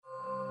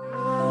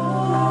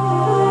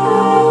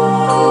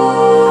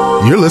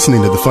You're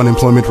listening to the Fun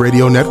Employment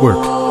Radio Network.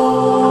 The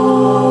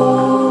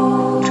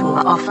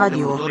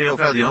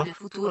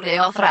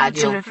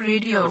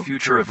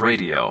future of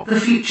radio. The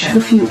future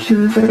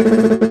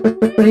of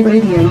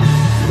radio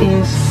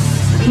is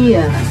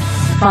here.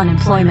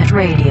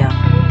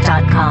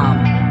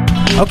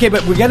 Funemploymentradio.com. Okay,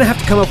 but we're going to have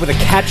to come up with a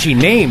catchy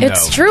name,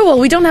 It's though. true. Well,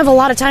 we don't have a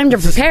lot of time to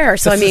prepare,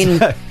 so I mean,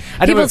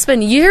 people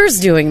spend years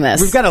doing this.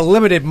 We've got a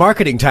limited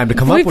marketing time to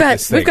come up with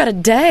this thing. We've got a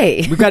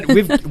day. We've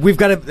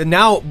got a,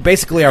 now,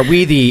 basically, are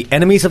we the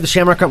enemies of the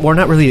Sham-Rawk? We're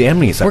not really the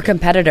enemies. We're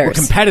competitors. We're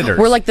competitors.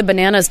 We're like the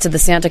bananas to the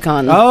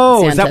SantaCon.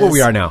 Oh, Santas. is that what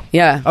we are now?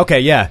 Yeah.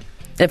 Okay, yeah.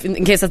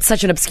 In case that's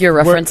such an obscure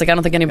reference, like I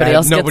don't think anybody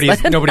else gets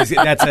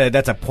that.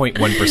 That's a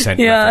 0.1%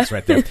 Yeah. reference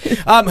right there.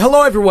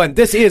 Hello, everyone.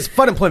 This is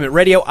Fun Employment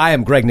Radio. I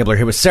am Greg Nibbler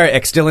here with Sarah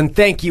X. Dillon.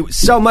 Thank you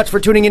so much for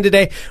tuning in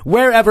today.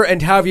 Wherever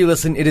and however you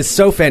listen, it is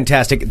so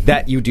fantastic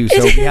that you do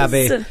so. We have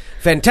a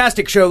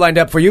fantastic show lined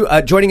up for you.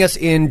 Joining us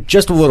in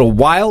just a little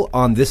while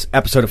on this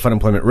episode of Fun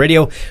Employment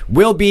Radio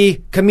will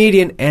be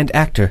comedian and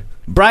actor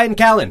Bryan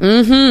Callen.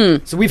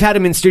 Mm-hmm. So we've had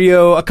him in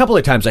studio a couple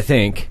of times, I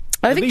think.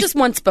 I think just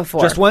once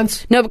before. Just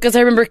once? No, because I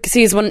remember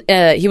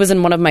he was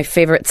in one of my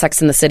favorite Sex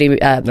and the City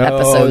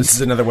episodes. This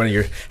is another one of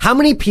your... How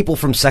many people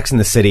from Sex and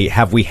the City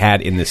have we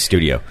had in this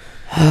studio?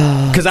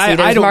 Because I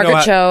don't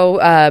Margaret know...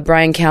 Cho,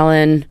 Bryan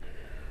Callen.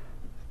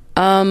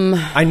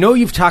 I know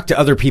you've talked to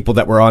other people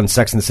that were on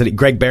Sex and the City.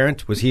 Greg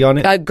Behrendt, was he on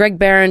it? Greg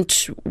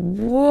Behrendt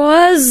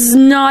was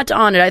not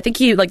on it. I think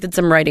he did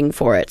some writing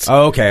for it.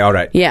 Oh, okay, all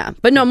right. Yeah,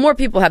 but no, more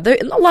people have. There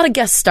a lot of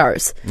guest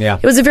stars. Yeah,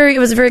 it was a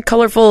very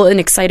colorful and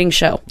exciting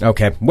show.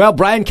 Okay, well,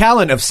 Bryan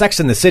Callen of Sex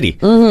and the City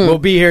will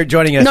be here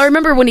joining us. No, I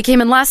remember when he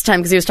came in last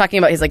time because he was talking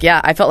about. He's like, yeah,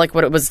 I felt like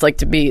what it was like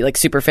to be like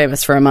super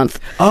famous for a month.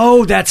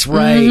 Oh, that's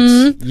right.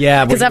 Mm-hmm.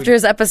 Yeah, because after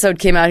his episode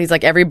came out, he's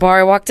like, every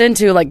bar I walked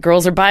into, like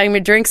girls are buying me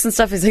drinks and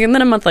stuff. He's like, and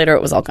then a month later,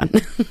 it was all gone.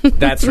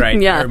 That's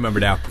right. Yeah. I remember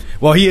now.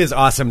 Well, he is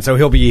awesome, so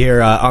he'll be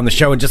here on the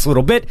show in just a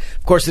little bit.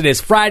 Of course, it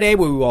is Friday.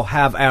 We will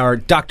have our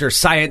Dr.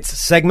 Science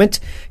segment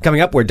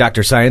coming up, where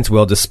Dr. Science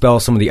will dispel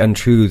some of the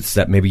untruths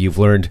that maybe you've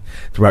learned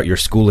throughout your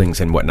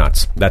schoolings and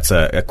whatnots. That's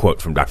a quote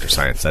from Dr.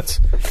 Science. That's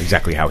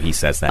exactly how he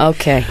says that.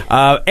 Okay.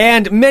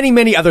 And many,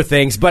 many other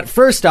things. But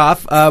first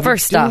off,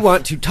 we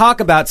want to talk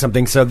about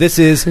something. So this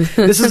is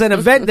an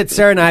event that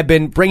Sarah and I have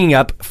been bringing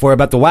up for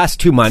about the last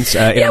 2 months.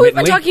 Yeah, we've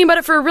been talking about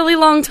it for a really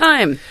long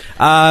time.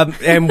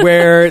 And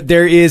where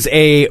there is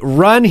a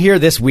run here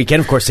this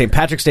weekend. Of course, St.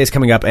 Patrick's Day is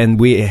coming up, and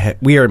we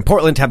are in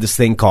Portland to have this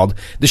thing called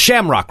the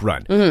Sham-Rawk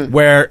Run,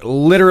 where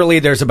literally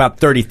there's about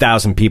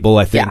 30,000 people,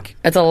 I think.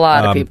 Yeah, it's a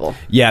lot of people.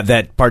 Yeah,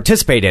 that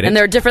participate in it. And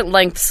there are different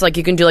lengths. Like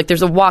you can do,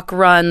 there's a walk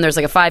run, there's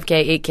like a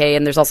 5K, 8K,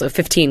 and there's also a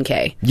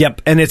 15K.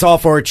 Yep, and it's all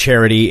for a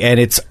charity, and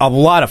it's a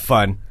lot of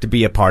fun to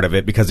be a part of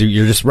it because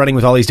you're just running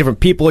with all these different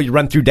people. You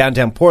run through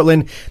downtown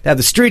Portland. They have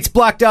the streets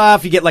blocked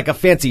off. You get like a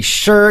fancy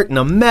shirt and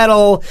a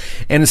medal,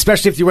 and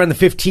especially if you run the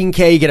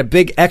 15K, you get a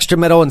big extra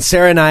medal. And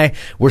Sarah and I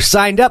were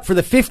signed up for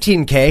the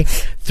 15K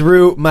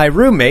through my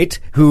roommate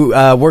who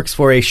works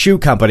for a shoe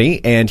company,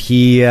 and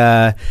he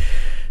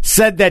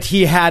said that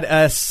he had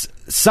us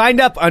signed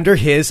up under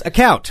his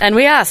account. And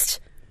we asked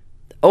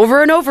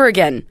over and over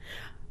again,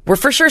 we're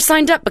for sure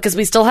signed up because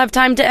we still have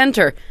time to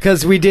enter.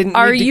 Because we didn't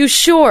Are you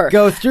sure?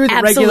 Go through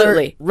the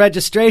regular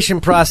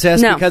registration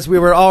process because we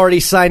were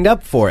already signed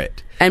up for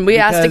it. And we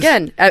asked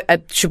again,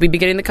 should we be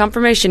getting the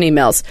confirmation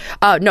emails?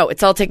 No,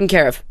 it's all taken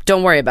care of.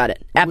 Don't worry about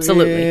it.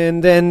 Absolutely.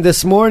 And then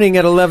this morning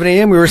at 11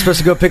 a.m., we were supposed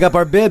to go pick up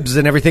our bibs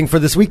and everything for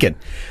this weekend.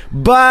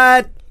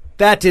 But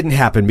that didn't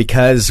happen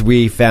because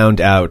we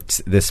found out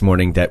this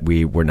morning that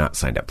we were not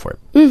signed up for it.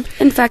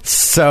 In fact,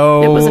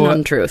 so it was an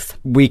untruth.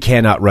 We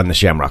cannot run the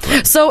Sham-Rawk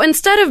Run. So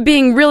instead of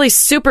being really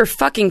super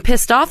fucking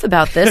pissed off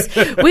about this,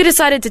 we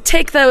decided to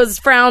take those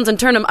frowns and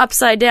turn them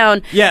upside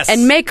down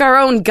and make our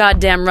own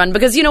goddamn run.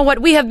 Because you know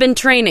what? We have been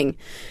training.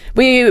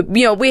 We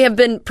have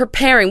been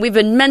preparing. We've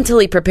been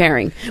mentally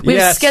preparing.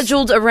 We've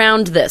scheduled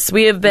around this.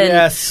 We have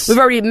been. We've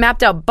already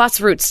mapped out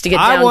bus routes to get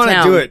downtown. I want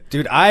to do it,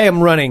 dude. I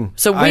am running.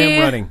 I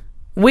am running.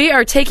 We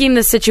are taking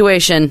this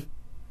situation,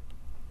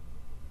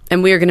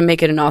 and we are going to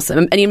make it an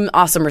even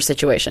awesomer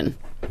situation.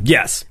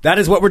 Yes, that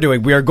is what we're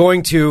doing. We are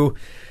going to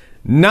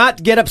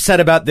not get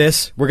upset about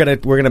this. We're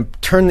gonna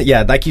turn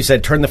like you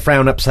said, turn the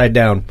frown upside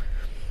down.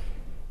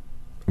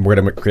 And we're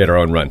going to create our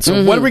own run.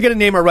 So what are we going to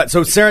name our run?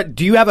 So Sarah,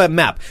 do you have a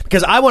map?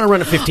 Because I want to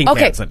run a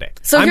 15K on Sunday.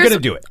 So I'm going to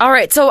do it. All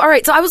right. So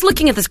I was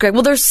looking at this, Greg.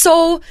 Well, there's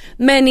so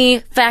many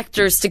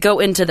factors to go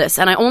into this,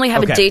 and I only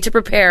have a day to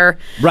prepare.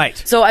 Right.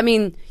 So I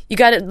mean, you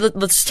got to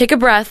let's take a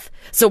breath.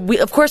 So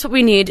of course, what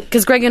we need,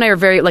 because Greg and I are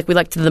very we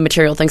like to do the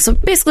material thing. So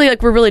basically,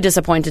 we're really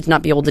disappointed to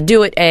not be able to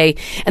do it. A,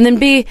 and then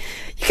B,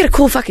 you get a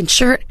cool fucking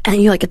shirt, and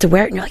then you get to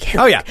wear it, and you're like,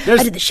 hey, I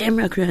did the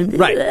Sham-Rawk Run,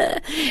 right?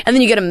 And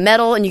then you get a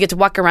medal, and you get to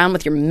walk around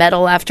with your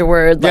medal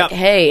afterward. Like,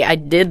 hey, I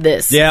did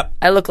this. Yep.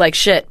 I look like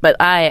shit, but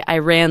I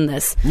ran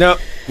this. No,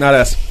 not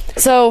us.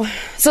 So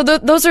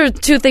those are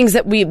two things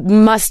that we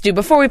must do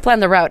before we plan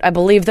the route. I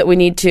believe that we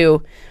need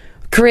to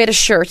create a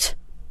shirt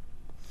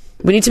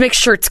We need to make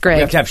shirts, Greg.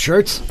 We have to have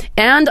shirts?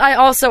 And I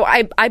also,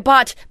 I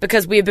bought,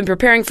 because we have been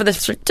preparing for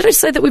this. Did I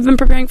say that we've been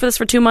preparing for this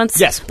for 2 months?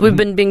 Yes. We've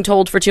been being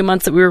told for 2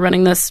 months that we were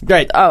running this.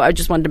 Right. Oh, I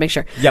just wanted to make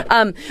sure. Yep.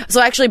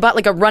 So I actually bought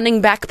like a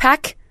running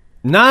backpack.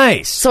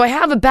 Nice. So I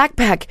have a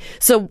backpack.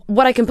 So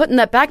what I can put in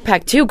that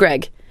backpack too,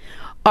 Greg,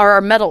 are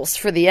our medals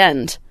for the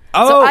end.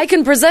 Oh. So I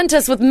can present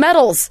us with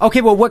medals. Okay,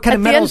 well, what kind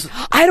of medals?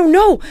 I don't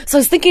know. So I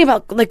was thinking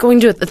about like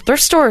going to a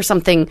thrift store or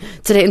something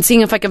today and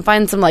seeing if I can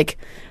find some like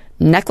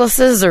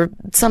necklaces or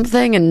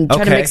something and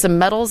try to make some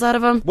medals out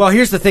of them. Well,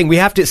 here's the thing. We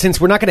have to, since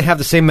we're not going to have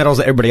the same medals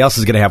that everybody else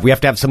is going to have, we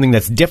have to have something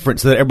that's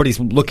different so that everybody's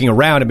looking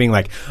around and being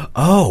like,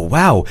 oh,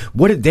 wow,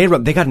 what did they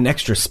run? They got an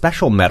extra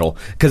special medal.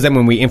 Because then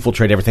when we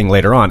infiltrate everything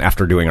later on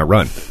after doing our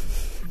run.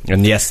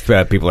 And yes,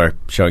 people are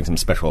showing some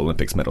Special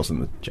Olympics medals in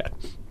the chat.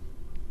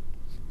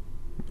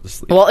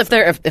 Well, if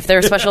there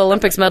are Special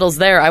Olympics medals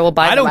there, I will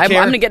buy them. I'm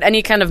going to get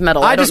any kind of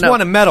medal. I just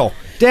want a medal.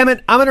 Damn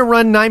it, I'm going to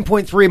run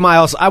 9.3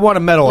 miles. I want a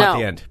medal at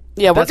the end.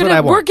 Yeah,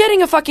 we're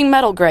getting a fucking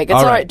medal, Greg. It's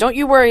all right. Don't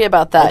you worry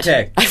about that.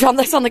 Okay. I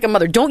sound like a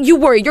mother. Don't you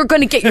worry. You're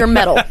going to get your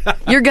medal.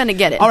 You're going to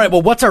get it. All right.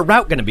 Well, what's our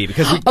route going to be?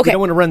 Because we don't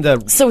want to run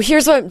the. So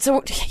here's what.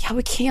 So yeah,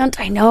 we can't.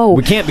 I know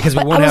we can't because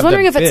we won't have. I was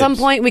wondering if bibs. At some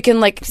point we can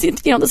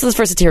this is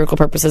for satirical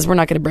purposes. We're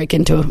not going to break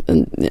into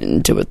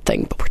a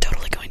thing, but we're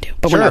totally going to.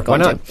 But sure, we're not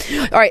going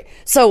to. All right.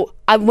 So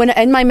when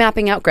in my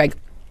mapping out, Greg,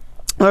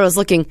 when I was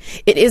looking,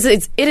 it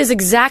is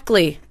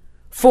exactly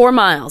 4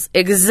 miles.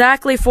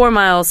 Exactly 4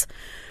 miles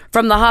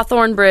from the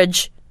Hawthorne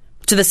Bridge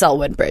to the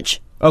Selwood Bridge.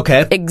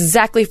 Okay.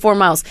 Exactly 4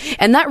 miles.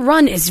 And that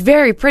run is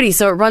very pretty.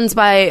 So it runs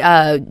by,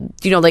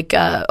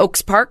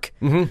 Oaks Park.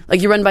 Mm-hmm.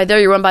 Like you run by there,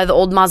 you run by the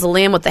old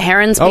mausoleum with the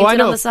herons painted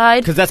on the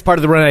side. Because that's part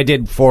of the run I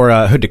did for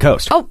Hood to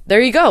Coast. Oh,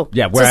 there you go.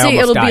 Yeah, where I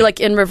almost it'll died. be like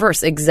in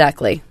reverse.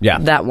 Exactly. Yeah.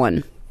 That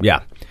one.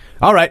 Yeah.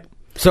 All right.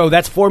 So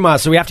that's 4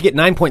 miles. So we have to get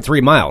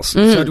 9.3 miles.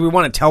 Mm. So do we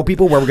want to tell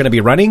people where we're going to be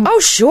running? Oh,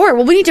 sure.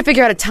 Well, we need to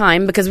figure out a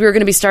time because we were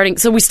going to be starting.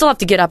 So we still have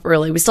to get up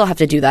early. We still have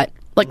to do that.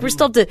 Like, we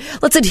still have to,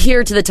 let's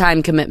adhere to the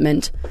time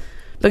commitment.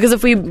 Because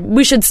if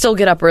we should still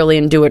get up early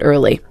and do it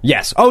early.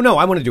 Yes. Oh, no,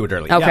 I want to do it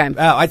early. Okay.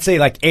 Yeah. I'd say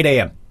like 8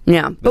 a.m.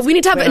 Yeah. But we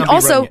need to have, and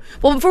also,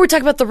 well, before we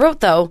talk about the route,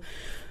 though,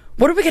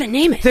 what are we going to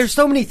name it? There's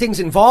so many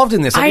things involved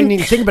in this. I didn't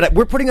even think about it.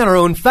 We're putting on our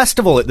own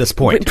festival at this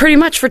point. Pretty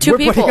much for two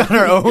people. We're putting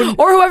on our own.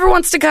 Or whoever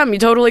wants to come. You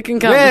totally can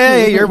come.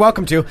 Yeah, you're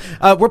welcome to.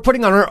 We're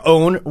putting on our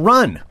own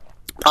run.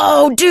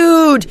 Oh,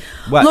 dude.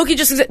 What? Loki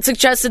just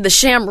suggested the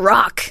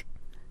Sham-Rawk.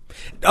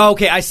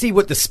 Okay, I see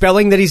what the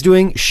spelling that he's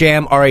doing.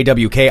 Sham,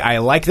 R-A-W-K. I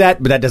like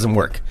that, but that doesn't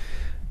work.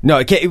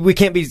 No, we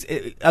can't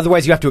be.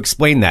 Otherwise, you have to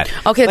explain that.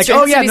 Okay, like,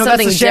 oh yeah, no,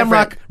 that's the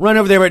Sham-Rawk run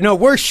over there. Right? No,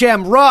 we're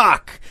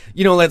Sham-Rawk.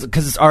 You know,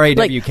 because it's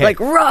R-A-W-K. Like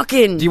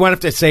rockin'. Do you want to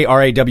have to say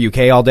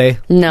R-A-W-K all day?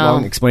 No.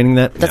 Long explaining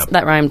that?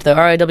 That rhymed, though.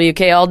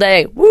 R-A-W-K all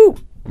day. Woo!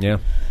 Yeah.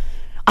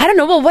 I don't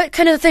know. Well, what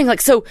kind of thing?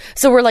 Like, so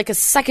we're like a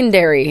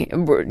secondary.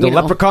 The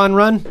Leprechaun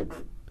Run?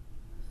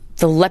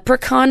 The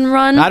Leprechaun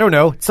Run? I don't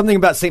know. Something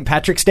about St.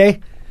 Patrick's Day?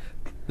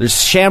 There's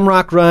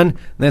Sham-Rawk Run,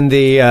 then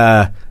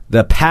the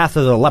Path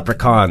of the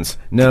Leprechauns.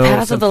 No,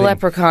 Path of the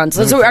Leprechauns.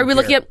 So are we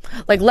looking at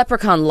like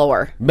leprechaun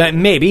lore?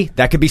 Maybe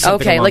that could be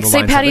something. Okay, like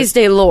St. Patty's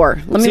Day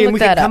lore. Let me look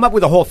that up. We can come up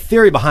with a whole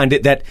theory behind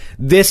it that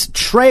this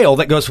trail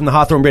that goes from the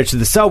Hawthorne Bridge to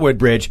the Selwood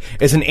Bridge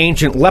is an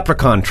ancient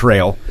leprechaun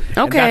trail.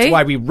 Okay, and that's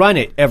why we run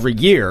it every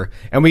year.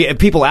 And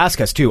people ask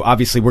us too.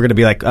 Obviously, we're going to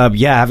be like,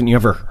 yeah, haven't you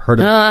ever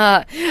heard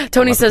of?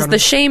 Tony says the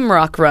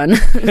Sham-Rawk Run.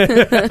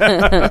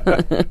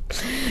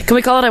 Can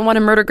we call it "I Want to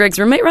Murder Greg's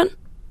Roommate" Run?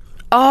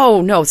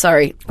 Oh, no,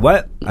 sorry.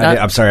 What?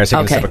 I'm sorry, I was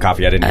taking a sip of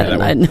coffee. I didn't hear that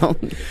one.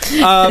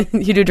 I know.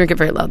 You do drink it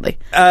very loudly.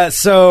 I'm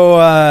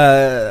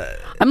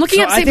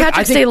looking at St.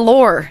 Patrick's Day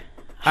lore.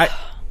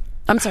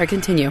 I'm sorry,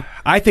 continue.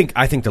 I think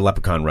the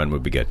Leprechaun Run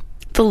would be good.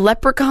 The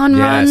Leprechaun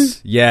Run?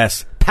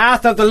 Yes.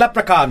 Path of the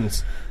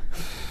Leprechauns.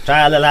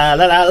 Are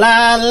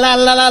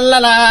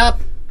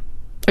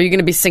you going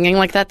to be singing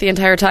like that the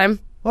entire time?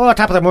 Oh,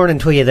 top of the morning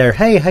to you there.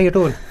 Hey, how you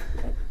doing?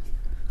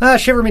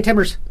 Shiver me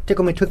timbers,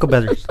 tickle me twinkle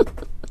feathers.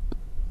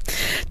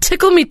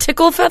 Tickle me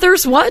tickle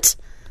feathers? What?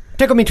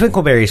 Tickle me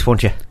twinkleberries,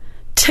 won't you?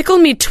 Tickle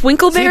me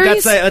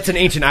twinkleberries? See, that's an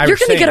ancient Irish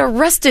saying. You're going to get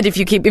arrested if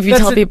you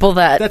tell people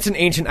that. That's an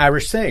ancient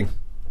Irish saying.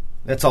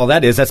 That's all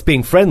that is. That's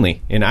being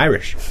friendly in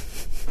Irish.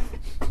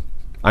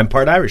 I'm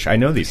part Irish. I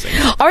know these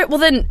things. All right, well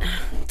then,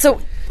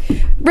 so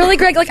really,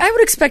 Greg, like I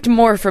would expect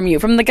more from you,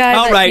 from the guy.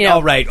 All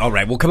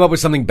right. We'll come up with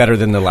something better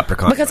than the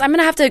Leprechaun. Because what I'm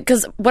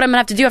gonna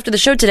have to do after the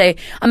show today,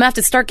 I'm gonna have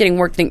to start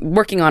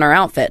working on our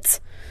outfits.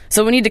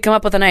 So we need to come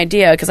up with an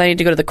idea because I need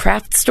to go to the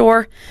craft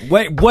store.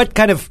 What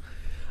kind of?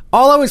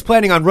 All I was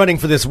planning on running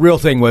for this real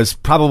thing was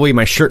probably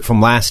my shirt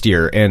from last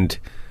year and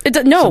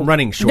some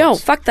running shorts. No,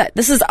 fuck that.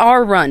 This is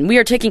our run. We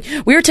are taking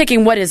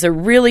what is a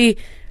really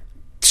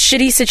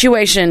shitty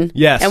situation.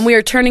 Yes. And we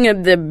are turning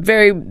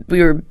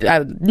we were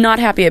not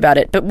happy about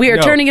it, but we are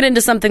turning it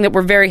into something that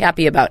we're very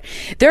happy about.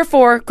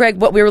 Therefore, Greg,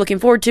 what we were looking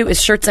forward to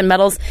is shirts and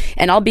medals,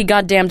 and I'll be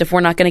goddamned if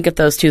we're not going to get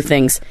those two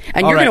things.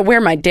 And you're going to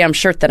wear my damn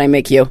shirt that I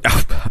make you.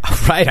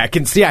 Right, I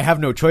can see I have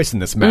no choice in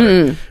this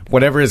matter.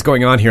 Whatever is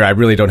going on here, I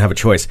really don't have a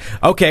choice.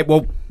 Okay,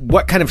 well,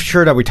 what kind of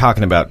shirt are we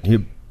talking about?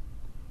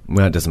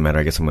 Well, it doesn't matter.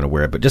 I guess I'm going to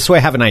wear it, but just so I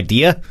have an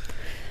idea,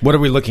 what are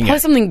we looking Probably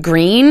at? something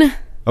green.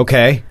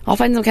 Okay. I'll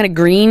find some kind of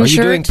green shirt.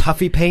 Are you doing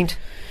puffy paint?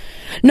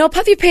 No,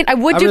 puffy paint. I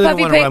would do really puffy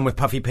don't want paint. to run with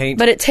puffy paint.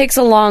 But it takes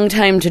a long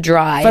time to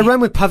dry. If I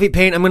run with puffy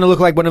paint, I'm going to look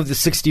like one of the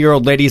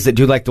 60-year-old ladies that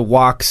do like the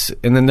walks,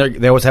 and then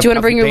they always have. Do you want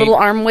to bring your paint.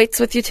 little arm weights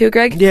with you too,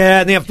 Greg?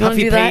 Yeah, and they have You wanna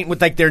puffy do paint that?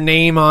 with like their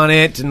name on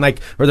it, and like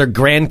or their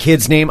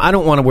grandkid's name. I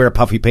don't want to wear a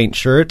puffy paint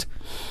shirt.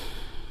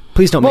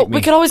 Please don't make me.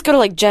 We could always go to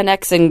like Gen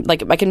X and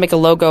like I can make a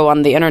logo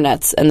on the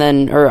internets and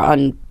then or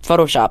on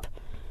Photoshop.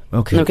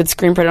 Okay. And we could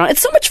screen print it on.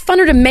 It's so much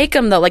funner to make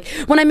them though. Like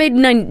when I made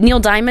Neil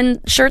Diamond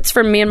shirts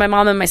for me and my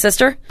mom and my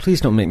sister. Please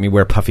don't make me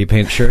wear a puffy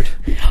paint shirt.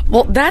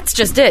 Well, that's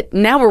just it.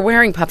 Now we're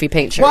wearing puffy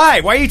paint shirts.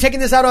 Why? Why are you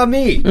taking this out on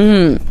me?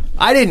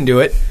 I didn't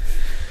do it.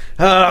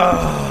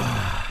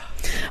 Oh,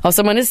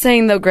 someone is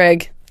saying though,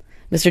 Greg,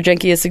 Mr.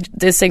 Jenke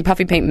is saying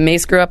puffy paint may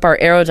screw up our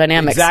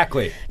aerodynamics.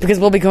 Exactly. Because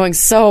we'll be going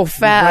so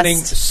fast. Running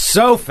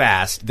so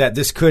fast that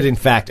this could in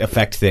fact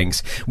affect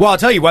things. Well, I'll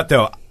tell you what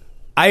though.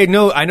 I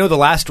know the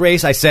last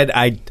race I said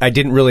I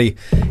didn't really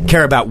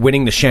care about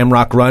winning the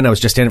Sham-Rawk run. I was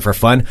just in it for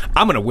fun.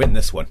 I'm going to win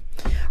this one.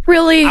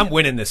 Really? I'm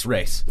winning this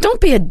race.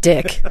 Don't be a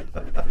dick.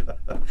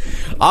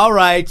 All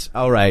right.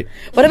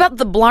 What about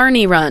the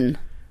Blarney run?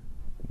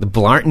 The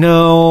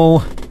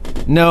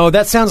No,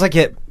 that sounds like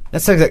it.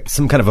 That sounds like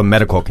some kind of a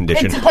medical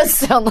condition. It does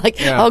sound like,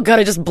 oh God,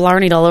 I just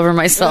Blarneyed all over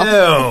myself.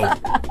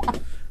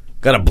 Ew.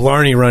 Got a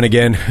Blarney run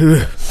again.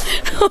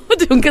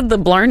 Don't get the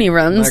Blarney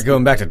runs. Not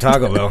going back to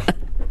Taco Bell.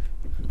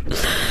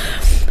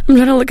 I'm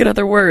trying to look at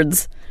other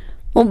words.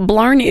 Well,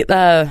 Blarney,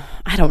 I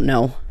don't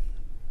know.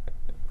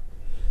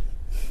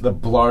 The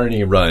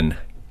Blarney run.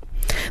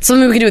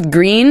 Something we could do with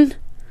green?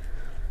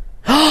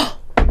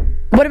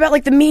 What about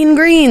like the Mean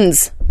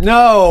Greens?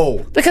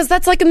 No. Because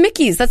that's like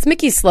that's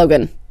Mickey's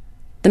slogan.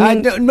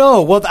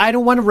 No, well, I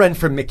don't want to run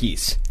for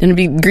Mickey's. And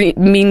it'd be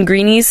Mean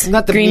Greenies?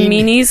 Not the Green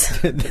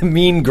Meanies? The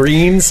Mean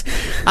Greens?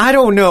 I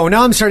don't know.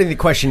 Now I'm starting to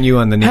question you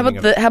on the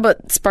naming How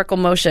about Sparkle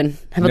Motion?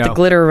 How about No. the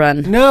Glitter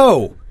Run?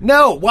 No.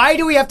 Why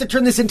do we have to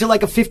turn this into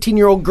like a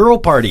 15-year-old girl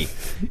party?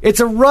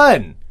 It's a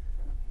run.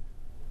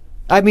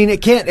 I mean,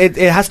 it can't. It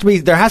has to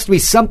be. There has to be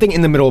something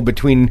in the middle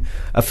between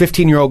a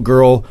 15-year-old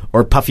girl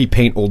or puffy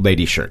paint old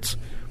lady shirts.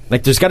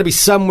 Like, there's got to be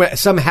some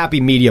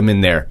happy medium in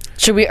there.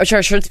 Should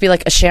our shirts be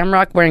like a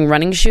Sham-Rawk wearing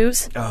running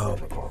shoes?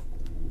 Oh,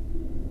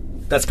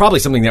 that's probably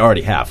something they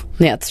already have.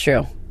 Yeah, it's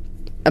true.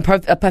 A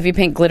puffy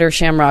paint glitter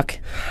Sham-Rawk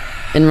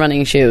in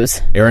running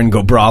shoes. Aaron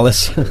go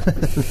braless.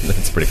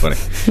 That's pretty funny.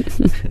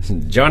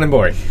 John and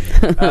Bory.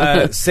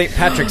 St.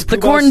 Patrick's. The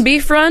corned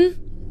beef run?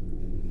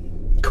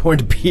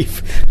 Corned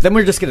beef. Then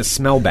we're just going to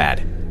smell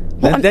bad.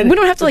 Well, we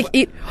don't have to like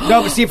eat.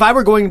 No, but see, if I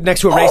were going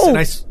next to a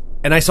race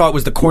and I saw it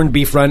was the corned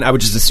beef run, I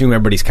would just assume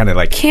everybody's kind of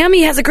like...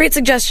 Cammie has a great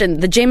suggestion.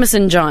 The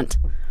Jameson Jaunt.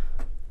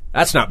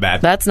 That's not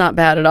bad. That's not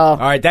bad at all. All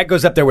right, that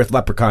goes up there with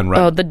Leprechaun Run.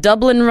 Oh, the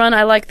Dublin Run,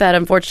 I like that.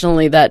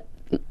 Unfortunately, that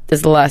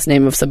is the last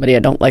name of somebody I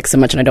don't like so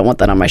much, and I don't want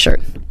that on my shirt.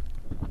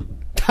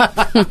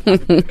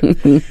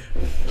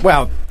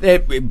 Well,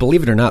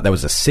 believe it or not, that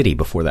was a city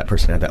before that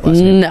person had that last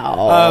name.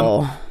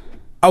 No.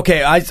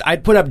 Okay,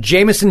 I'd put up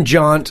Jameson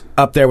Jaunt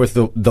up there with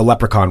the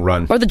Leprechaun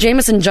Run. Or the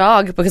Jameson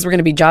Jog, because we're going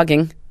to be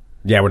jogging.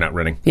 Yeah, we're not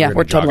running. Yeah,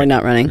 we're totally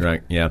not running.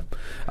 Right, yeah.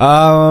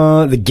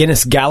 The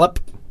Guinness Gallop.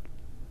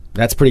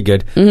 That's pretty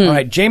good. Mm-hmm. All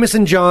right,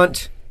 Jameson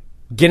Jaunt,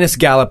 Guinness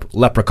Gallop,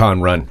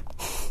 Leprechaun Run.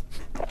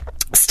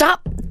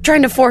 Stop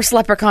trying to force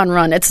Leprechaun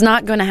Run. It's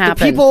not going to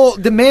happen. The people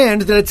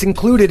demand that it's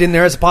included in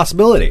there as a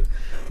possibility.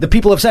 The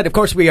people have said, of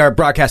course, we are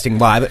broadcasting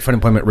live at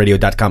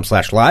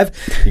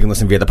funemploymentradio.com/live. You can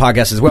listen via the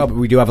podcast as well, but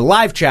we do have a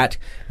live chat.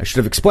 I should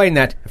have explained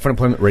that at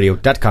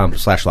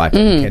funemploymentradio.com/live.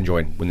 You can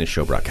join when this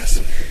show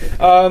broadcasts.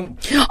 All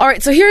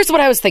right, so here's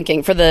what I was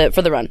thinking for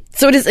the run.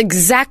 So it is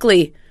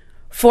exactly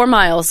 4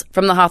 miles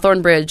from the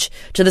Hawthorne Bridge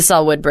to the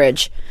Selwood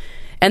Bridge.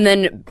 And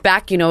then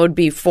back, it would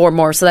be 4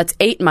 more. So that's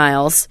 8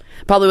 miles,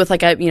 probably with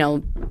like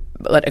a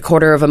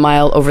quarter of a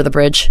mile over the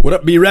bridge. What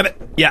up, B-Rabbit?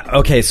 Yeah,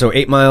 okay, so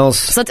 8 miles.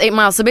 So that's 8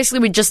 miles. So basically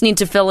we just need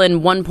to fill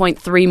in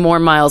 1.3 more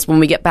miles when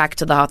we get back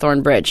to the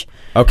Hawthorne Bridge.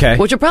 Okay.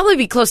 Which will probably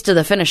be close to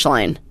the finish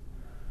line.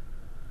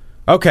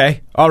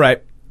 Okay, all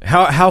right.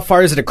 How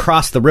far is it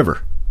across the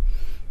river?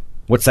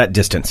 What's that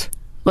distance?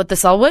 What, the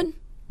Selwood?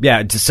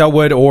 Yeah, to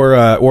Selwood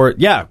or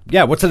yeah.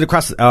 What's it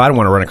across? Oh, I don't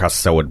want to run across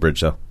the Selwood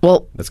Bridge though.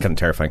 Well, that's kind of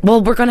terrifying.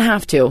 Well, we're gonna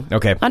have to.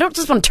 Okay. I don't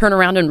just want to turn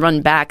around and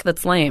run back.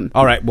 That's lame.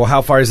 All right. Well,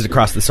 how far is it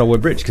across the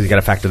Selwood Bridge? Because you got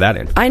to factor that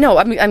in. I know.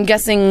 I'm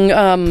guessing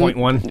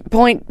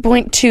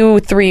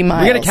 0.23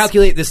 miles. We're gonna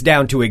calculate this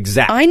down to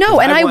exact. I know,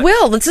 and I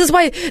will. This is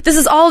why. This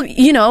is all.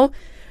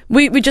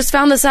 We just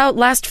found this out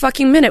last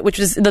fucking minute, which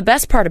is the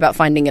best part about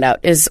finding it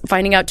out. Is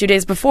finding out 2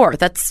 days before.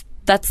 That's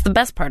That's the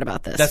best part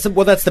about this. That's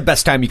the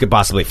best time you could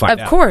possibly find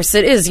out. Of course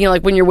it is.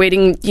 Like when you're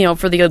waiting,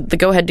 for the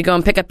go-ahead to go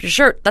and pick up your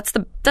shirt. That's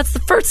the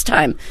first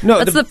time. No,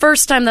 that's the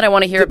first time that I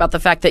want to hear about the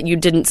fact that you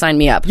didn't sign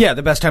me up. Yeah,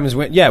 the best time is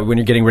when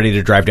you're getting ready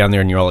to drive down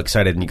there and you're all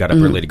excited and you got up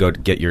early to go to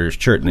get your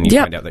shirt and then you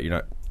find out that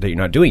you're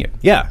not doing it.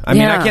 Yeah, I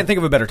mean, I can't think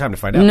of a better time to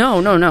find out.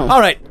 No. All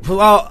right,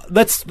 well,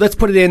 let's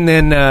put it in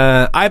then.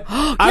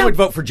 I would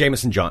vote for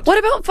Jameson Johns. What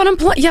about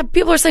Funemployment? Yeah,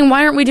 people are saying,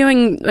 why aren't we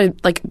doing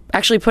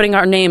actually putting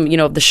our name,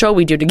 the show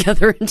we do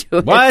together into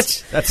it?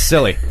 What? That's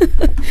silly.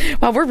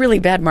 Wow, we're really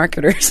bad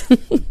marketers.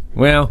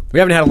 Well, we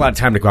haven't had a lot of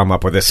time to come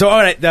up with this. So, all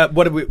right,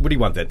 what do you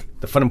want then?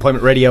 The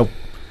Funemployment Radio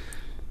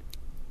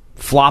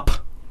flop?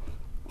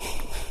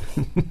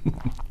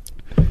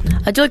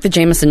 I do like the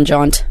Jameson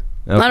jaunt.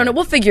 Okay. I don't know.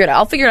 We'll figure it out.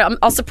 I'll figure it out.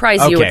 I'll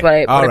surprise you with what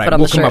I put on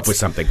the shirts. We'll come up with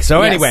something.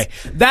 So anyway,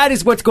 that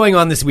is what's going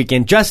on this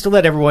weekend, just to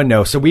let everyone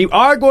know. So we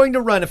are going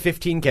to run a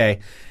 15K,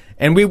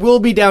 and we will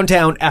be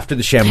downtown after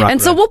the Sham-Rawk And run.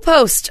 so we'll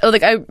post,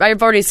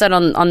 I've already said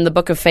on the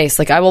Book of Face,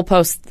 I will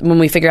post when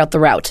we figure out the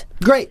route.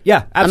 Great.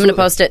 Yeah, absolutely. I'm going to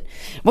post it.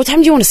 What time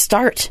do you want to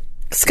start?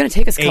 It's going to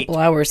take us a couple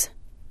hours.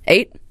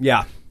 8?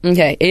 Yeah.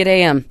 Okay, 8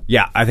 a.m.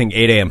 Yeah, I think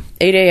 8 a.m.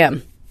 8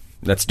 a.m.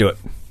 Let's do it.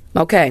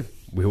 Okay.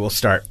 We will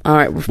start. All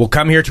right. We'll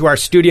come here to our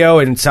studio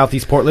in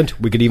Southeast Portland.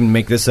 We could even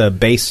make this a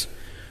base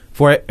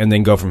for it and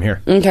then go from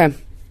here. Okay.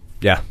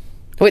 Yeah.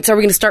 Wait, so are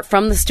we going to start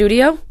from the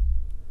studio?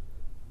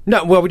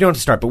 No, well, we don't have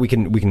to start, but we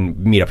can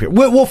meet up here.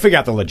 We'll figure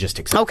out the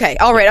logistics. Okay.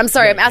 All right. I'm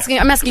sorry. I'm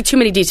asking too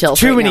many details.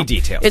 Too many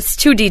details. It's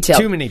too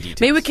detailed. Too many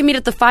details. Maybe we can meet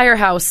at the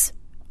firehouse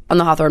on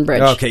the Hawthorne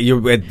Bridge. Okay.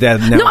 No,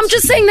 I'm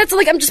just saying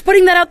I'm just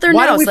putting that out there now.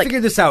 Why don't we figure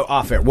this out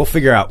off air? We'll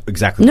figure out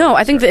exactly. No,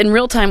 I think that in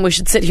real time we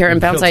should sit here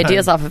and bounce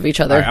ideas off of each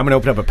other. All right, I'm going to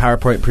open up a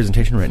PowerPoint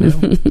presentation right now.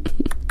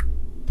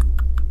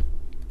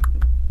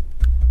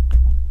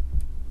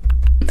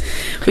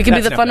 We can be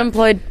the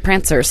Funemployed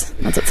Prancers.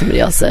 That's what somebody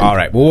else said. All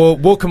right. Well,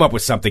 we'll come up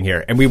with something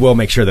here, and we will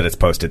make sure that it's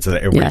posted so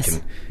that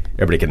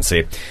everybody can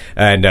see.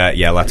 And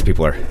lots of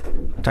people are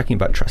talking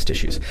about trust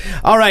issues.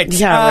 All right.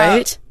 Yeah.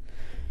 Right.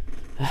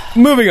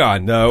 Moving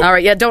on, though. All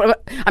right. Yeah.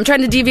 I'm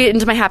trying to deviate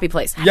into my happy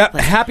place.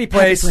 Happy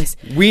place.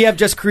 We have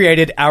just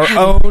created our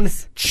own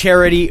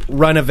charity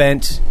run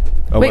event.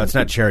 Oh, well, it's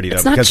not charity though,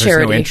 because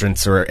there's no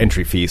entrance or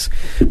entry fees.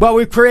 Well,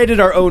 we've created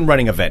our own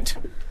running event.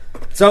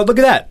 So look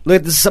at that.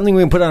 Look, this is something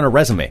we can put on a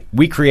resume.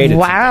 We created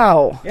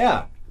Wow. something.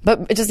 Yeah.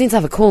 But it just needs to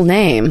have a cool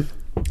name.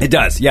 It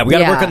does. Yeah, we got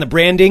to work on the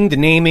branding, the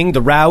naming,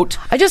 the route.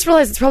 I just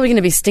realized it's probably going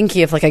to be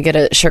stinky if I get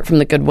a shirt from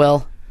the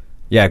Goodwill.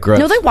 Yeah, gross.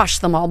 No, they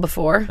washed them all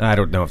before. I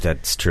don't know if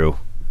that's true.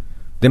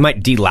 They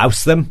might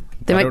delouse them.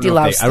 They might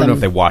delouse them. I don't know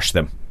if they wash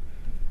them.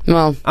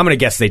 Well, I'm going to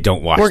guess they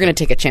don't wash them. We're going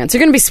to take a chance. You're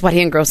going to be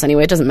sweaty and gross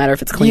anyway. It doesn't matter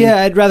if it's clean. Yeah,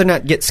 I'd rather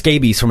not get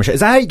scabies from a shirt. Is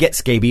that how you get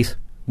scabies?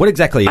 What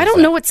exactly is I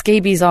don't know what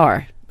scabies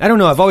are. I don't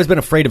know. I've always been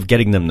afraid of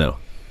getting them, though.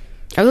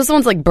 Are those the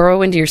ones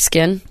burrow into your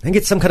skin? I think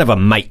it's some kind of a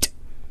mite.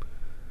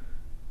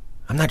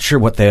 I'm not sure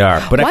what they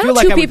are, but I feel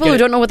like two people who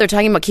don't know what they're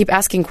talking about keep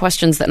asking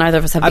questions that neither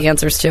of us have the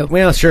answers to?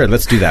 Well, sure,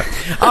 let's do that.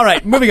 All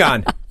right, moving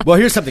on. Well,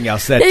 here's something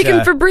else that you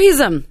can Febreze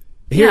them.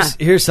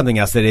 Here's something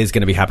else that is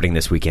going to be happening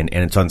this weekend,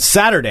 and it's on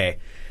Saturday.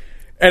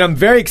 And I'm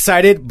very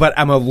excited, but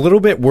I'm a little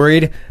bit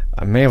worried.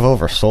 I may have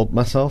oversold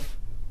myself.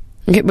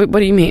 Okay, what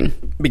do you mean?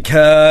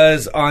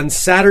 Because on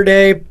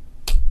Saturday,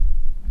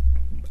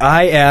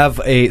 I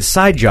have a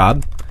side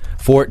job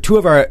for two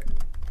of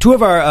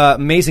our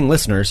amazing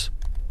listeners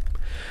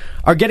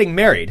are getting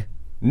married,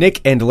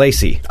 Nick and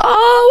Lacey.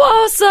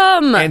 Oh,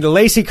 awesome! And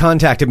Lacey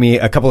contacted me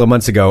a couple of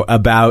months ago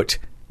about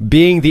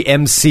being the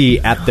MC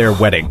at their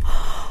wedding.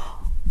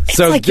 It's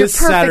like your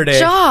perfect Saturday,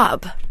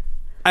 job.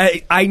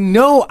 I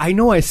know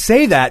I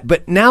say that,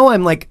 but now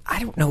I'm like, I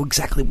don't know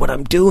exactly what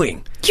I'm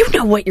doing. You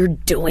know what you're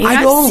doing.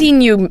 I've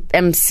seen you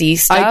MC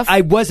stuff. I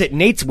was at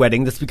Nate's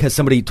wedding. That's because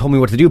somebody told me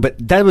what to do,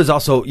 but that was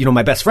also,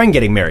 my best friend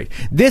getting married.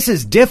 This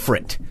is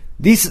different.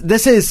 This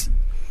is...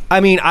 I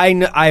mean,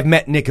 I've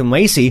met Nick and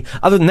Lacey.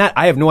 Other than that,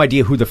 I have no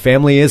idea who the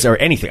family is or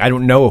anything. I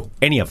don't know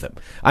any of them.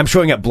 I'm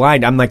showing up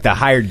blind. I'm like the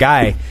hired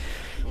guy.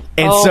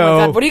 And my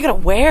God. What are you going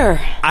to wear?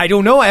 I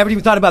don't know. I haven't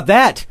even thought about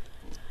that.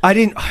 I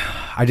didn't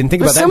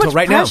think about that until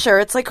right now. There's so much pressure.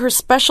 It's like her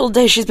special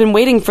day. She's been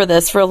waiting for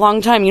this for a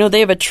long time. They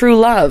have a true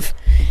love.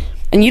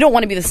 And you don't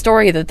want to be the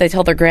story that they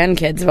tell their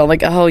grandkids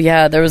about, oh,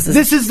 yeah, there was this...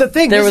 This is the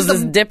thing. There was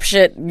this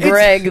dipshit,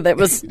 Greg, that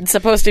was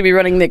supposed to be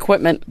running the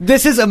equipment.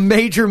 This is a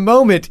major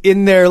moment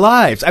in their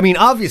lives. I mean,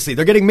 obviously,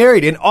 they're getting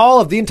married in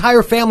all of the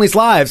entire family's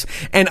lives.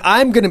 And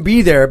I'm going to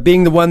be there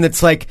being the one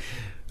that's like,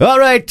 all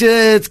right,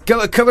 it's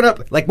coming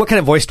up. Like, what kind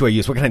of voice do I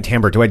use? What kind of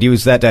timbre do I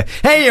use that?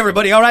 Hey,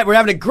 everybody, all right, we're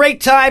having a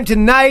great time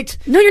tonight.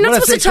 No, you're not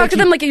supposed to talk to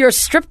them like you're a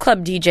strip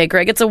club DJ,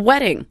 Greg. It's a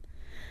wedding.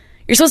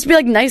 You're supposed to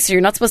be, nicer.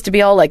 You're not supposed to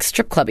be all,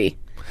 strip clubby.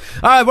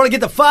 All right, I want to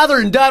get the father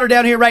and daughter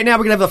down here right now.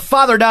 We're going to have the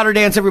father-daughter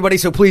dance, everybody,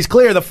 so please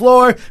clear the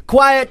floor.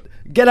 Quiet.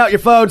 Get out your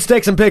phones.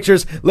 Take some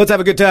pictures. Let's have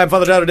a good time.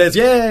 Father-daughter dance.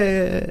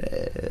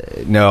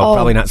 Yeah. No,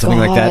 probably not something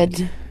like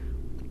that.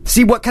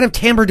 See, what kind of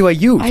timbre do I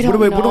use? What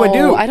do I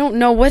do? I don't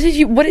know. What did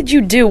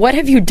you do? What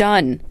have you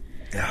done?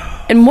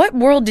 In what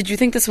world did you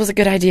think this was a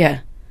good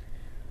idea?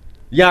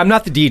 Yeah, I'm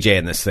not the DJ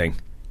in this thing.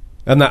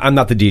 I'm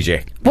not the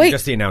DJ. Wait. I'm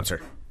just the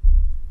announcer.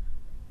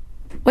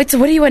 Wait, so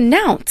what do you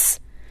announce?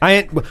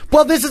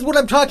 Well, this is what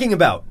I'm talking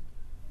about.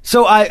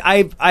 So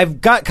I've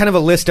got kind of a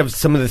list of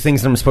some of the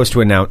things that I'm supposed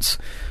to announce.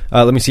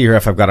 Let me see here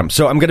if I've got them.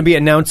 So I'm going to be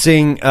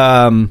announcing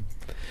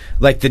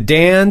like the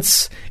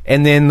dance,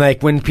 and then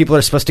like when people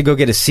are supposed to go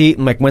get a seat,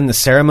 and like when the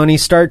ceremony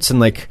starts, and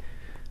like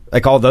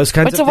all those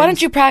kinds of things. So why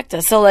don't you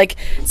practice? So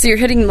you're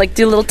hitting like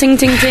do a little ting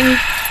ting ting.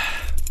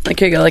 Like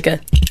here you go, like a.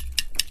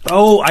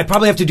 Oh, I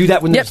probably have to do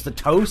that when there's the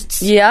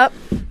toasts? Yep.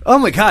 Oh,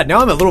 my God. Now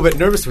I'm a little bit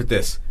nervous with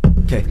this.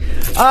 Okay.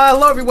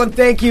 Hello, everyone.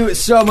 Thank you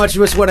so much.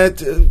 Just want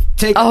to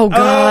take... Oh,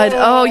 God.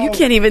 Oh, you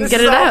can't even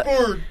get it out.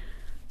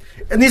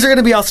 And these are going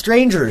to be all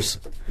strangers.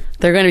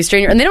 They're going to be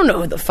strangers. And they don't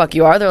know who the fuck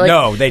you are. They're like...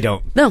 No, they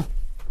don't. No.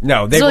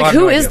 No, they so like,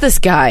 who no is idea. this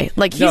guy?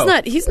 Like,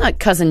 he's not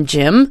Cousin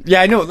Jim.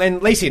 Yeah, I know.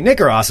 And Lacey and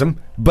Nick are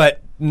awesome,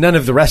 but none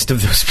of the rest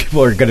of those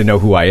people are going to know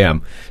who I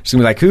am. Just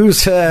going to be like,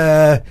 who's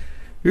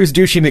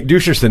Douchey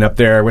McDoucherson up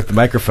there with the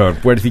microphone?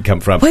 Where did he come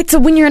from? Wait, so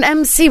when you're an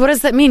MC, what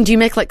does that mean? Do you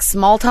make, like,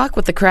 small talk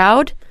with the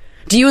crowd?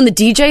 Do you and the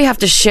DJ have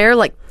to share,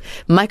 like,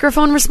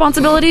 microphone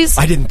responsibilities?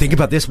 I didn't think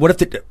about this. What if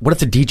the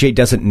DJ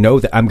doesn't know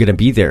that I'm going to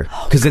be there?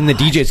 Because then the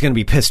DJ is going to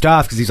be pissed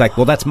off because he's like,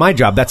 well, that's my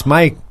job. That's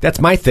my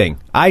thing.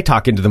 I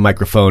talk into the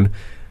microphone.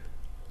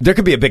 There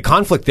could be a big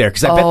conflict there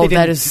because I bet they didn't.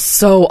 That is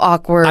so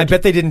awkward. I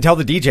bet they didn't tell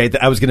the DJ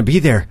that I was going to be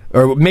there.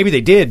 Or maybe they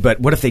did,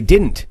 but what if they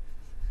didn't?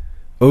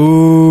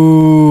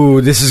 Ooh,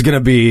 this is going to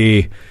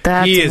be...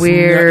 That's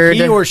weird.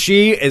 He or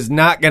she is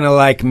not going to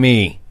like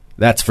me.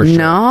 That's for sure.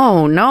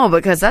 No,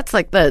 because that's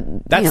like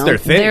That's their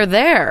thing. They're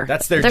there.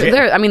 That's their jam.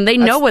 jam. I mean, they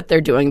know what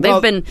they're doing.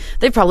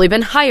 They've probably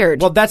been hired.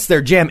 Well, that's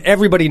their jam.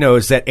 Everybody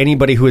knows that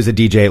anybody who is a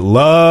DJ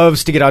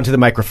loves to get onto the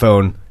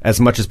microphone as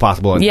much as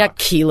possible. And talk.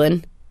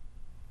 Keelan.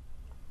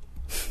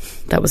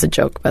 That was a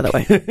joke, by the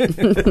way.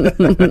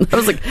 I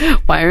was like,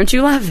 why aren't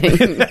you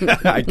laughing?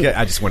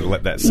 I just wanted to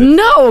let that sit.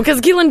 No,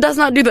 because Keelan does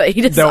not do that.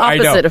 He does the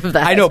opposite of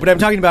that. I know, but I'm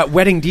talking about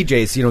wedding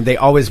DJs. They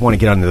always want to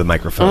get onto the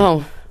microphone.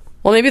 Oh.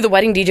 Well, maybe the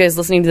wedding DJ is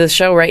listening to this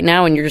show right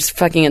now and you're just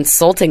fucking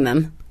insulting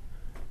them.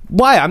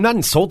 Why? I'm not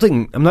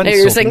insulting.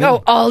 You're saying,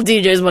 all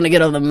DJs want to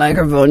get on the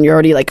microphone. You're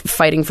already, like,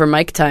 fighting for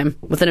mic time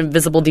with an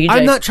invisible DJ.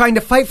 I'm not trying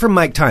to fight for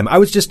mic time. I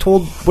was just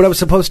told what I was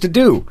supposed to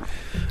do.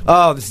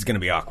 Oh, this is going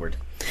to be awkward.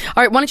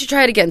 All right, why don't you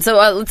try it again? So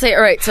let's say,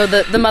 all right, so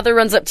the mother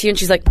runs up to you and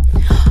she's like,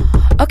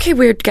 okay,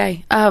 weird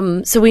guy.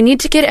 So we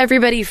need to get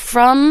everybody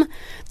from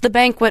the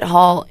banquet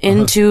hall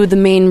into the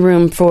main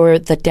room for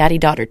the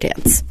daddy-daughter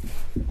dance.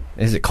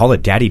 Is it called a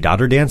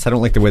daddy-daughter dance? I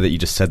don't like the way that you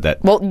just said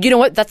that. Well, you know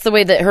what? That's the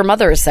way that her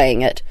mother is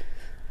saying it.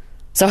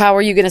 So how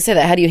are you going to say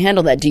that? How do you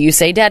handle that? Do you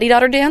say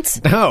daddy-daughter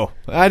dance? No,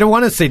 I don't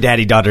want to say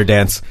daddy-daughter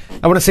dance.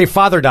 I want to say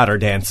father-daughter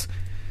dance.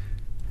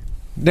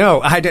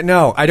 No, I don't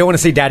want to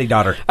say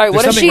daddy-daughter. All right,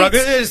 what if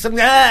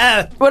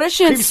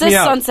she insists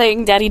on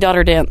saying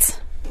daddy-daughter dance?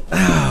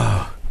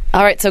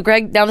 All right, so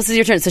Greg, now this is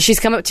your turn. So she's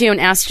come up to you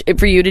and asked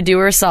for you to do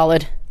her a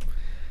solid.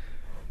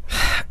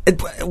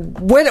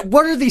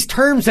 What are these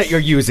terms that you're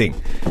using?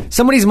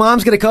 Somebody's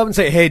mom's going to come up and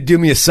say, hey, do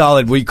me a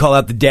solid. Will you call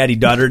out the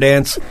daddy-daughter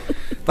dance?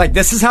 Like,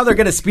 this is how they're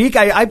going to speak?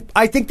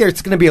 I think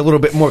there's going to be a little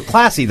bit more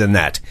classy than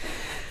that.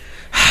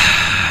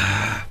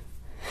 Okay.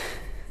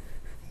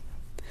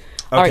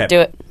 All right,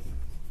 do it.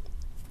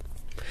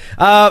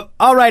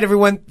 All right,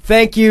 everyone.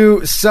 Thank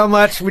you so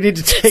much. We need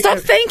to take... Stop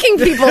thanking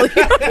people.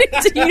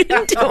 You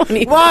didn't do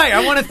anything. Why?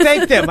 I want to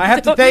thank them. I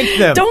have to thank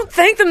them. Don't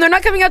thank them. They're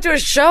not coming out to a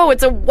show.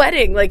 It's a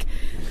wedding. Like,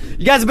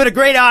 you guys have been a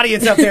great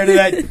audience up there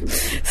tonight.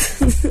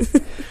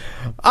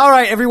 All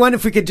right, everyone.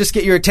 If we could just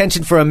get your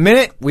attention for a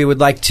minute, we would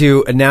like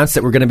to announce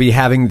that we're going to be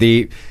having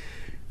the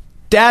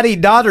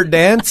daddy-daughter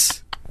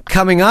dance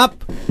coming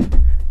up.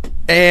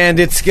 And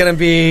it's going to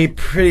be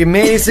pretty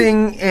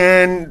amazing,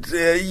 and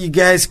you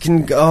guys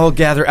can all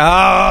gather.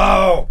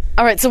 Oh!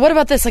 All right, so what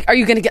about this? Like, are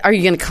you going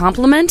to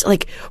compliment?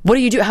 Like, what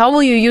do you do? How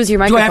will you use your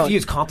microphone? Do I have to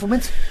use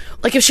compliments?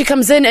 Like, if she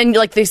comes in and,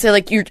 like, they say,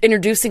 like, you're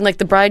introducing, like,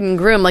 the bride and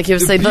groom, like, you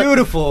have to say...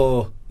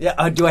 Beautiful!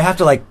 Yeah, do I have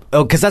to, like...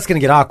 Oh, because that's going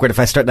to get awkward if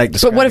I start, like,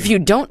 describing. But what if you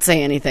don't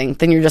say anything?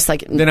 Then you're just,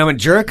 like... Then I'm a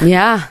jerk?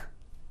 Yeah.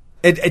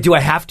 Do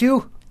I have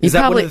to? Is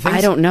that one of the things?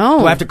 I don't know.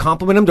 Do I have to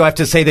compliment him? Do I have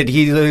to say that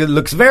he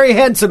looks very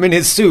handsome in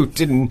his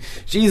suit and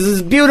she's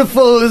as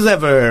beautiful as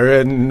ever?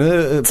 And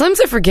sometimes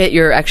I forget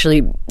you're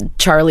actually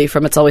Charlie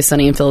from It's Always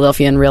Sunny in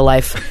Philadelphia in real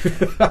life.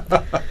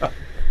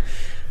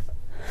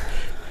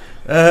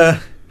 Yeah,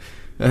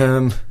 I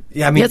mean,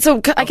 yeah.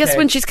 So I guess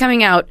when she's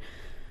coming out,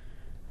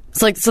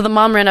 it's like the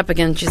mom ran up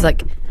again. And she's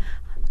like,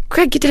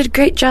 Greg, you did a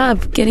great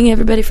job getting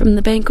everybody from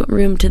the banquet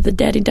room to the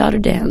daddy-daughter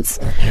dance.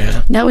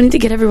 Yeah. Now we need to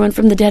get everyone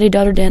from the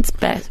daddy-daughter dance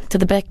back to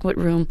the banquet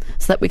room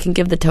so that we can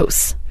give the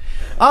toast.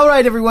 All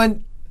right,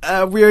 everyone.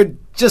 We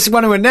just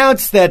want to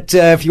announce that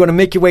if you want to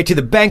make your way to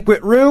the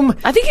banquet room...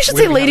 I think you should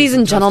say ladies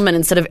and gentlemen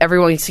instead of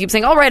everyone. You keep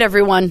saying, all right,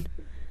 everyone.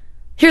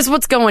 Here's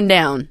what's going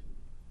down.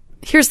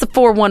 Here's the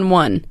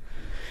 411.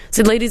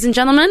 Say, ladies and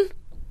gentlemen,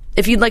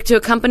 If you'd like to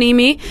accompany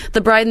me,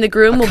 the bride and the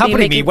groom will be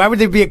Accompany making... me? Why would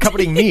they be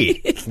accompanying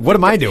me? What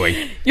am I doing?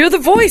 You're the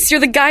voice. You're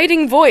the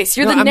guiding voice.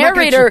 You're No, the I'm not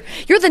gonna narrator.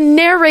 You're the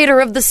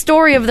narrator of the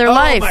story of their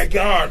life. Oh my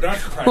God,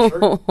 that's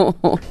pressure.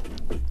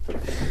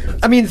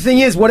 I mean, the thing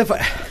is, what if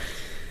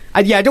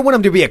I don't want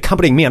them to be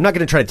accompanying me. I'm not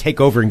going to try to take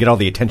over and get all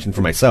the attention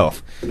for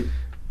myself.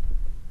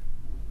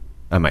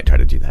 I might try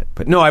to do that,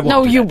 but no, I won't.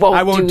 No, do you that. won't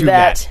I won't do do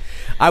that.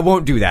 I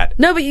won't do that.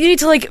 No, but you need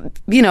to,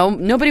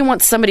 nobody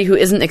wants somebody who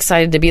isn't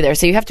excited to be there.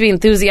 So you have to be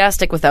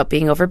enthusiastic without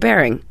being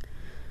overbearing.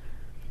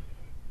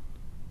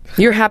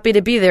 You're happy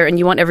to be there, and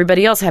you want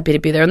everybody else happy to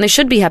be there. And they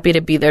should be happy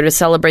to be there to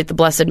celebrate the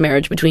blessed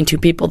marriage between two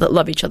people that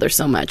love each other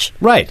so much.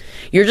 Right.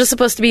 You're just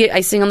supposed to be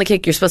icing on the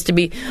cake. You're supposed to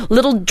be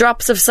little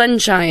drops of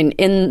sunshine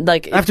in,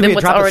 I have to be a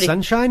drop of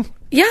sunshine?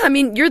 Yeah, I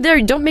mean, you're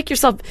there. Don't make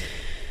yourself...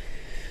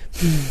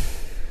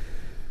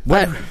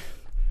 What?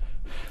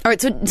 All right,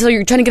 so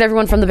you're trying to get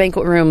everyone from the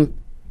banquet room,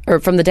 or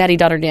from the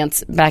daddy-daughter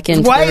dance, back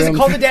into Why the room. is it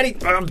called the daddy...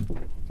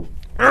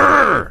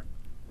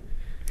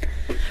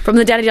 From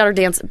the daddy-daughter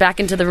dance back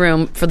into the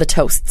room for the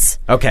toasts.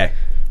 Okay,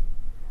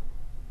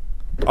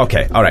 all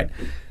right.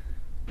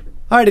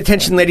 All right,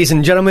 attention, ladies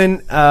and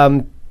gentlemen.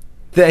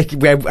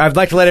 I'd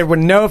like to let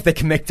everyone know if they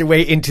can make their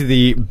way into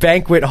the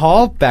banquet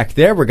hall back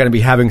there. We're going to be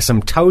having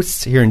some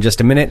toasts here in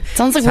just a minute.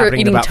 Sounds like It's we're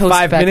happening in eating about toast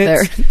 5 back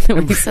minutes. there.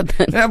 When we said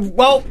that.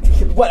 Well,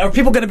 what, are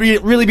people going to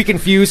really be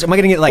confused? Am I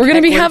going to get We're going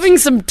to be hecklers? having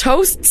some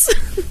toasts?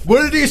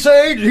 What did he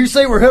say? Did he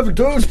say we're having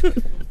toast?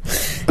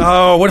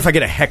 Oh, what if I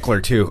get a heckler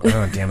too?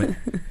 Oh, damn it.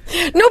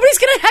 Nobody's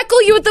going to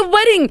heckle you at the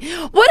wedding.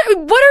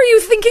 What are you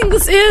thinking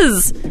this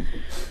is?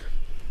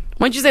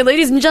 Why don't you say,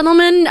 ladies and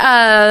gentlemen,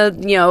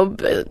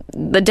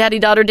 the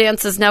daddy-daughter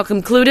dance is now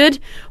concluded.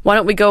 Why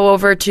don't we go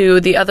over to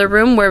the other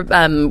room where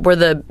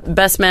the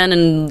best man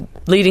and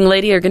leading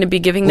lady are going to be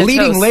giving their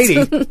Leading toasts.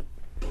 lady?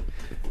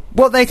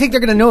 Well, I think they're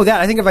going to know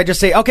that. I think if I just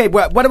say, okay,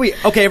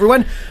 okay,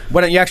 everyone,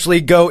 why don't you actually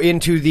go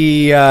into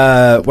the,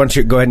 why don't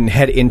you go ahead and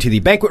head into the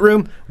banquet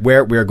room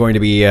where we're going to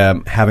be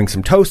having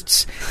some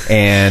toasts,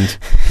 and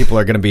people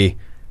are going to be,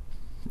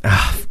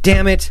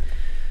 damn it.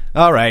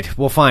 All right,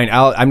 well, fine.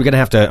 I'm gonna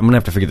have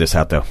to figure this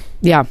out, though.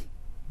 Yeah.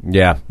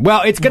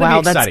 Well, it's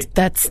gonna be exciting.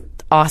 That's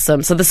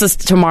awesome. So this is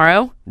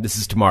tomorrow? This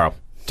is tomorrow.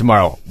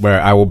 Tomorrow,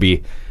 where I will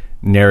be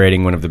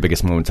narrating one of the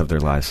biggest moments of their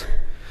lives.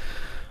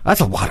 That's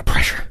a lot of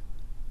pressure.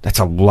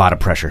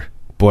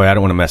 Boy, I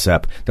don't want to mess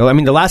up. I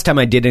mean, the last time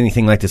I did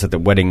anything like this at the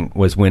wedding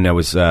was when I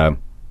was, at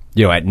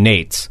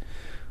Nate's.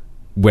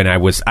 When I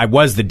was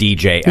the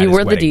DJ at his You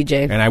were wedding. the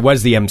DJ. And I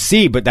was the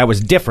MC, but that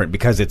was different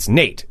because it's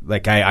Nate.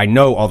 Like, I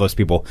know all those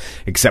people,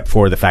 except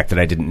for the fact that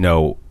I didn't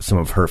know some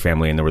of her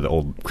family, and there were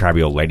the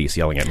crabby old ladies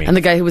yelling at me. And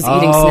the guy who was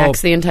eating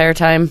snacks the entire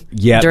time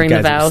during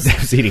the vows. I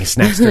was eating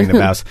snacks during the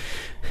vows.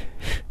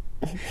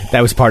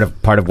 That was part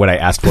of what I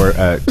asked for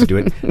to do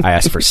it. I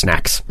asked for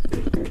snacks.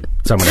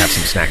 So I'm going to have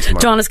some snacks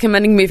tomorrow. John is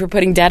commending me for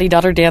putting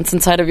daddy-daughter dance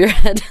inside of your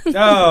head.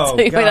 Oh,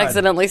 so you might God.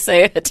 accidentally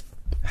say it.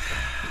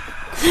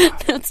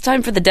 It's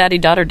time for the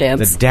daddy-daughter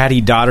dance. The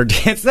daddy-daughter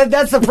dance.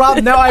 That's the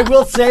problem. No, I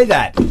will say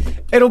that.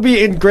 It'll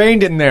be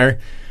ingrained in there.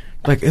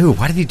 Like, ooh,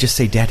 why did he just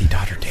say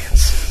daddy-daughter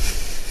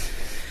dance?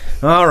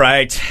 All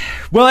right.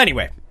 Well,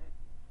 anyway.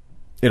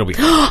 It'll be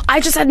fun.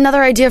 I just had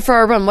another idea for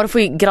our run. What if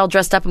we get all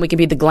dressed up and we can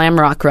be the glam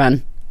rock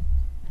run?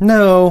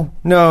 No.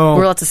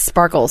 We're lots of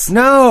sparkles.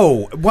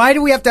 No. Why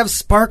do we have to have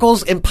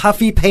sparkles and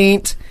puffy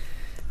paint?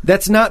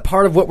 That's not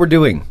part of what we're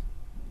doing.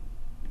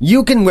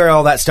 You can wear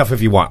all that stuff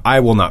if you want. I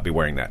will not be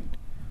wearing that.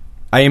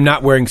 I am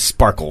not wearing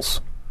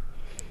sparkles.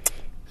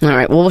 All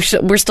right. Well,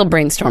 we're still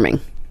brainstorming.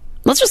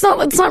 Let's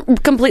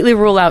not completely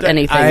rule out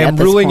anything. I am at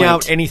this ruling point.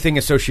 out anything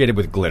associated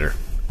with glitter.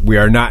 We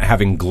are not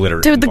having glitter.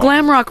 Dude, the involved.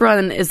 glam rock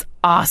run is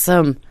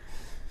awesome.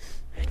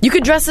 You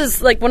could dress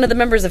as like one of the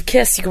members of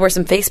KISS. You could wear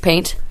some face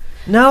paint.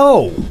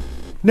 No,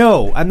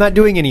 I'm not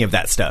doing any of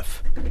that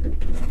stuff.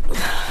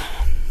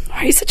 Why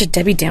are you such a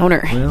Debbie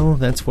Downer? Well,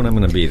 that's what I'm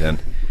going to be then.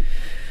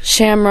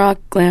 Sham-Rawk,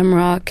 glam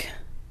rock,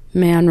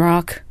 man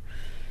rock,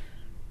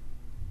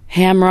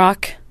 ham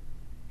rock.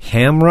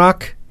 Ham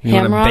rock? You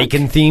want Ham-Rock? a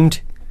bacon themed?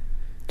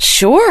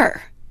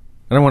 Sure.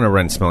 I don't want to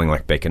run smelling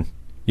like bacon.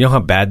 You know how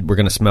bad we're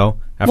going to smell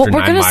after 9 Well, we're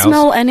miles? going to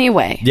smell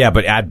anyway. Yeah,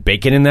 but add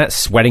bacon in that,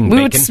 sweating We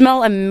bacon. would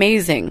smell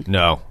amazing.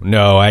 No,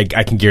 I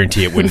can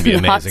guarantee it wouldn't be Hot,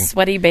 amazing.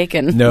 sweaty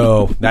bacon.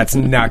 No, that's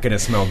not going to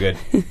smell good.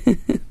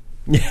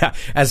 Yeah,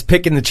 as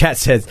Pick in the chat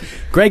says,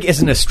 Greg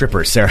isn't a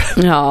stripper, Sarah.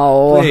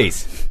 No.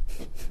 Please.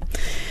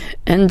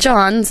 And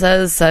John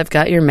says, I've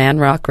got your man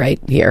rock right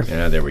here.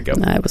 Yeah, there we go.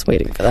 I was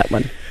waiting for that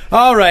one.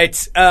 All right.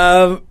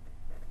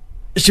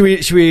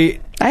 Should we?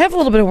 I have a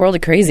little bit of World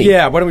of Crazy.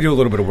 Yeah, why don't we do a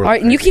little bit of work? All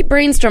right, and you keep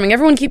brainstorming.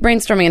 Everyone keep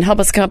brainstorming and help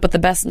us come up with the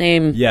best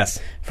name Yes.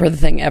 for the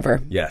thing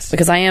ever. Yes.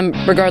 Because I am,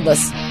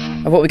 regardless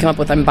of what we come up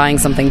with, I'm buying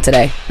something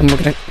today. And we're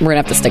gonna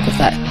have to stick with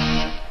that.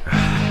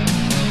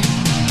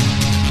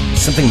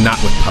 Something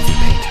not with puffy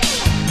paint.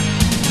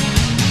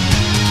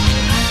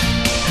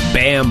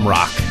 Bam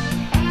Rock,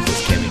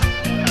 says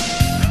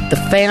Kimmy. The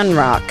Fan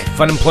Rock.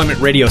 Fun Employment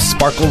Radio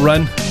Sparkle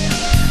Run.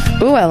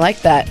 Ooh, I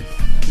like that.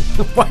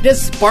 Why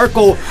does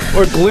sparkle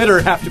or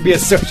glitter have to be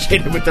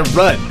associated with the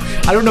run?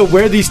 I don't know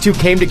where these two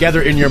came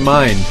together in your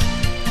mind.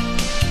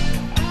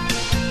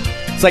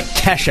 It's like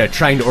Kesha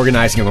trying to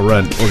organize a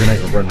run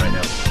right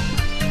now.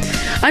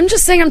 I'm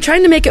just saying, I'm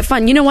trying to make it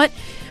fun. You know what?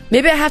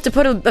 Maybe I have to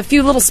put a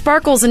few little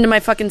sparkles into my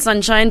fucking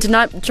sunshine to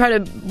not try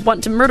to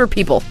want to murder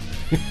people.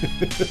 I'm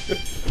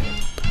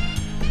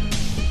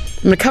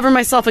going to cover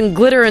myself in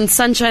glitter and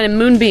sunshine and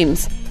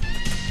moonbeams.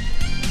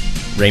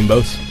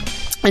 Rainbows.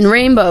 And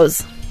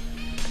rainbows.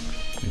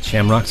 And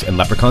Sham-Rawks and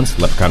leprechauns.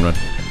 Leprechaun run.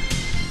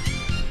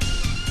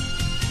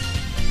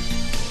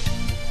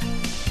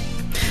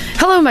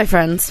 Hello, my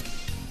friends.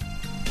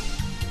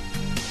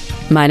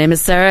 My name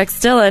is Sarah X.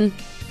 Dillon.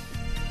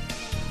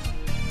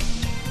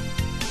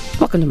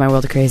 Welcome to my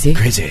world of crazy.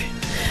 Crazy.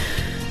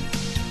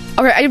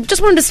 Okay, I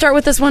just wanted to start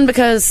with this one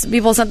because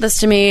people sent this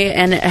to me,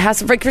 and it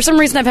has, for some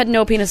reason, I've had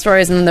no penis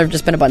stories, and then there've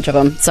just been a bunch of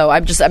them. So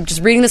I'm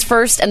just reading this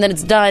first, and then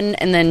it's done,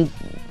 and then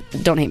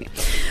don't hate me.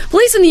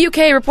 Police in the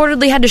UK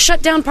reportedly had to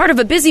shut down part of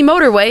a busy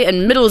motorway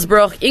in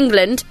Middlesbrough,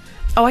 England.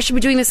 Oh, I should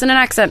be doing this in an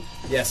accent.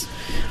 Yes.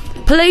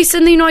 Police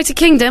in the United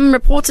Kingdom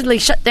reportedly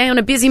shut down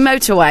a busy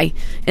motorway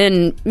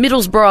in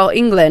Middlesbrough,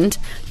 England,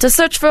 to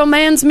search for a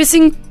man's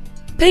missing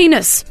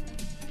penis.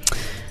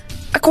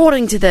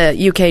 According to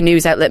the UK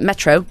news outlet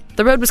Metro,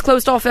 the road was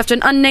closed off after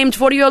an unnamed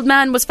 40-year-old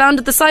man was found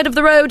at the side of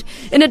the road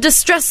in a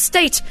distressed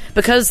state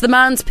because the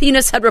man's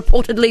penis had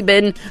reportedly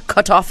been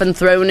cut off and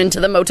thrown into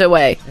the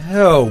motorway.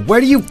 Oh,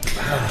 where do you...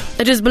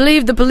 It is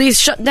believed the police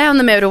shut down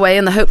the motorway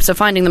in the hopes of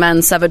finding the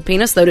man's severed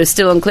penis, though it is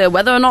still unclear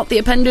whether or not the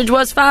appendage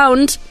was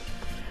found.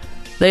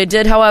 They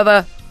did,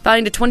 however,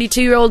 find a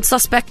 22-year-old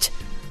suspect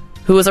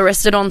who was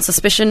arrested on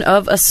suspicion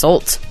of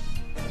assault.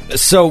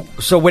 So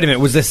wait a minute.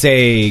 Was this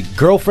a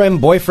girlfriend,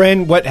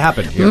 boyfriend? What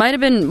happened here? Might have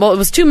been... Well, it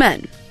was two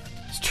men.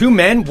 It's two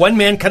men? One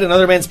man cut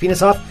another man's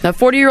penis off? A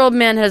 40-year-old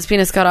man had his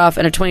penis cut off,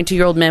 and a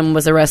 22-year-old man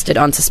was arrested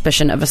on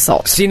suspicion of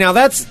assault. See, now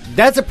that's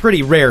a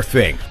pretty rare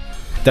thing,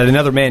 that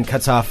another man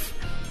cuts off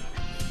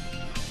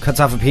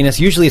a penis.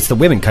 Usually it's the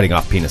women cutting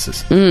off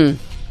penises.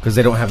 Because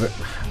they don't have it...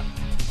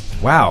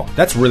 Wow,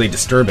 that's really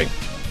disturbing.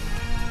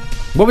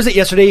 What was it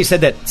yesterday? You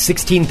said that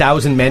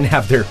 16,000 men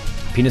have their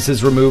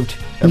penises removed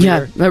every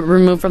year?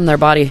 Removed from their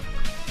body.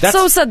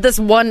 So said this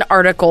one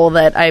article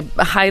that I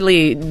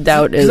highly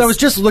doubt is... I was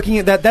just looking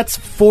at that. That's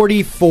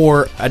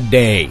 44 a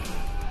day.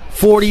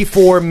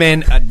 44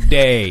 men a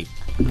day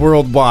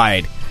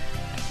worldwide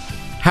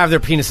have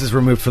their penises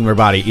removed from their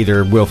body,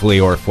 either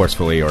willfully or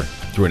forcefully or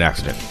through an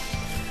accident.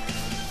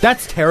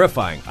 That's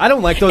terrifying. I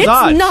don't like those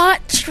odds. It's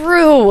not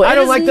true. I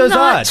don't like those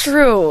odds. It's not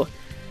true.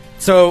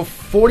 So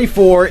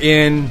 44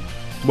 in...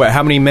 What,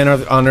 how many men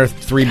are on Earth?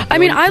 3 billion? I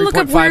mean, I look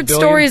up weird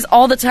stories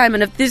all the time,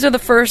 and if these are the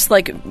first,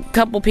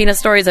 couple penis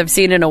stories I've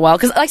seen in a while,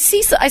 because I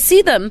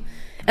see them,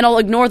 and I'll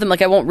ignore them,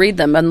 I won't read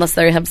them unless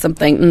they have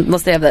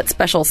that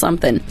special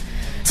something.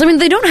 So, I mean,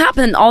 they don't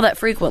happen all that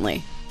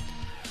frequently.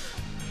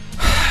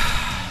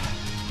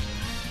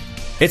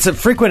 It's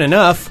frequent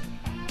enough.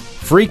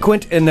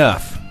 Frequent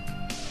enough.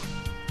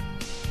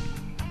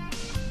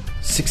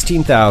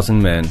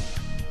 16,000 men.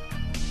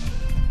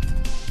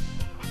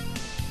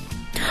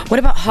 What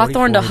about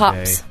Hawthorne to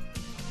hops?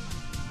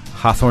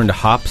 Hawthorne to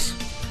hops?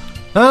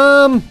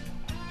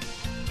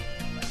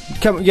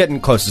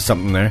 Getting close to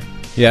something there.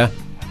 Yeah.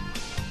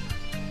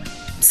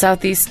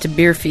 Southeast to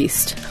Beer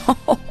Feast.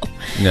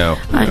 No.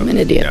 I'm an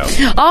idiot.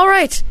 No. All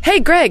right.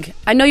 Hey, Greg,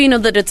 I know you know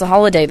that it's a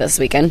holiday this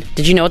weekend.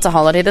 Did you know it's a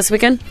holiday this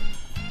weekend?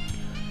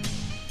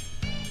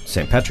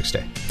 St. Patrick's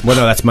Day. Well,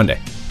 no, that's Monday.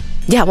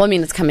 Yeah, well, I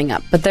mean, it's coming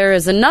up. But there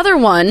is another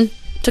one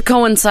to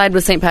coincide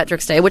with St.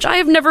 Patrick's Day, which I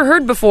have never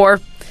heard before,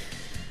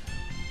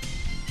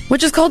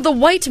 which is called the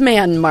White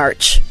Man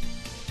March.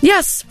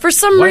 Yes, for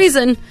some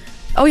reason.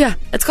 Oh, yeah.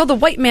 It's called the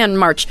White Man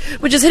March,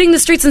 which is hitting the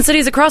streets and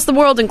cities across the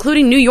world,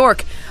 including New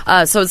York.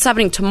 So it's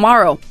happening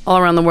tomorrow all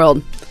around the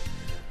world.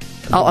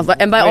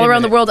 And by all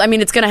around the world, I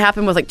mean it's going to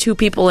happen with 2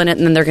 people in it,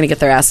 and then they're going to get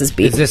their asses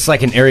beat. Is this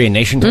like an Aryan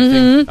Nation type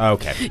thing? Oh,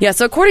 okay. Yeah,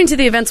 so according to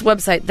the event's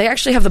website, they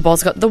actually have the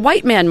balls. The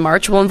White Man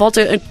March will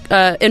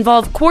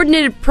involve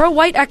coordinated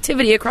pro-white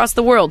activity across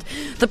the world.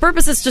 The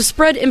purpose is to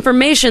spread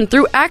information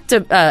through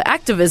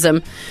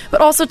activism,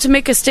 but also to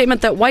make a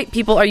statement that white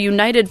people are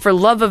united for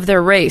love of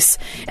their race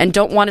and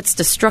don't want its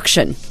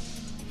destruction.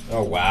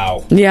 Oh,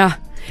 wow. Yeah.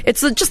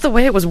 It's just the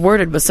way it was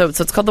worded was so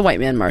it's called the White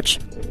Man March.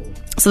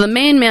 So the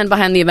main man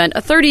behind the event,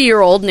 a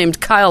 30-year-old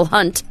named Kyle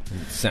Hunt.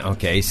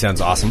 Okay, he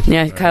sounds awesome.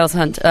 Yeah, Kyle's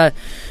Hunt.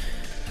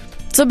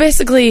 So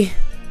basically,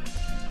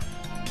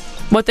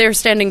 what they're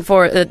standing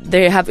for,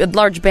 they have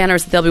large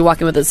banners that they'll be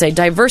walking with that say,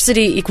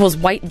 diversity equals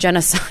white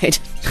genocide.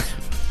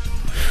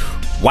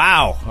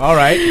 Wow, all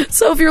right.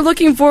 So if you're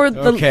looking for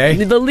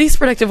the least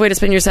productive way to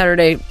spend your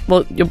Saturday,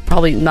 well, you'll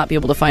probably not be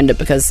able to find it,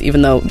 because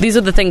even though these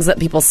are the things that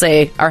people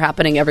say are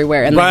happening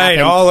everywhere. And right,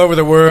 all over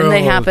the world. And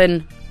they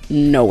happen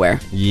nowhere.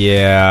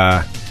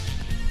 Yeah.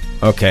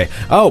 Okay.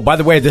 Oh, by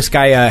the way, this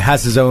guy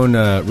has his own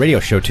radio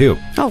show, too.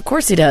 Oh, of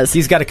course he does.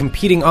 He's got a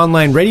competing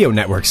online radio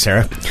network,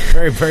 Sarah.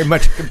 Very, very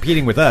much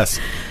competing with us.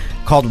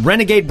 Called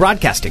Renegade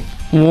Broadcasting.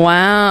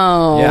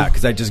 Wow. Yeah,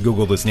 because I just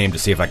Googled his name to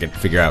see if I could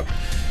figure out.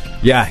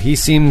 Yeah, he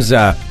seems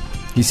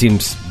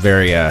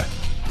very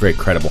very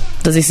credible.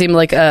 Does he seem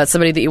like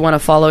somebody that you want to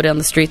follow down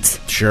the streets?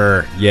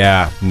 Sure.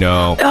 Yeah.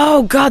 No.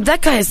 Oh, God,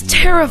 that guy is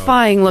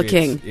terrifying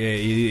looking.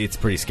 It's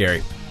pretty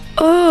scary.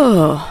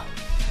 Oh.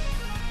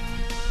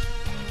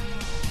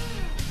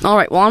 All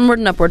right, well, onward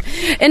and upward.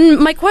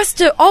 In my quest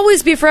to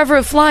always be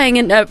forever flying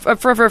and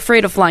forever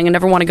afraid of flying and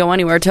never want to go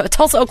anywhere, to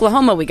Tulsa,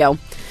 Oklahoma we go.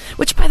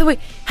 Which, by the way,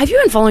 have you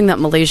been following that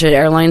Malaysia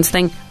Airlines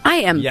thing?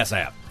 I am. Yes, I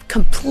have.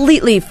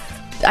 Completely,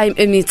 I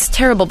mean, it's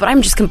terrible, but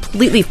I'm just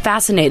completely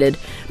fascinated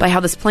by how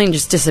this plane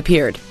just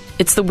disappeared.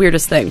 It's the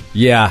weirdest thing.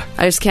 Yeah.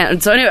 I just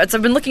can't. So anyway, I've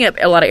been looking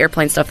at a lot of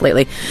airplane stuff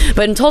lately.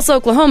 But in Tulsa,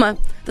 Oklahoma,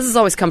 this is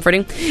always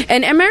comforting.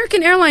 An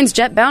American Airlines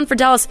jet bound for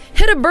Dallas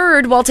hit a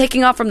bird while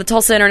taking off from the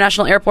Tulsa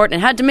International Airport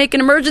and had to make an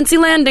emergency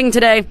landing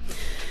today.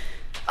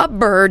 A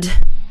bird.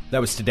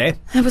 That was today?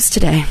 That was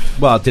today.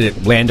 Well, did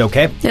it land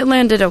okay? It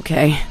landed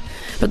okay.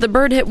 But the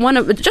bird hit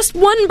just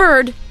one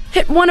bird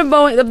hit one of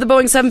the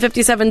Boeing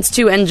 757's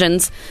two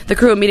engines. The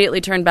crew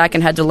immediately turned back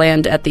and had to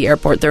land at the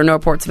airport. There are no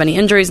reports of any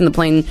injuries, and the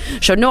plane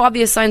showed no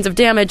obvious signs of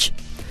damage.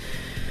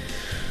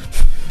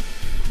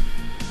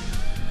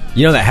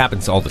 You know that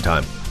happens all the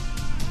time.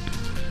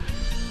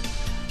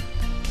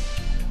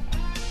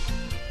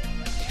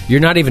 You're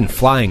not even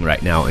flying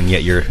right now, and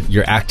yet you're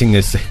acting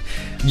as...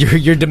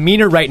 Your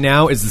demeanor right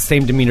now is the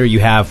same demeanor you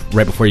have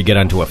right before you get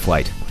onto a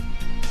flight.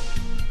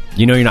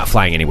 You know you're not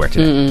flying anywhere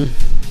today.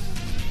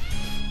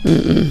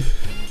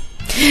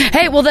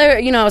 Hey, well, there.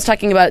 I was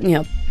talking about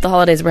the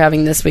holidays we're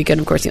having this weekend.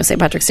 Of course, St.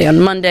 Patrick's Day on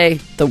Monday,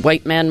 the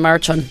White Man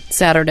March on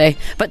Saturday.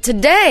 But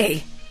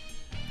today,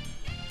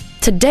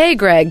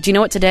 Greg, do you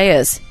know what today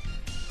is?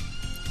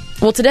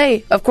 Well,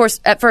 today, of course,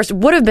 at first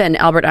would have been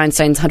Albert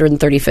Einstein's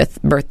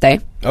 135th birthday.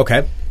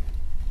 Okay.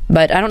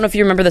 But I don't know if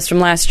you remember this from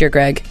last year,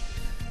 Greg.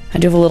 I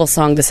do have a little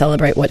song to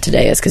celebrate what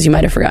today is, because you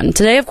might have forgotten.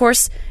 Today, of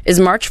course, is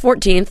March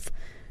 14th,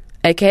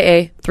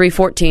 a.k.a.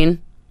 314,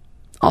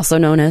 also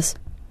known as...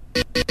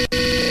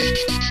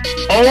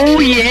 Oh,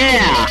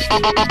 yeah!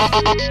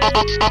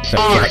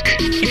 Arc.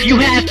 If you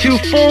have to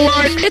full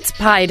arc... It's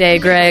Pi Day,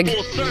 Greg.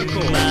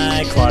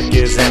 My clock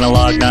is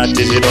analog, not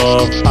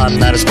digital. I'm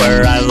not a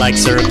square, I like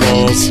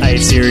circles. I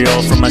eat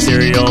cereal from my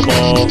cereal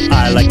bowl.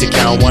 I like to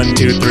count 1,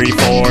 2, 3,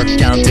 4.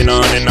 Counting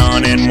on,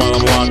 and while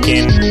I'm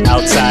walking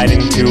outside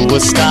into a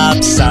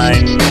stop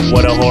sign.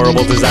 What a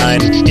horrible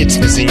design. It's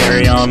missing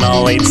area on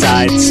all 8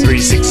 sides.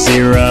 360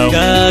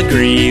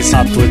 degrees.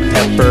 Topped with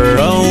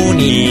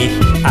pepperoni.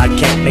 I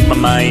can't make my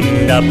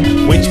mind up.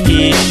 Which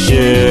piece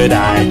should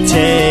I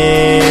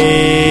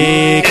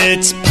take?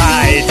 It's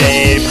Pi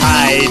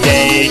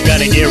Day,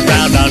 gonna get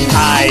round on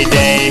Pi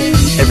Day.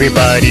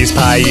 Everybody's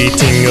pie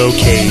eating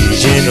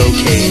occasion.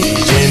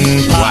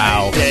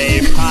 Pi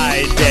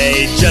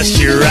Day,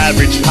 just your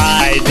average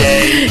Pi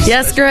Day.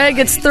 Yes, Greg,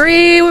 it's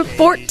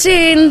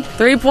 314,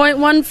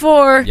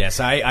 3.14. Yes,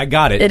 I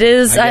got it. It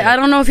is. I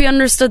don't know if you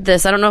understood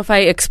this. I don't know if I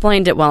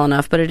explained it well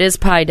enough, but it is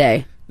Pi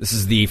Day. This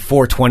is the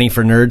 420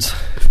 for nerds.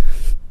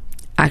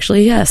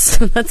 Actually, yes.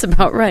 That's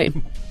about right.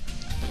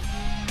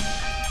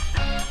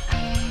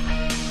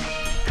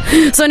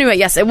 So anyway,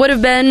 yes, it would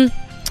have been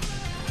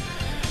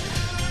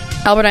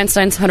Albert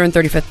Einstein's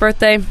 135th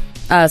birthday.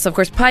 So, of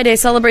course, Pi Day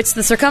celebrates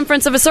the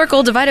circumference of a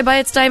circle divided by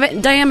its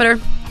diameter.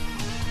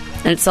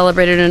 And it's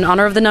celebrated in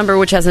honor of the number,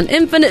 which has an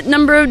infinite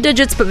number of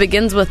digits but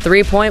begins with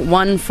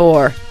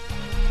 3.14.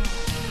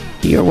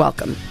 You're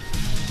welcome.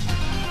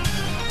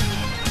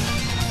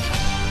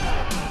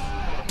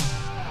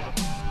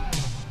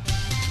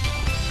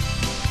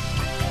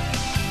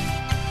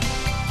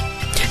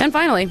 And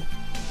finally,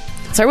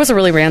 sorry, it was a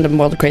really random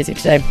World of Crazy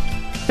today.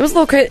 It was a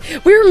little crazy.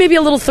 We were maybe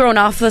a little thrown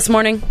off this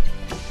morning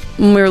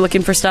when we were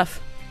looking for stuff.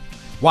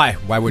 Why?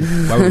 Why would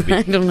it be?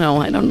 I don't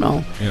know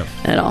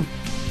at all.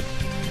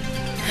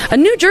 A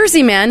New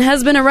Jersey man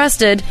has been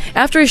arrested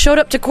after he showed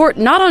up to court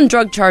not on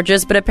drug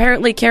charges, but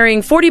apparently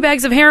carrying 40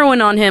 bags of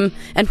heroin on him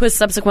and was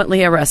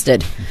subsequently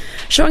arrested.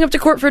 Showing up to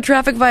court for a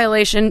traffic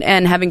violation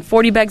and having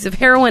 40 bags of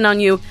heroin on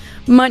you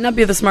might not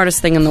be the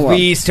smartest thing in the world.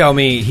 Please tell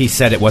me he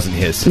said it wasn't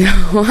his.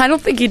 No, I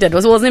don't think he did.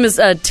 Well, his name is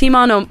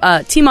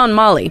Timon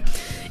Mali,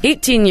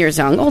 18 years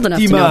young, old enough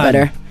to know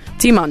better.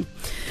 Timon.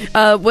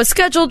 Was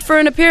scheduled for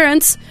an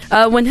appearance.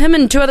 When him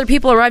and 2 other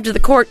people arrived at the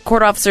court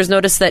officers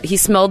noticed that he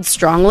smelled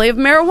strongly of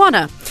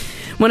marijuana.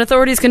 When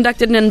authorities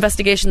conducted an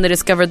investigation, they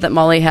discovered that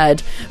Molly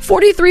had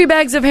 43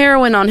 bags of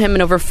heroin on him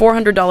and over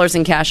 $400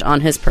 in cash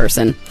on his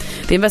person.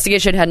 The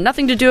investigation had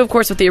nothing to do, of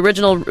course, with the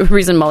original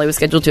reason Molly was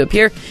scheduled to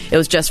appear. It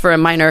was just for a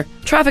minor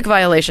traffic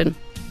violation.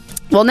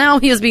 Well, now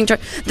he is being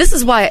charged. This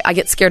is why I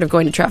get scared of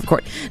going to traffic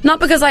court. Not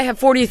because I have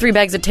 43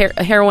 bags of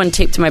heroin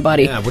taped to my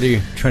body. Yeah, what are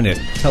you trying to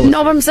tell us?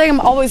 No, but I'm saying I'm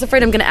always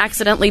afraid I'm going to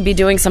accidentally be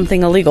doing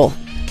something illegal.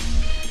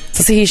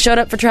 So see, he showed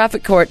up for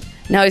traffic court.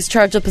 Now he's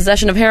charged with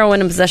possession of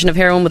heroin and possession of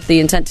heroin with the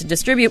intent to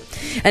distribute,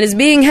 and is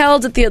being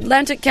held at the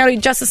Atlantic County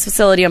Justice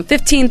Facility on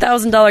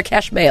 $15,000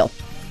 cash bail.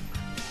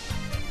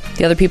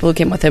 The other people who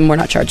came with him were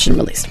not charged and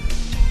released.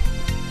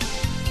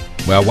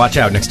 Well, watch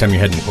out next time you're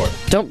heading to court.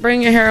 Don't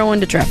bring your heroin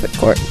to traffic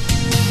court.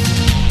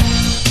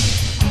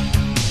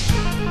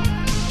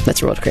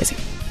 That's real crazy.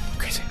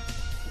 Crazy.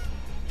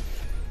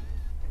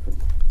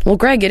 Well,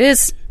 Greg, it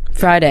is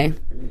Friday.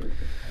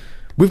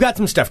 We've got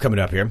some stuff coming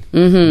up here.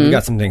 Mm-hmm. We've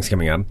got some things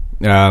coming up.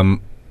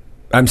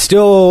 I'm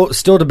still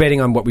debating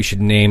on what we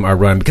should name our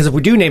run, because if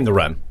we do name the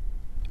run,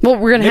 well,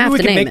 we're going to have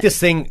to name this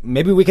thing.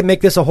 Maybe we can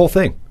make this a whole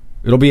thing.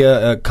 It'll be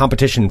a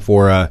competition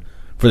for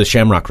the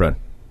Sham-Rawk run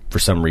for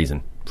some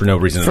reason, for no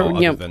reason at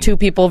all. You know, 2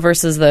 people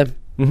versus the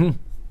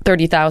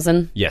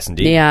 30,000. Yes,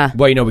 indeed. Yeah.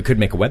 Well, we could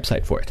make a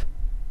website for it.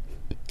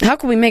 How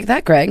can we make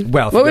that, Greg?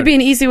 Well, what would be an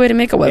easy way to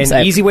make a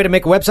website? An easy way to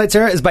make a website,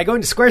 Sarah, is by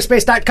going to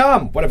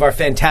squarespace.com, one of our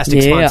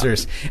fantastic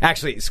sponsors.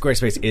 Actually,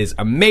 Squarespace is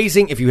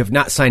amazing. If you have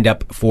not signed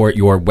up for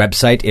your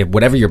website,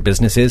 whatever your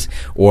business is,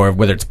 or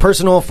whether it's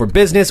personal, for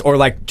business, or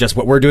like just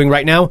what we're doing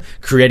right now,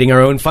 creating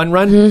our own fun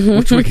run,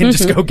 which we can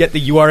just go get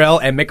the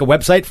URL and make a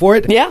website for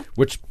it. Yeah.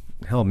 Which,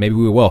 hell, maybe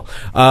we will.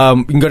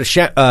 You can go to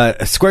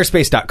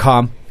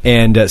squarespace.com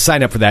and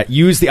sign up for that.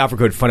 Use the offer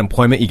code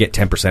FUNEMPLOYMENT. You get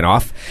 10%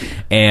 off.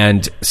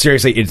 And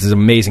seriously, it's an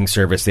amazing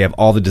service. They have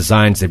all the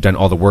designs. They've done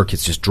all the work.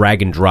 It's just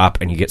drag and drop,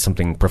 and you get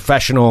something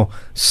professional,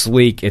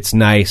 sleek. It's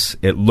nice.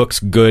 It looks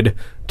good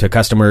to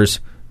customers.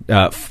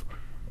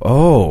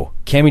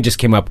 Cammie just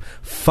came up.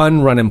 Fun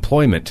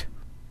Runemployment.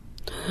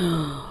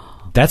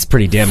 That's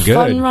pretty damn good.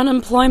 Fun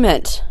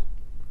Runemployment.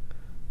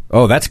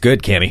 Oh, that's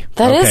good, Cammie.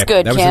 That is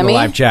good, That was in the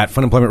live chat,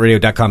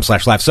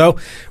 funemploymentradio.com/live. So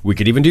we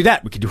could even do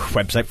that. We could do a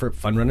website for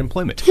Fun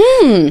Runemployment.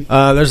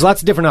 There's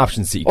lots of different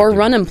options that you can do.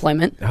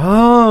 Runemployment.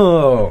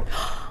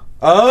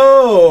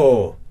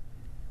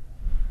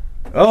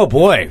 Oh,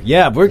 boy.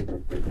 Yeah,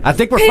 I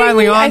think we're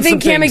finally on. I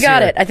think Cammie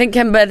got here. it. I think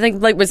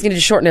like we're going to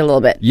shorten it a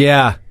little bit.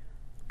 Yeah.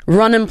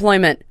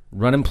 Runemployment.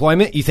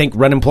 Runemployment? You think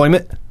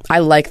Runemployment? I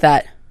like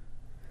that.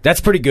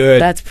 That's pretty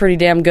good. That's pretty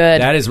damn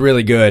good. That is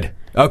really good.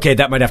 Okay,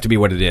 that might have to be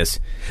what it is.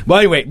 Well,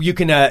 anyway, you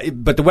can,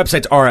 but the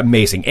websites are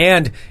amazing.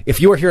 And if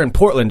you are here in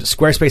Portland,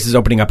 Squarespace is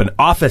opening up an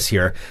office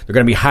here. They're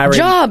going to be hiring...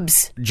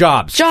 Jobs.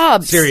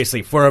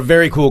 Seriously, for a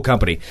very cool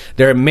company.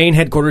 Their main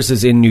headquarters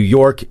is in New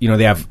York. You know,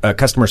 they have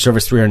customer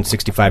service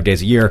 365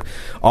 days a year,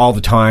 all the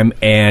time.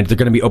 And they're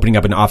going to be opening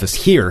up an office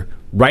here,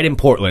 right in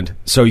Portland,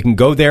 so you can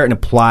go there and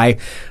apply.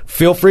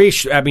 Feel free.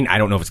 I mean, I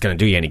don't know if it's going to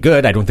do you any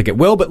good. I don't think it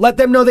will, but let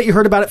them know that you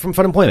heard about it from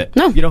Fun Employment.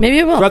 No, maybe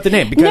it will. Throughout the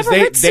name, because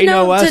they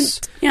know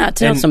us.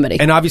 To know somebody.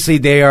 And obviously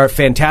they are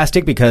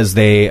fantastic because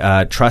they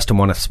trust and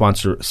want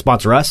to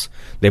sponsor us.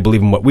 They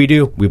believe in what we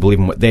do. We believe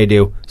in what they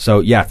do.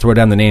 So, yeah, throw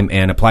down the name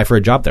and apply for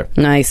a job there.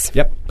 Nice.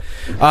 Yep.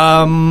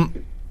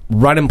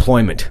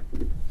 Runemployment.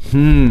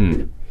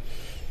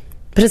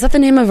 But is that the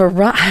name of a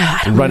run?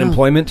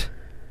 Runemployment?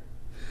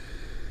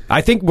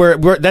 I think we're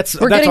that's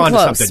on to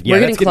something. Yeah,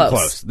 that's getting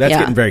close. That's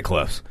getting very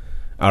close.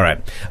 All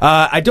right.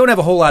 I don't have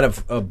a whole lot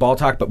of ball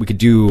talk, but we could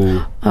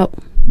do a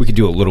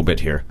little bit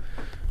here.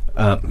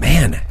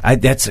 Man,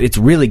 it's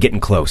really getting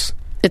close.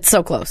 It's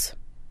so close.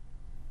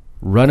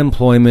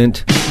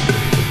 Runemployment.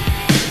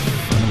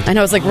 I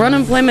know, it's like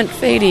Runemployment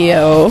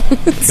Fadio.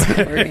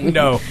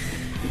 No.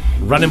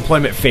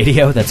 Runemployment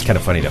Fadio? That's kind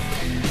of funny, though.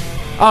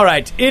 All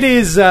right. It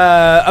is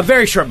a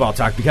very short ball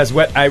talk, because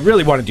what I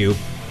really want to do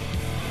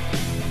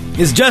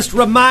is just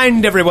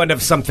remind everyone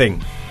of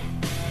something.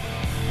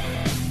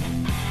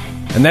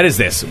 And that is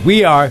this.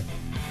 We are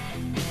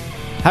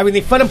having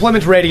the Fun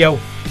Employment Radio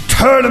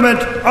Tournament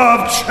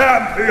of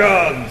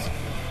Champions.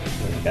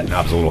 That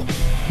knob's a little...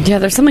 Yeah,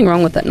 there's something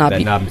wrong with that knob.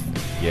 That knob,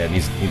 you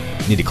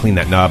need to clean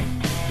that knob.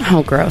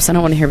 Oh, gross. I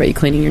don't want to hear about you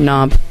cleaning your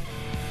knob.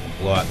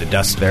 Blow out the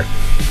dust there.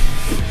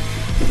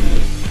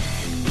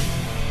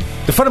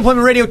 The Fun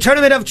Employment Radio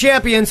Tournament of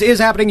Champions is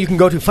happening. You can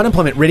go to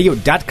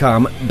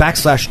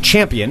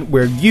funemploymentradio.com/champion,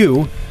 where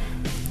you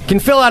can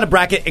fill out a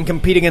bracket and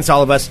compete against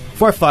all of us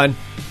for fun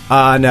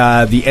on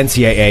the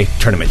NCAA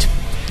tournament.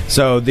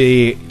 So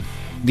the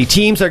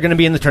teams that are going to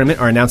be in the tournament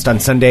are announced on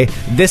Sunday.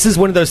 This is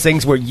one of those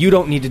things where you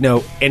don't need to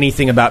know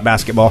anything about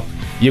basketball.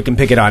 You can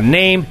pick it on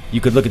name. You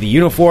could look at the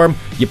uniform.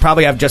 You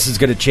probably have just as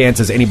good a chance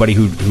as anybody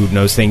who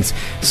knows things.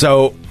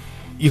 So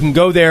you can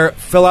go there,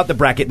 fill out the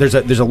bracket. There's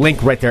a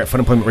link right there at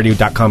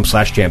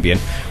funemploymentradio.com/champion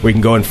where you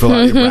can go and fill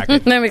out your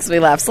bracket. That makes me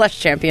laugh.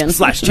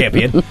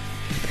 /champion.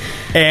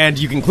 And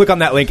you can click on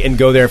that link and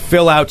go there,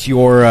 fill out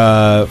your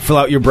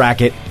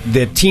bracket.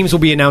 The teams will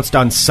be announced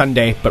on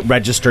Sunday, but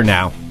register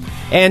now.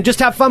 And just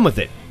have fun with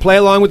it. Play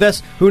along with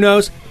us. Who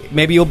knows?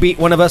 Maybe you'll beat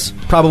one of us.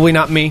 Probably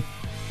not me.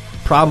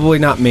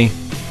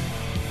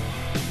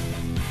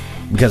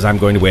 Because I'm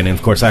going to win. And,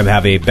 of course, I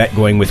have a bet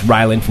going with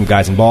Rylan from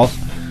Guys and Balls,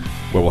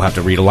 where we'll have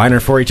to read a liner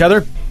for each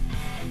other.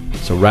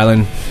 So,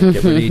 Rylan,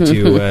 get ready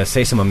to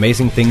say some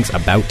amazing things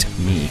about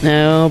me.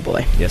 Oh,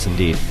 boy. Yes,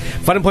 indeed.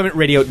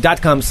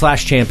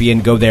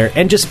 funemploymentradio.com/champion. Go there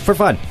and just for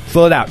fun,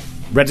 fill it out.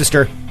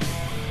 Register.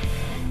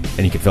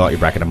 And you can fill out your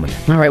bracket on Monday.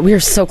 All right, we are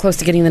so close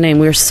to getting the name.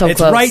 We are so close.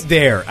 It's right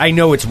there. I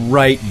know it's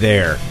right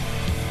there.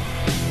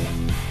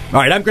 All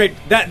right, I'm great.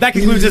 That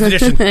concludes this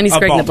edition. And he's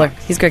Greg Nibbler.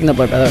 He's Greg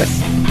Nibbler, by the way.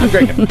 I'm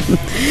Greg Nibbler.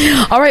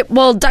 All right,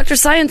 well, Dr.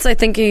 Science, I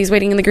think he's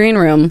waiting in the green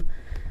room.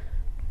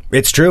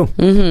 It's true.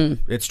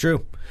 It's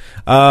true.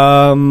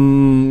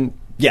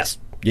 Yes.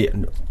 Yeah.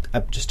 No,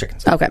 I'm just checking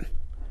something.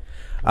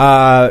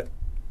 Okay.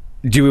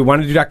 Do we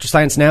want to do Dr.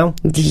 Science now?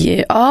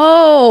 Yeah.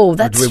 Oh,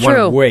 that's true. Or do we want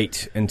to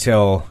wait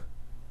until...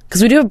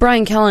 Because we do have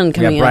Bryan Callen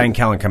coming in. Yeah, Bryan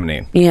Callen coming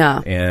in.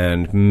 Yeah.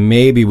 And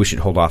maybe we should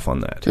hold off on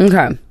that.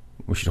 Okay.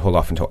 We should hold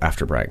off until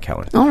after Bryan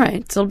Callen. All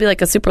right. So it'll be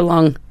like a super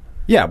long...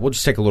 Yeah, we'll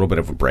just take a little bit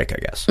of a break, I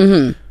guess.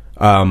 Did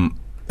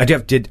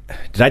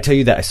I tell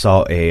you that I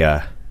saw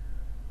a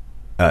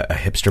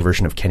hipster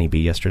version of Kenny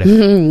B yesterday?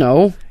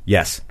 No.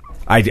 Yes.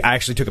 I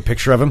actually took a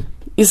picture of him.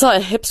 You saw a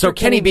hipster So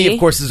Kenny B, of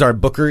course, is our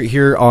booker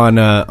here on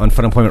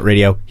Fun Employment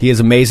Radio. He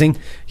is amazing.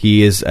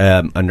 He is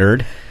a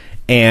nerd.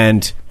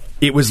 And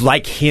it was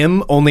like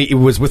him, only it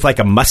was with like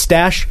a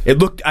mustache. It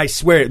looked, I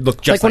swear, it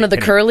looked just like one of the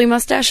Kenny. curly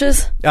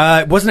mustaches?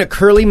 It wasn't a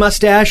curly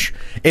mustache.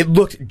 It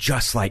looked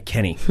just like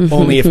Kenny.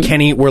 Only if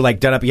Kenny were like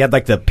done up, he had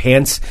like the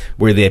pants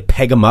where they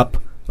peg him up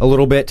a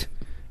little bit.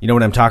 You know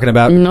what I'm talking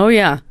about? No,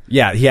 yeah.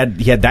 Yeah, he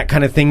had that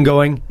kind of thing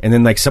going, and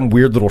then like some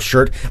weird little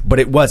shirt. But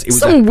it was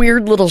some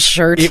weird little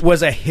shirt. It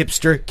was a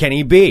hipster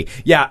Kenny B.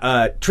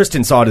 Yeah,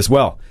 Tristan saw it as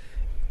well.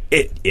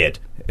 It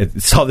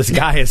saw this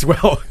guy as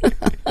well.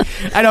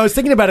 And I was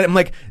thinking about it. I'm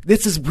like,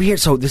 this is weird.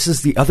 So this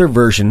is the other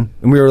version,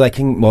 and we were like,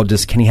 well,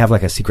 does Kenny have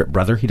like a secret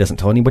brother he doesn't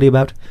tell anybody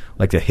about,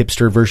 like the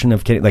hipster version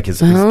of Kenny, like his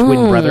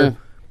twin brother?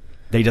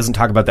 That he doesn't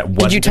talk about that.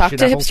 Did you talk to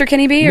hipster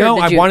Kenny B? No,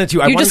 I wanted to.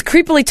 You just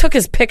creepily took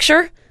his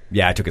picture?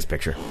 Yeah, I took his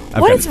picture.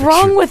 What is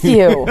wrong with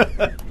you?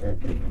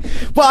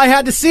 Well, I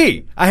had to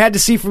see.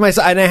 For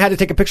myself, and I had to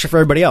take a picture for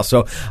everybody else.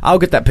 So I'll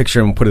get that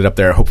picture and put it up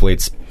there. Hopefully,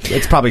 it's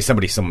probably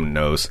somebody someone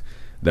knows.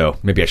 Though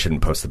maybe I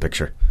shouldn't post the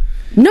picture.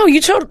 No,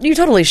 you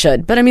totally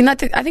should. But I mean, I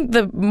think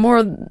the more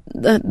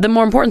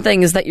important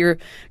thing is that you're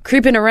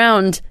creeping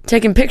around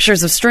taking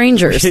pictures of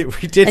strangers.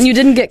 We did, and you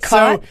didn't get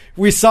caught. So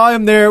we saw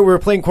him there. We were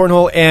playing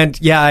cornhole, and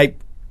yeah,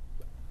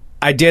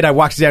 I did. I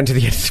walked down to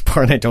the end of the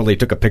bar and I totally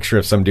took a picture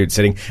of some dude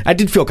sitting. I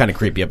did feel kind of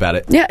creepy about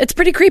it. Yeah, it's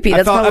pretty creepy.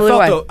 That's probably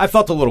why. I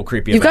felt a little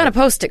creepy. You've got to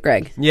post it,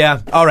 Greg. Yeah.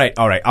 All right.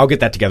 I'll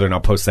get that together and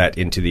I'll post that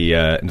into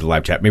the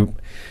live chat. Maybe.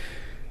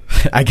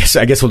 I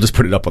guess we'll just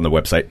put it up on the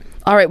website.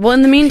 All right. Well,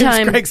 in the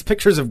meantime, Greg's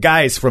pictures of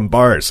guys from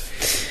bars.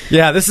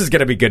 Yeah, this is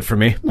going to be good for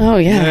me. Oh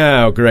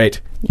yeah. Oh, great.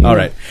 Yeah. All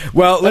right.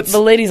 Well, the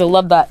ladies will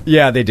love that.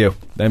 Yeah, they do.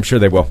 I'm sure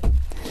they will.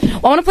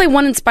 Well, I want to play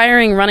one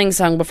inspiring running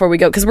song before we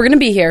go, because we're going to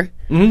be here.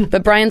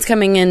 But Brian's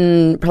coming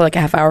in for like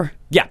a half hour.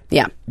 Yeah.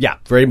 Yeah. Yeah.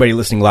 For anybody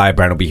listening live,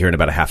 Brian will be here in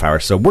about a half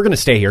hour. So we're going to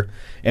stay here,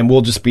 and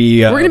we'll just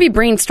be... we're going to be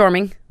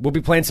brainstorming. We'll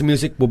be playing some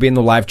music. We'll be in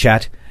the live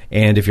chat.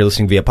 And if you're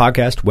listening via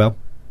podcast, well,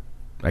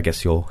 I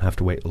guess you'll have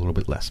to wait a little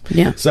bit less.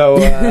 Yeah. So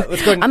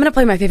let's go. I'm going to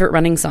play my favorite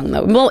running song,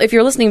 though. Well, if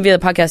you're listening via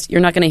the podcast,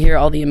 you're not going to hear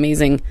all the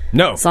amazing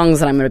songs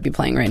that I'm going to be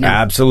playing right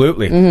now.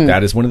 Absolutely.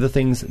 That is one of the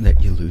things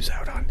that you lose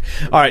out on.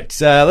 All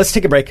right. Let's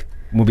take a break.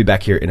 We'll be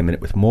back here in a minute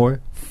with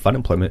more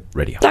Funemployment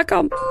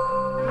Radio.com.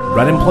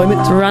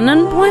 Runemployment?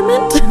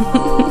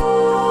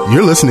 Runemployment?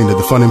 You're listening to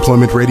the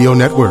Funemployment Radio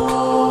Network.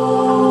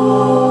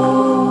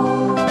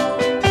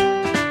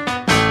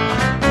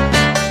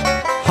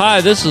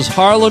 Hi, this is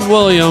Harlan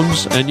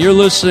Williams, and you're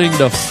listening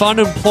to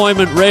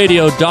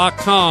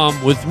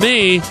FunemploymentRadio.com with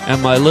me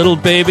and my little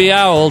baby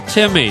owl,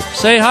 Timmy.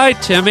 Say hi,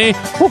 Timmy.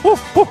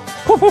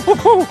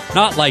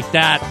 Not like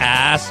that,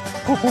 ass.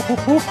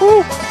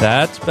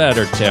 That's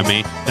better,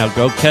 Timmy. Now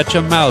go catch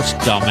a mouse,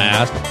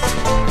 dumbass.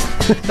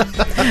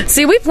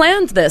 See, we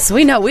planned this.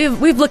 We know.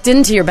 We've looked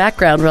into your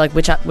background. We're like,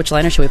 which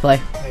liner should we play?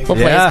 We'll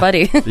play as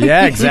Buddy.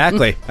 Yeah,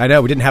 exactly. I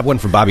know. We didn't have one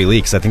for Bobby Lee,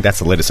 because I think that's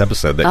the latest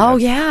episode.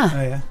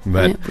 Yeah.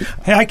 But,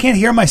 hey, I can't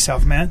hear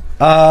myself, man. We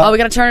got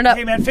to turn it up.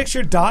 Hey, man, fix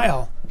your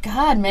dial.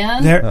 God,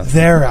 man.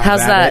 They're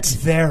How's that?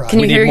 They're Can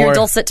you hear your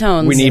dulcet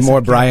tones? We need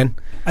more Brian.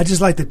 I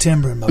just like the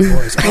timbre in my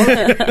voice.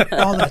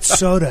 All that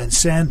soda and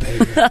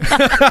sandpaper.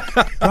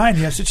 Brian,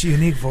 you have such a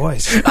unique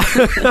voice.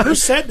 Who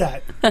said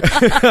that?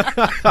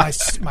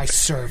 My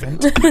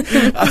servant.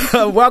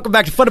 Welcome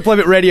back to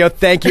Funemployment Radio.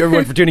 Thank you,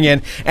 everyone, for tuning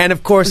in. And,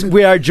 of course,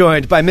 we are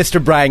joined by Mr.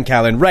 Bryan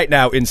Callen right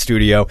now in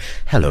studio.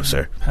 Hello,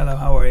 sir. Hello,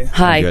 how are you?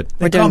 Hi. I'm good.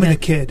 They call me the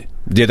kid.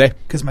 Did they?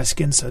 Because my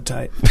skin's so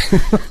tight.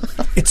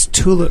 It's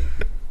tulip.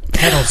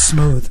 Pedal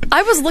smooth.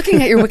 I was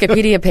looking at your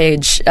Wikipedia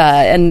page,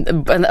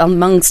 and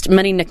amongst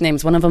many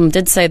nicknames, one of them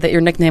did say that your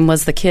nickname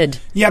was the Kid.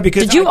 Yeah,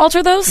 because did you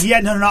alter those?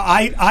 Yeah, no.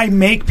 I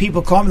make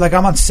people call me, like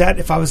I'm on set.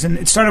 If I was in,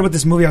 it started with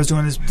this movie I was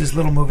doing, this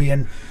little movie,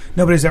 and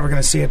nobody's ever going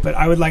to see it. But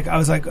I was like,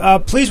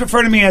 please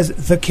refer to me as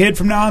the Kid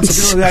from now on.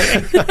 So people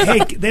are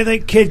like, hey, they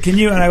like Kid, can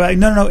you? And I'm like,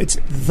 no, it's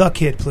the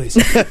Kid, please.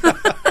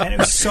 And it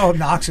was so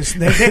obnoxious.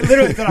 They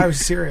literally thought I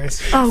was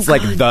serious. Oh, it's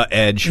like The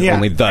Edge,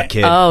 only The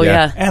Kid. Oh,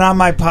 yeah. And on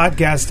my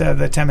podcast,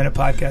 the 10-minute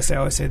podcast, I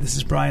always say, this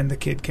is Bryan the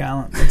Kid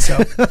Callen. And so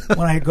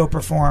when I go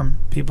perform,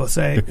 people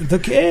say, the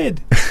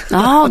Kid.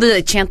 Oh, did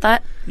they chant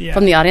that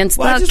from the audience?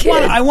 Well,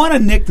 I want a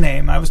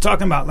nickname. I was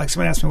talking about, like,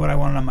 somebody asked me what I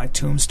wanted on my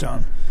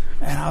tombstone.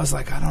 And I was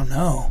like, I don't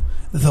know.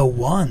 the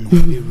one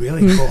would be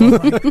really cool.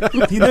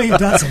 You know, you've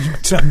done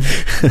some.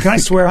 Can I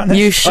swear on this?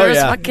 You sure as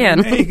fuck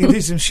can. You can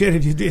do some shit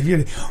if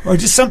you or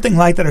just something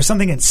like that, or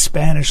something in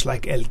Spanish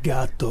like el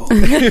gato.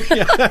 You know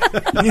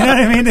what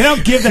I mean? They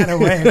don't give that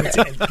away. It's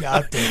el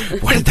gato.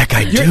 What did that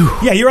guy do?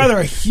 Yeah, you're either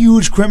a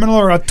huge criminal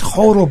or a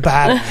total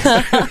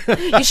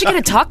badass. You should get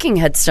a talking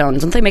headstone.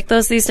 Don't they make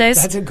those these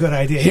days? That's a good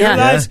idea.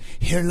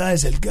 Here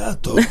lies el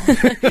gato.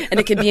 And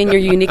it could be in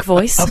your unique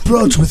voice.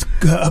 Approach with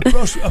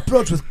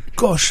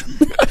caution.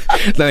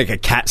 Like a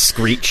cat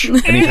screech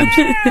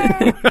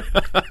anytime.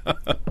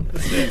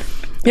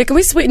 Yeah, can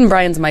we sweeten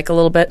Brian's mic a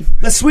little bit?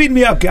 Let's sweeten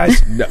me up,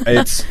 guys. No,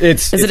 is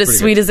it as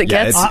sweet as it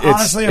gets?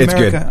 Honestly,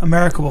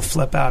 America will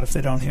flip out if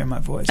they don't hear my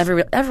voice.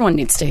 Everyone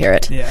needs to hear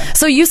it. Yeah.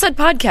 So you said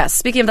podcasts.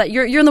 Speaking of that,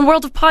 you're in the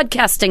world of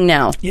podcasting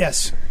now.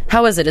 Yes.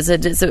 How is it? Is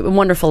it a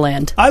wonderful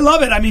land? I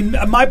love it. I mean,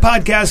 my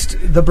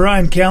podcast, The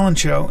Bryan Callen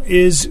Show,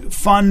 is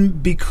fun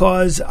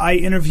because I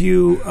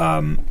interview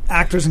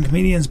actors and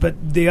comedians,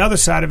 but the other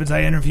side of it is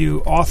I interview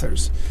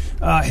authors,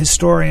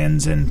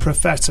 historians and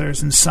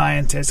professors and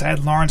scientists. I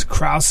had Lawrence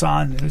Krauss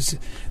on, who's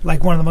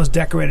like one of the most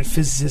decorated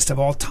physicists of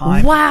all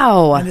time.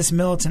 Wow. And this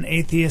militant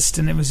atheist,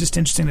 and it was just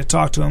interesting to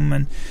talk to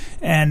him.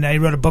 And I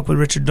wrote a book with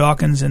Richard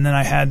Dawkins, and then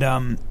I had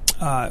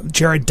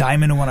Jared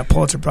Diamond, who won a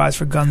Pulitzer Prize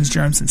for Guns,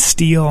 Germs, and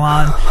Steel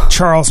on.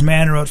 Charles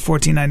Mann, who wrote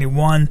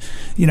 1491.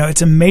 You know,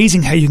 it's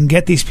amazing how you can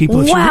get these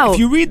people. If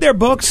you read their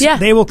books,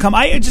 they will come.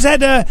 I just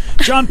had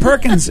John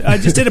Perkins. I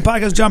just did a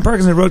podcast with John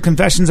Perkins, who wrote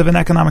Confessions of an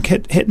Economic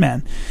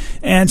Hitman.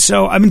 And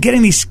so I've been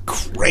getting these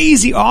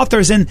crazy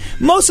authors, and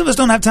most of us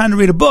don't have time to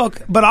read a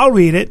book, but I'll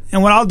read it.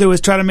 And what I'll do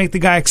is try to make the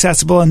guy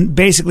accessible and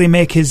basically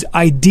make his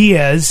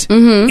ideas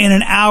in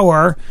an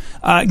hour,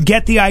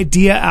 get the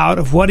idea out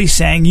of what he's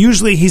saying.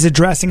 Usually he's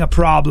addressing a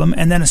problem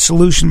and then a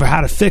solution for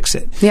how to fix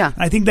it. Yeah.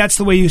 I think that's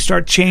the way you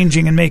start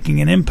changing and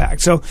making an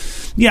impact. So,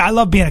 yeah, I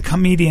love being a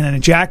comedian and a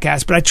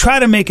jackass, but I try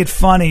to make it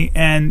funny,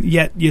 and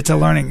yet it's a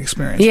learning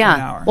experience for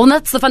an hour. Well, and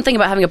that's the fun thing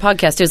about having a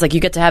podcast too, is like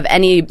you get to have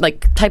any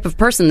like type of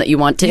person that you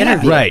want to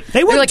interview. Right.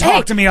 They wouldn't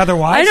talk to me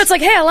otherwise. I know, it's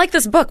like, hey, I like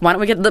this book. Why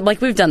don't we get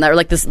like we've done that, or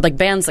like this like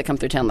bands that come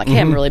through town. Like,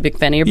 hey, I'm a really big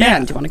fan of your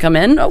band. Do you want to come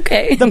in?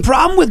 Okay. The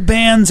problem with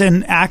bands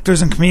and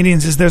actors and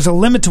comedians is there's a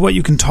limit to what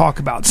you can talk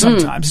about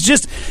sometimes,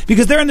 just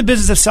because they're in the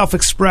business of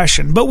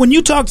self-expression. But when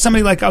you talk to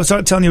somebody like I was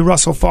telling you,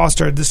 Russell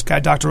Foster, this guy,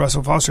 Dr.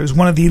 Russell Foster, is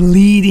one of the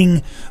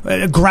leading,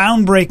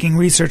 groundbreaking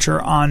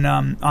researcher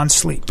on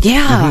sleep.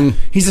 Yeah.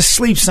 He's a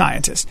sleep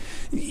scientist.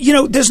 You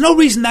know, there's no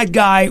reason that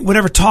guy would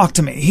ever talk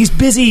to me. He's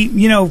busy,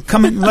 you know,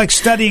 coming like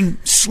studying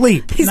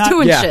sleep. He's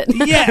doing shit.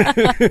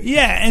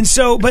 Yeah. And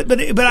so,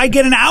 but I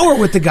get an hour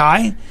with the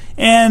guy,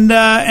 and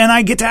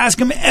I get to ask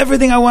him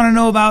everything I want to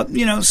know about,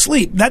 you know,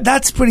 sleep.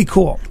 That's pretty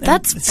cool.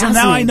 So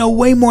now I know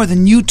way more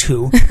than you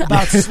two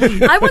about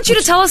sleep. I want you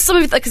to tell us some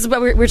of it, because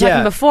we were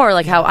talking before,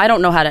 like how I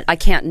don't know I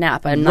can't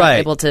nap. I'm not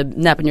able to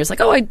nap, and you're just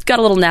like, oh, I got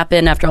a little nap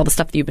in after all the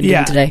stuff that you've been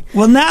doing today.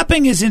 Well,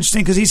 napping is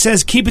interesting because he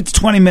says keep it to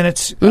 20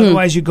 minutes,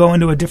 otherwise you go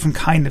into a different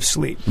kind of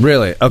sleep.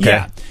 Really? Okay.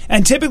 Yeah.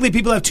 And typically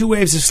people have two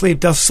waves of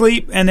sleep. They'll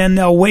sleep, and then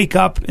they'll wake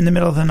up in the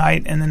middle of the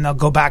night, and then they'll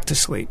go back to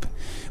sleep.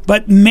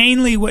 But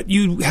mainly what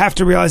you have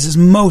to realize is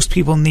most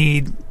people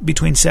need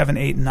between 7,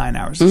 8, and 9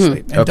 hours of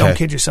sleep. And don't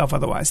kid yourself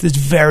otherwise. It's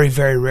very,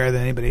 very rare that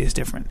anybody is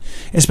different,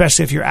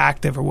 especially if you're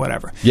active or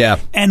whatever. Yeah.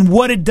 And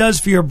what it does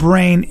for your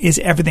brain is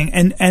everything.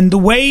 And the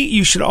way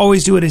you should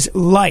always do it is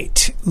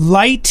light.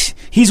 Light,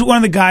 he's one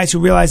of the guys who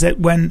realized that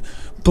when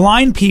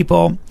blind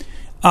people...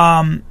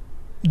 a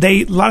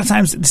lot of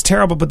times it's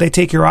terrible, but they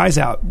take your eyes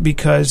out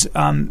because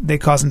they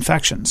cause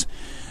infections.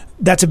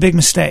 That's a big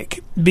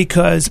mistake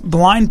because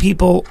blind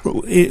people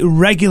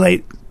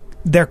regulate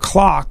their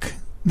clock,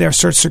 their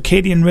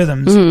circadian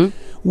rhythms,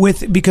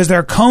 because there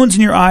are cones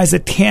in your eyes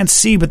that can't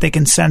see, but they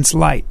can sense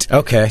light.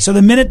 Okay. So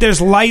the minute there's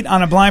light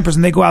on a blind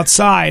person, they go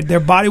outside, their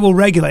body will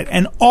regulate.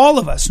 And all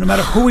of us, no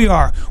matter who we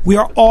are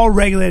all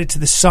regulated to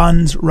the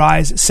sun's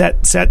rise,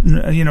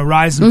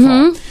 rise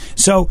and fall.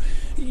 So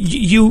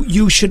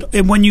you should,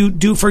 when you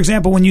do, for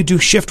example, when you do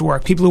shift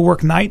work, people who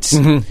work nights,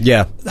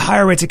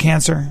 higher rates of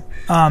cancer.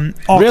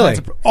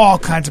 All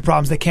kinds of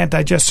problems. They can't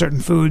digest certain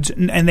foods,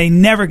 and they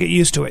never get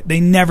used to it. They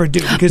never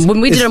do. Because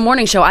when we did a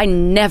morning show, I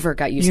never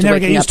got used to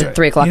waking up at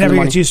 3 o'clock in the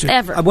morning.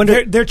 Ever. I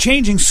wonder, they're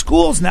changing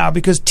schools now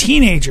because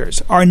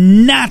teenagers are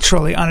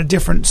naturally on a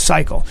different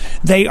cycle.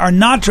 They are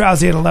not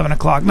drowsy at 11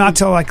 o'clock, not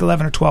till like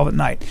 11 or 12 at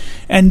night.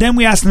 And then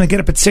we ask them to get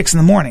up at 6 in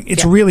the morning.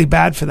 It's really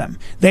bad for them.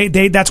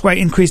 That's why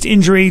increased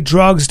injury,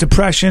 drugs,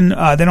 depression,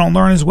 they don't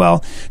learn as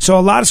well. So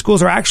a lot of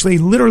schools are actually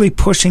literally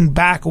pushing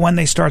back when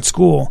they start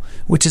school,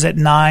 which is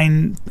at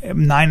 9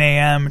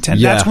 a.m. 10.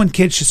 Yeah. That's when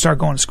kids should start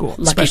going to school,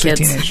 Lucky especially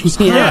kids. teenagers.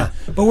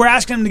 But we're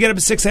asking them to get up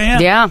at 6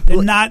 a.m. Yeah.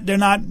 They're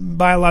not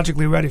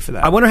biologically ready for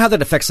that. I wonder how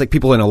that affects like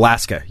people in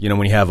Alaska, you know,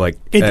 when you have like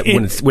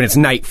when it's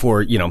night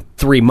for,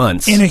 3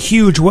 months. In a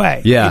huge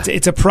way. Yeah.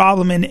 It's a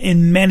problem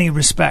in many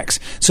respects.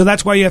 So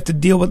that's why you have to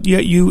deal with,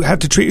 you have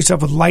to treat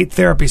yourself with light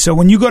therapy. So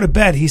when you go to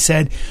bed, he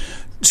said,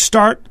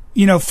 start,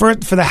 for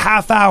the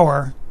half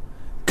hour,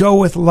 go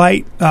with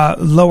light,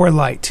 lower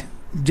light.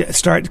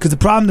 start, because the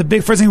problem, the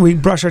big first thing, we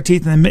brush our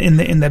teeth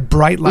in the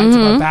bright lights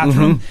of our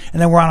bathroom,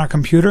 and then we're on our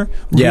computer.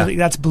 Really,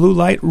 that's blue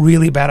light.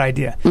 Really bad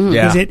idea.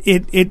 Because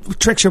it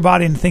tricks your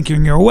body into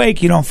thinking you're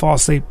awake. You don't fall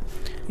asleep.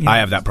 I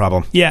have that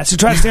problem. Yeah, so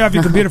try to stay off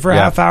your computer for a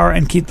half hour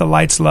and keep the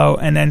lights low,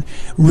 and then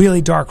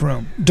really dark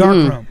room.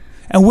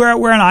 And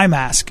wear an eye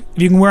mask.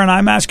 If you can wear an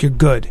eye mask, you're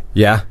good.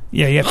 Yeah?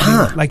 Yeah, you have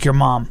to be like your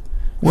mom.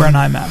 Wear an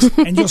eye mask.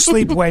 And you'll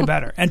sleep way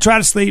better. And try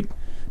to sleep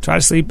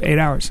 8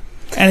 hours.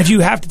 And if you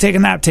have to take a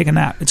nap, take a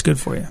nap. It's good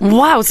for you.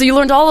 Wow, so you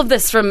learned all of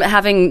this from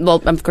having,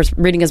 well, of course,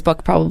 reading his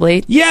book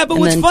probably. Yeah, but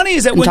what's funny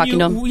is that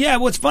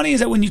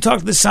when you talk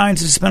to the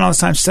scientists, spend all this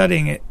time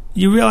studying it,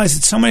 you realize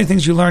that so many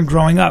things you learned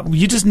growing up,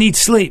 you just need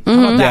sleep. How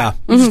about that?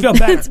 You just feel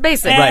better. It's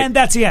basic. And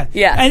that's the end.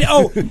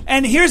 Yeah.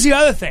 And here's the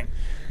other thing.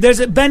 There's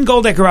a Ben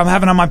Goldacre I'm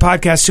having on my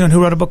podcast soon,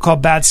 who wrote a book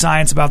called Bad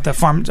Science about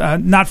the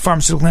not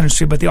pharmaceutical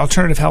industry, but the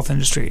alternative health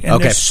industry.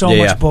 And there's so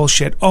much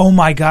bullshit. Oh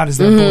my God, is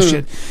there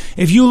bullshit?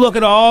 If you look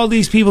at all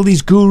these people,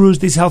 these gurus,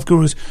 these health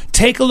gurus,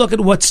 take a look at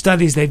what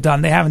studies they've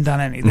done. They haven't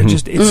done any. They're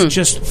it's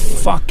just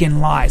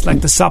fucking lies.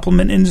 Like the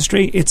supplement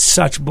industry, it's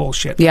such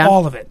bullshit. Yeah.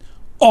 All of it.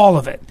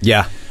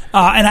 Yeah.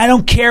 And I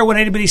don't care what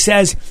anybody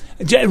says.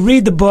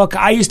 Read the book.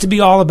 I used to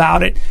be all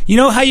about it. You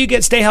know how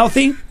you stay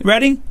healthy?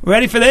 Ready?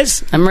 Ready for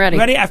this? I'm ready.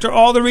 Ready? After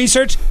all the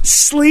research,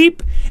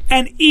 sleep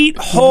and eat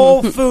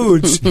whole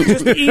foods.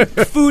 Just eat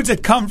foods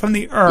that come from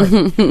the earth.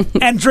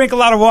 And drink a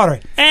lot of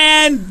water.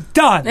 And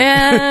done.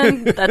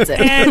 And that's it.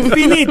 And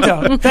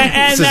finito. And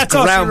this that's is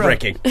all.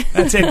 groundbreaking.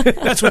 That's it.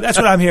 That's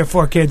what I'm here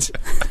for, kids.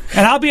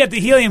 And I'll be at the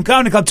Helium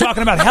Comedy Club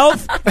talking about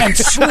health and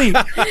sleep.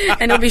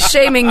 And he'll be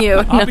shaming you.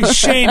 I'll be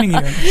shaming you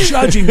and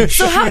judging the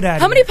shit out of you.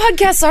 How many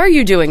podcasts are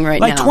you doing right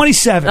now? Like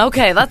 27.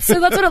 Okay, that's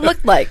what it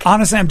looked like.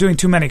 Honestly, I'm doing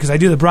too many because I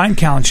do the Bryan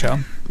Callen show.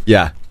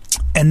 Yeah.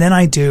 And then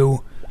I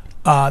do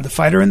The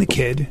Fighter and the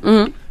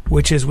Kid,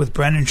 which is with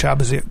Brendan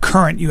Schaub, as a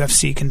current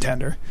UFC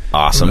contender.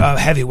 Awesome.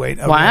 Heavyweight.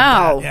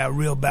 Wow.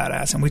 Real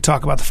badass. And we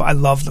talk about the fight. I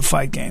love the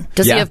fight game.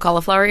 Does he have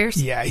cauliflower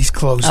ears? Yeah, he's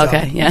closed up.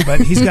 Okay, yeah.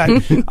 But he's got,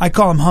 I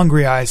call him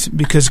hungry eyes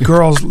because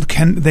girls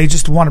they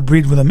just want to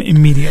breed with him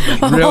immediately.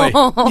 Really?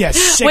 Yeah.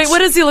 Wait, what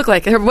does he look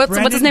like?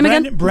 What's his name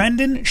again?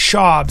 Brendan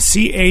Schaub,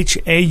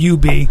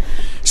 Chaub.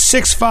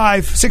 6'5",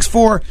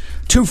 6'4",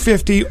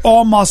 250,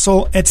 all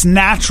muscle. It's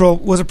natural.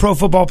 Was a pro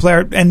football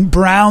player and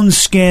brown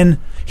skin.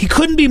 He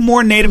couldn't be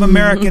more Native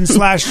American /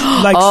 like.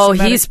 Oh,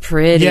 Semitic. he's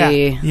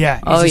pretty. Yeah.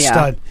 He's a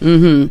stud.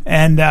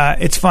 And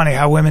it's funny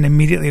how women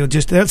immediately will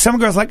just. Some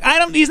girls are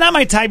like, he's not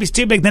my type. He's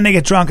too big. Then they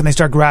get drunk and they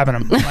start grabbing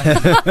him. Like,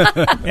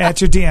 yeah,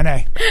 it's your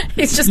DNA.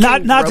 He's just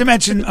not to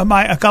mention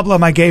a couple of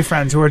my gay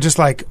friends who are just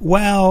like,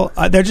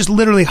 they're just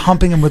literally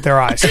humping him with their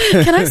eyes.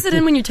 Can I sit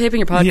in when you're taping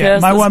your podcast? Yeah,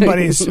 my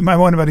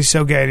one buddy's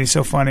so gay and he's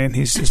so funny, and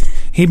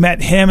he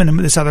met him and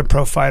this other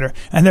pro fighter,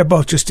 and they're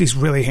both just these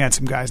really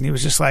handsome guys, and he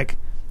was just like,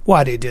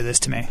 why do you do this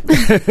to me?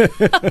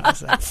 I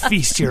was like,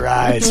 feast your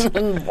eyes. You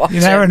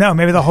never know.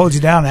 Maybe they'll hold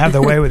you down and have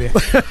their way with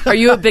you. Are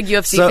you a big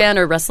UFC fan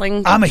or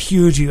wrestling? I'm a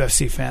huge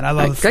UFC fan. I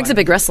love Greg's a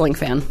big wrestling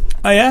fan.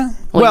 Oh, yeah?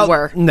 Well, you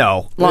were.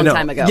 No. Long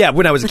time ago. Yeah,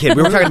 when I was a kid.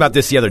 We were talking about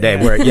this the other day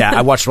where,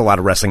 I watched a lot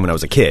of wrestling when I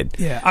was a kid.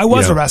 Yeah, I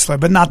was a wrestler,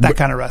 but not that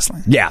kind of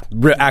wrestling. Yeah,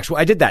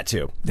 I did that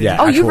too. Yeah.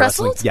 Oh, you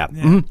wrestled? Wrestling.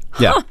 Yeah.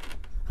 Mm-hmm. Yeah. Huh.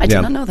 I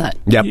did not know that.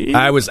 Yep.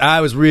 I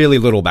was really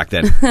little back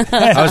then.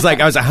 I was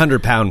a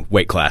 100-pound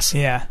weight class.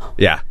 Yeah.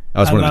 Yeah. I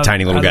was one of the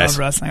tiny little guys. I love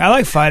wrestling. I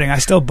like fighting. I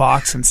still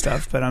box and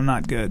stuff, but I'm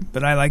not good.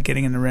 But I like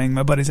getting in the ring.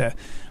 My buddy's a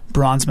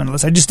bronze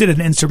medalist. I just did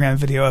an Instagram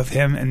video of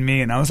him and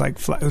me, and I was like,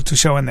 to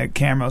show in the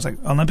camera, I was like,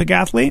 Olympic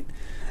athlete,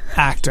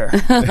 actor.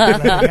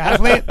 Olympic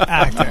athlete,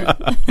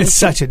 actor. It's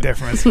such a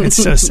difference. It's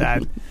so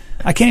sad.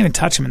 I can't even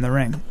touch him in the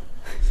ring.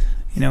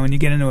 You know, when you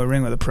get into a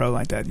ring with a pro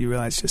like that, you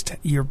realize just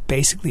you're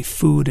basically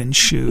food and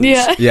shoes.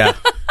 Yeah.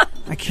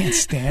 I can't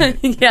stand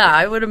it. Yeah,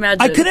 I would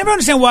imagine. I could never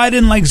understand why I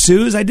didn't like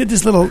zoos. I did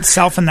this little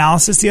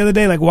self-analysis the other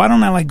day. Like, why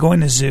don't I like going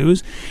to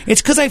zoos?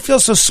 It's because I feel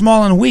so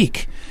small and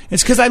weak.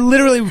 It's because I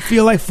literally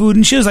feel like food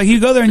and shoes. Like, you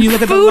go there and you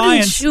look at the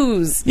lions. Food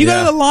and shoes. You go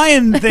to the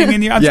lion thing,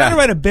 and I'm trying to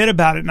write a bit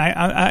about it, and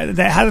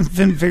I haven't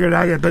been figured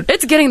out yet. But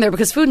it's getting there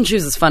because food and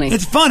shoes is funny.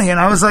 It's funny, and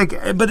I was like,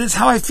 but it's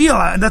how I feel.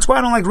 That's why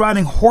I don't like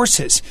riding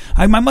horses.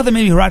 My mother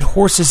made me ride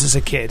horses as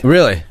a kid.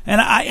 Really? And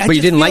but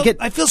you didn't like it?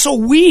 I feel so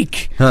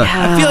weak. Huh.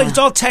 Yeah. I feel like it's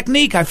all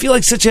technique. I feel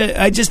like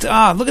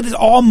look at this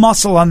all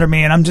muscle under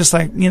me, and I'm just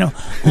like, I'm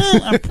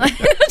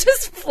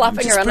just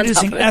flopping around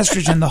producing on top of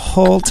it. estrogen the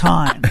whole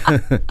time.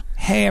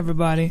 Hey,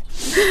 everybody.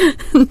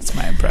 That's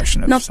my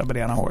impression of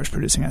somebody on a horse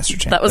producing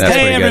estrogen. That was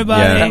hey,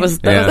 everybody. Yeah. That was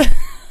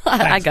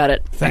I got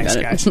it. Thanks,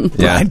 guys. Yeah.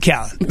 Bryan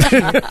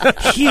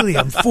Callen.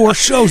 Helium, 4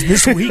 shows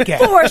this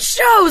weekend. 4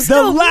 shows. The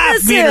Don't laugh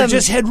miss meter him.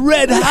 just hit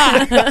red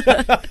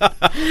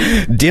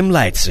hot. Dim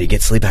lights so you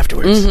get sleep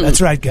afterwards.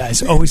 That's right,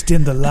 guys. Always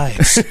dim the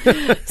lights.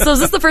 So is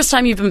this the first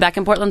time you've been back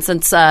in Portland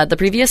since the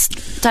previous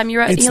time you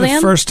were at Helium? It's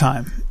the first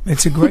time.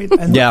 It's a great...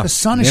 And look, the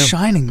sun is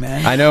shining,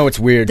 man. I know, it's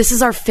weird. This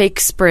is our fake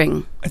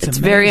spring. It's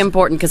amazing. very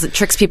important because it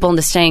tricks people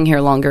into staying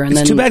here longer. And It's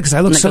then too bad because I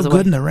look so goes good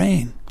away. in the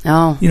rain.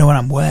 Oh. When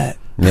I'm wet.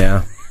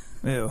 Yeah.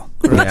 Ew.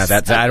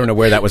 Yeah, I don't know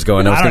where that was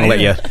going. I was going to let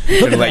you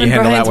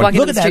handle that one.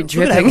 Look at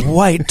that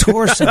white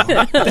torso,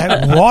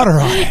 that water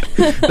on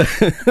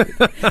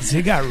it. Has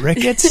he got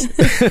rickets?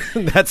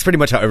 That's pretty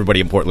much how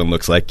everybody in Portland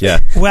looks like. Yeah.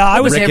 Well, I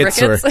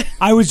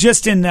was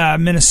just in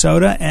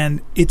Minnesota,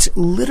 and it's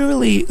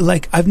literally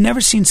like I've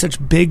never seen such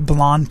big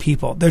blonde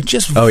people. They're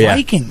just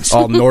Vikings,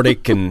 all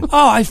Nordic and.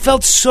 Oh, I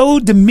felt so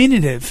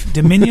diminutive.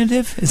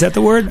 Diminutive, is that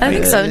the word? I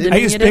think so. I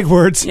use big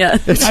words. Yeah.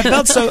 I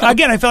felt so.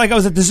 Again, I felt like I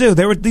was at the zoo.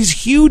 There were these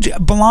huge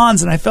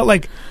blondes, and I felt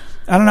like,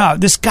 I don't know,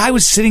 this guy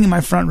was sitting in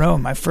my front row,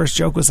 and my first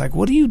joke was like,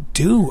 what do you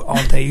do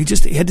all day?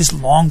 He had this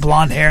long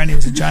blonde hair, and he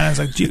was a giant.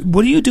 I was like,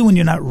 what do you do when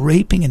you're not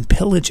raping and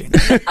pillaging?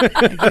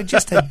 Like, you're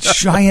just a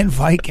giant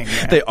Viking,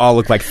 man. They all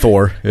look like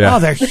Thor. Yeah. Oh,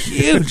 they're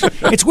huge.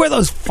 It's where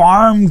those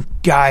farm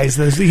guys,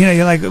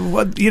 you're like,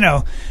 what,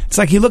 it's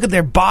like you look at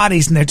their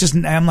bodies, and they're just,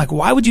 I'm like,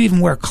 why would you even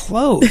wear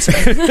clothes?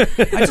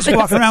 I just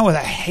walk around with a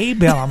hay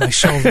bale on my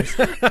shoulders.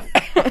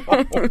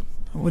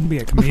 I wouldn't be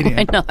a comedian.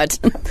 Why not?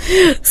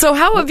 So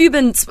how have you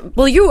been?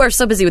 Well, you are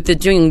so busy with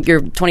doing your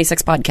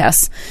 26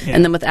 podcasts,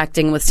 and then with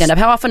acting, with stand-up.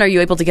 How often are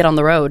you able to get on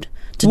the road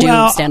to do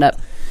stand-up?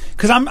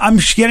 Because I'm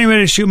getting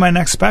ready to shoot my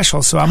next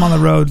special, so I'm on the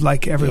road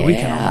like every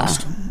weekend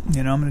almost. I'm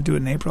going to do it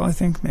in April, I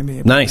think. Maybe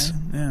April. Nice.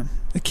 Yeah.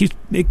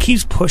 It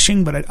keeps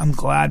pushing, but I'm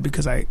glad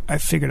because I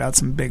figured out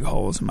some big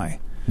holes in my...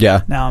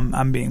 Yeah. Now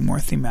I'm being more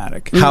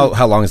thematic.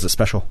 How long is the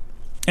special?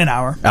 An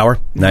hour.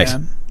 Nice. Yeah.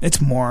 It's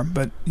more,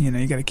 but you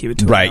got to keep it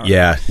to right. An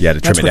hour. Yeah,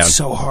 to trim it down. That's what's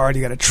so hard.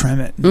 You got to trim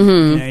it.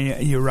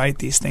 Mm-hmm. You write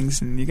these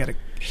things, and you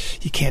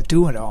can't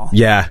do it all.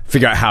 Yeah,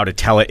 figure out how to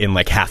tell it in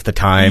like half the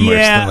time or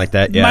something like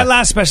that. Yeah. My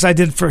last special I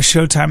did for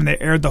Showtime, and they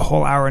aired the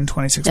whole hour in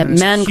 26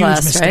 minutes. Man Huge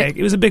Class, mistake. right?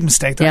 It was a big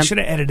mistake. Though. I should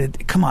have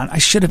edited. Come on, I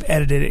should have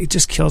edited it. It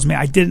just kills me.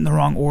 I did it in the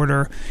wrong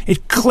order.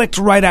 It clicked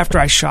right after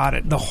I shot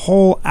it. The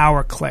whole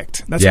hour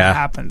clicked. That's what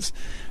happens.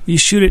 You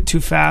shoot it too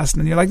fast,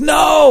 and then you're like,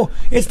 no,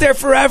 it's there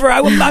forever.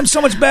 I'm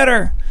so much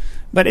better.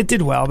 But it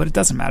did well, but it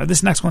doesn't matter.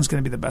 This next one's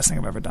going to be the best thing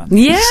I've ever done.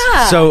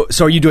 Yeah. So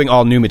are you doing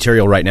all new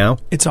material right now?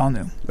 It's all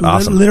new.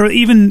 Awesome. Literally,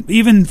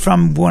 even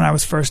from when I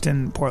was first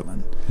in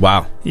Portland.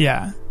 Wow.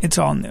 Yeah, it's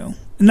all new.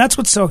 And that's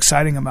what's so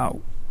exciting about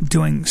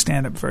doing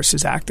stand-up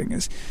versus acting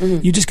is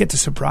you just get to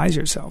surprise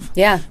yourself.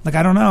 Yeah. Like,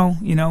 I don't know.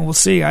 We'll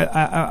see.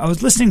 I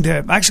was listening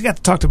to... I actually got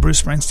to talk to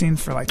Bruce Springsteen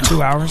for like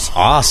 2 hours.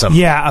 Awesome.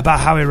 Yeah, about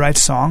how he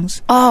writes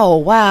songs. Oh,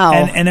 wow.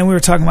 And then we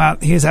were talking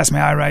about... He was asking me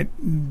how I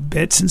write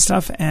bits and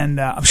stuff, and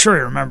I'm sure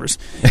he remembers.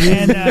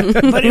 And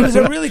but it was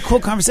a really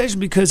cool conversation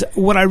because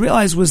what I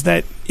realized was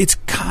that it's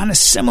kind of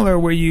similar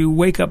where you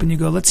wake up and you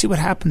go, let's see what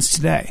happens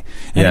today.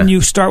 And then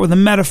you start with a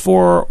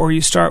metaphor, or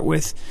you start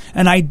with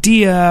an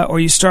idea,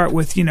 or you start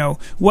with,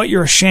 what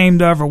you're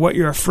ashamed of, or what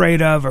you're afraid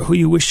of, or who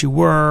you wish you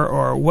were,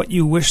 or what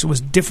you wish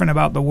was different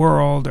about the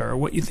world, or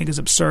what you think is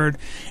absurd.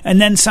 And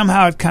then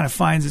somehow it kind of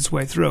finds its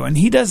way through. And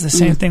he does the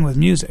same thing with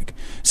music.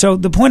 So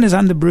the point is,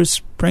 I'm the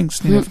Bruce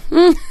Springsteen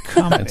of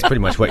comedy. That's pretty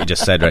much what you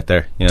just said right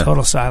there. Yeah.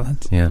 Total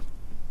silence. Yeah.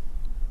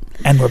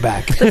 And we're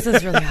back. This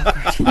is really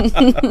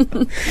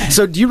awkward.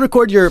 So do you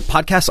record your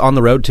podcasts on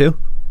the road too?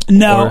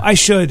 No, I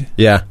should.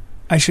 Yeah.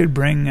 I should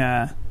bring...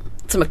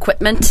 some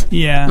equipment.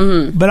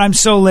 Yeah. But I'm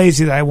so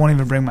lazy that I won't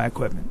even bring my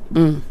equipment.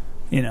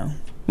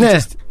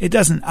 It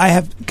doesn't. I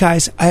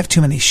have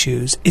too many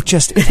shoes.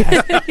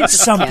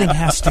 Something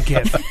has to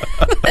give.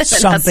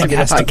 Something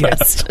has to give.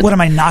 What, am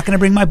I not going to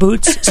bring my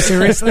boots?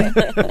 Seriously?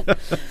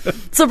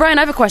 So, Bryan,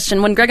 I have a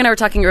question. When Greg and I were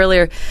talking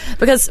earlier,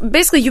 because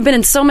basically you've been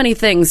in so many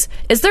things,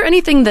 is there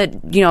anything that,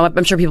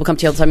 I'm sure people come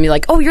to you all the time and be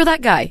like, oh, you're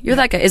that guy. You're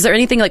that guy. Is there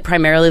anything like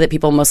primarily that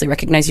people mostly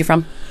recognize you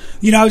from?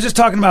 I was just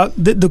talking about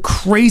the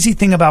crazy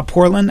thing about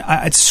Portland.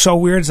 It's so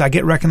weird is I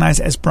get recognized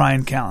as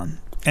Bryan Callen.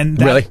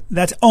 And really?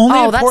 That's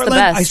only in that's Portland. The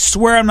best. I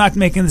swear I'm not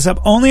making this up.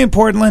 Only in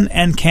Portland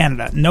and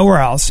Canada. Nowhere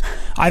else.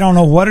 I don't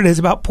know what it is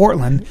about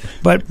Portland.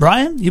 But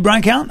Bryan? You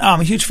Bryan Callen? Oh, I'm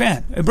a huge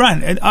fan.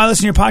 Bryan, I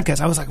listen to your podcast.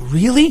 I was like,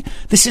 really?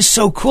 This is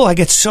so cool. I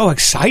get so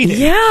excited.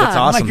 Yeah. That's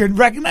awesome. I'm like, you're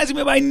recognizing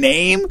me by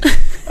name?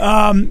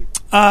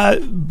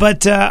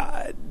 But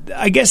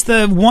I guess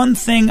the one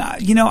thing, I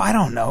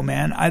don't know,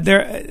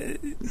 man.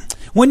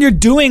 When you're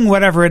doing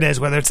whatever it is,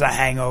 whether it's The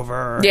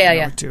Hangover or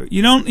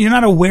you're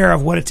not aware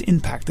of what its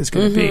impact is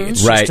going to be.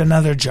 It's just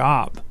another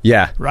job.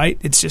 Yeah. Right?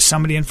 It's just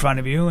somebody in front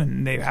of you,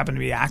 and they happen to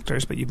be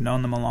actors, but you've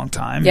known them a long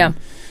time. Yeah.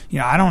 And,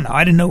 I don't know.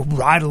 I didn't know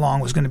Ride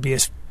Along was going to be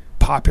as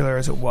popular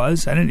as it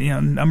was. I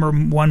didn't, number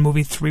one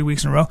movie 3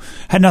 weeks in a row.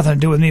 Had nothing to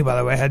do with me, by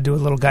the way. It had to do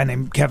with a little guy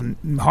named Kevin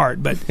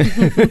Hart. But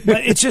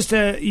but it's just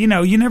you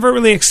never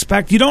really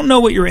expect. You don't know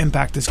what your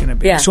impact is going to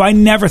be. Yeah. So I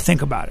never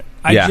think about it.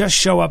 I just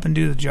show up and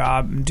do the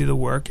job and do the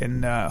work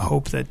and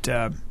hope that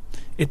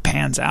it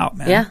pans out,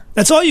 man. Yeah.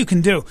 That's all you can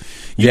do.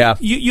 You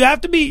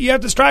have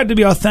to strive to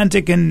be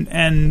authentic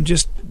and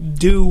just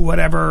do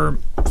whatever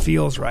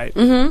feels right.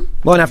 Mm-hmm.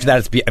 Well, and after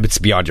that, it's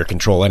beyond your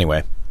control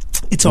anyway.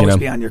 It's always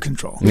beyond your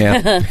control.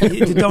 Yeah.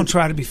 Don't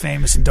try to be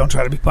famous and don't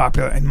try to be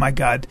popular. And my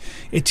God,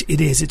 it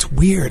is. It's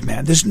weird,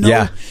 man. There's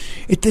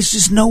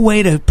just no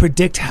way to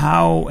predict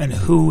how and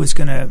who is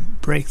going to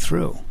break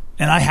through.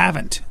 And I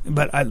haven't,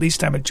 but at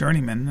least I'm a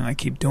journeyman, and I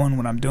keep doing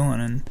what I'm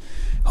doing. And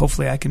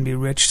hopefully I can be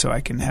rich so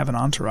I can have an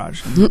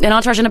entourage. An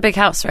entourage in a big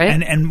house,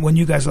 right? And when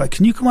you guys are like,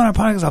 can you come on our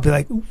podcast? I'll be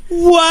like,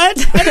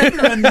 what? I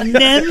don't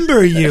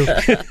remember you.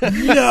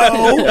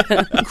 No.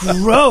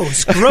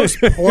 Gross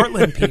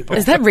Portland people.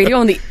 Is that radio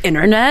on the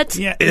internet?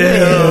 Yeah.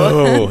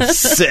 Ew.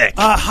 Sick.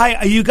 Hi,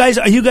 are you guys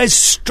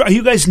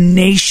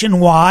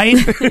nationwide?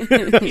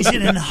 Is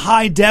it in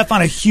high def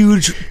on a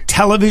huge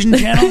television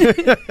channel?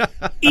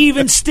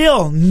 Even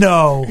still,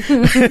 no.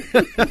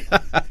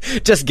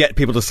 Just get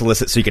people to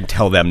solicit so you can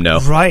tell them no.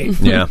 Right.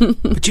 Yeah.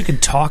 But you can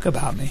talk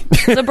about me.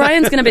 So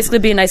Brian's going to basically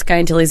be a nice guy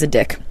until he's a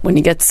dick when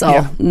he gets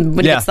when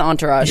he gets the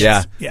entourage.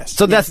 Yeah. Yes.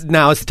 So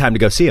now is the time to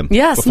go see him.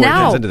 Yes, before now.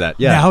 he turns into that.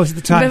 Yeah. Now is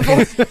the time.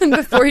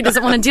 Before he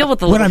doesn't want to deal with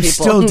the when little I'm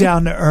people. still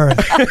down to earth.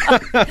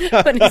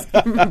 When he's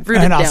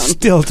rooted and I'll down.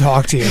 still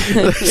talk to you.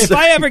 If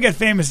I ever get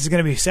famous, it's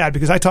going to be sad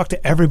because I talk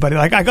to everybody.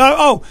 Like I go,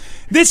 oh,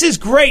 this is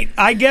great.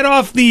 I get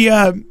off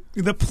the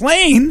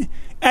plane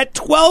at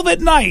 12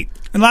 at night.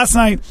 And last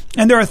night,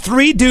 and there are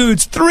three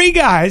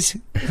guys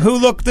who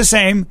look the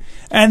same,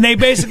 and they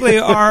basically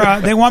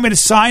are. They want me to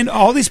sign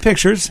all these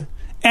pictures,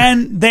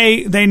 and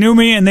they knew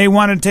me and they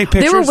wanted to take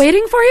pictures. They were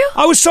waiting for you?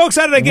 I was so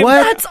excited.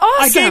 That's awesome.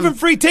 I gave them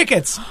free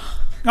tickets.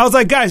 I was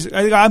like, guys,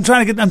 I'm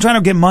trying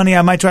to get money.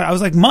 I might try. I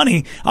was like,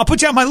 money? I'll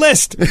put you on my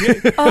list.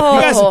 You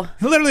guys,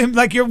 literally,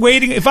 like you're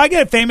waiting. If I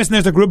get famous and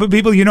there's a group of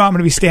people, I'm going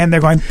to be standing there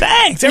going,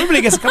 thanks.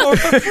 Everybody gets to come over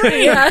for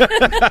free. Yeah.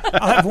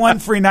 I'll have one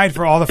free night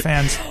for all the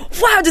fans.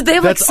 Wow, did they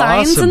have like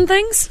signs awesome. and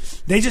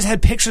things? They just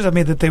had pictures of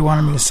me that they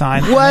wanted me to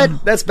sign.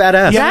 What? That's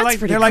badass. Yeah, That's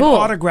pretty they're like cool.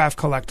 autograph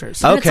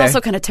collectors. And it's also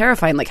kind of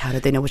terrifying. Like, how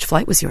did they know which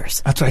flight was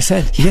yours? That's what I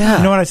said. Yeah.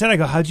 You know what I said? I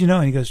go, how'd you know?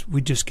 And he goes,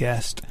 we just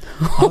guessed.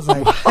 I was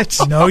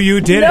like, no,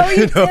 you didn't. No,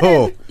 you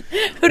didn't.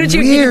 Who did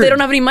you? Weird. They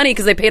don't have any money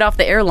because they paid off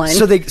the airline.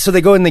 So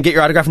they go and they get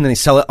your autograph and then they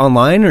sell it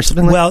online or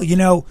something like that?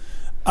 Well,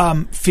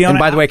 Fiona. And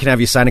by the way, can I have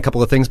you sign a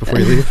couple of things before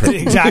you leave?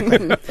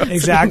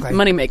 Exactly.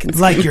 Money making.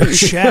 Like your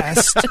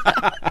chest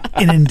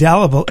in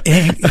indelible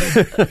ink.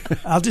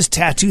 I'll just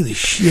tattoo the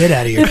shit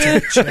out of your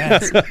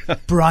chest.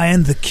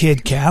 Brian the Kid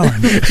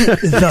Callen.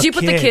 Did you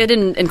put the kid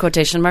in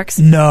quotation marks?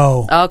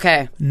 No.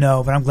 Okay.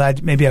 No, but I'm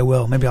glad. Maybe I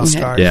will. Maybe I'll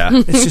start. Yeah.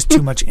 It's just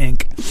too much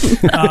ink.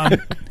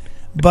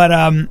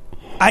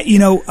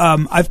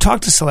 I've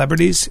talked to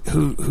celebrities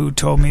who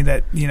told me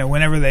that,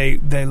 whenever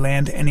they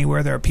land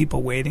anywhere, there are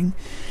people waiting.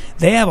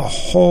 They have a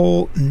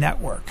whole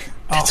network.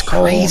 That's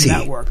crazy.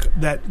 Network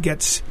that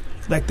gets,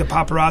 like the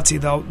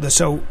paparazzi,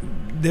 so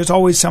there's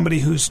always somebody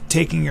who's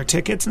taking your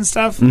tickets and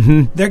stuff.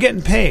 Mm-hmm. They're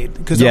getting paid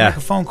because they'll make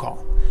a phone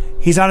call.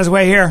 He's on his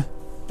way here.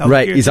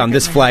 Right, he's on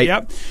this flight.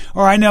 Yep.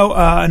 Or I know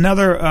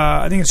another,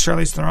 I think it's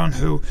Charlize Theron,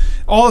 who,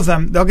 all of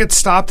them, they'll get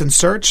stopped and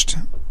searched.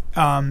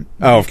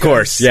 Of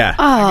course, yeah.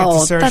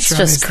 Oh, that's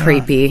just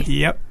creepy.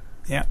 Yep.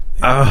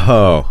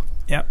 Oh.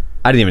 Yep.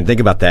 I didn't even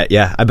think about that.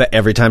 Yeah, I bet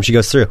every time she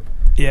goes through.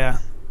 Yeah.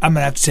 I'm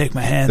gonna have to take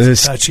my hands and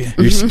touch you.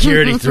 Your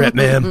security threat,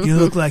 ma'am. You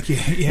look like you're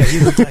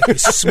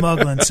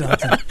smuggling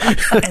something,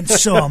 and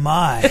so am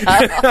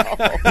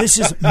I. This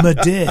is my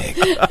dick.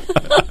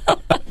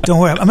 Don't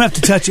worry, I'm gonna have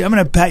to touch you. I'm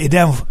gonna pat you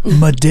down with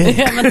my dick.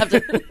 I'm gonna have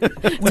to.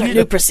 It's a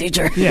new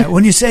procedure. Yeah,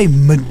 when you say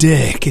my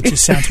dick, it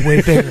just sounds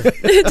way bigger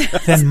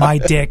than my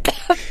dick.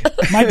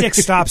 My dick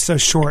stops so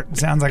short; it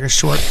sounds like a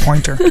short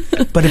pointer.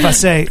 But if I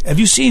say, "Have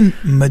you seen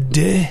my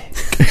dick?"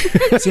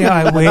 See how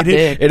I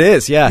waited? It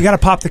is, yeah. You got to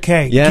pop the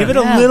K. Yeah. Give it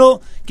a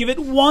little. Give it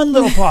one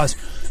little pause.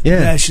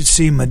 Yeah. I should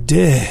see my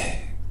dick.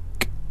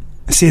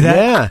 See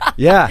that?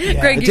 Yeah.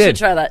 Greg, you should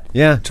try that.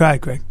 Yeah. Try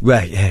it, Greg.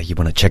 Right, yeah, you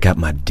want to check out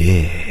my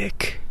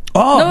dick.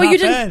 Oh, no, you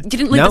bad.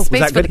 didn't leave No? the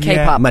space Was that for the good?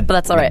 K-pop, Yeah. but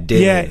that's all right.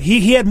 Yeah,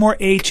 he had more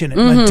H in it.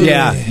 My dick.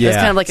 Yeah. It's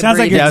kind of like Sounds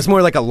a like breed. Yeah, it's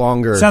more like a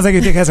longer... Sounds like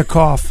your dick has a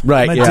cough.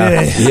 Right, My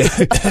yeah. dick.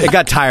 Yeah. It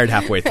got tired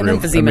halfway through.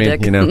 emphysema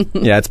dick.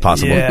 Yeah, it's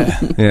possible.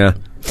 Yeah.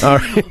 All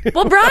right.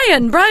 Well,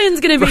 Brian's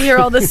going to be here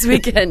all this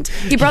weekend.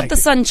 He brought the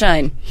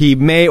sunshine. He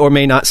may or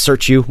may not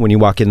search you when you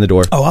walk in the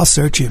door. Oh, I'll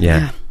search you.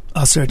 Yeah.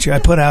 I'll search you. I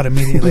put out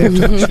immediately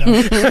after the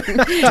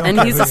show.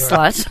 And he's a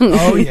slut.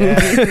 Oh,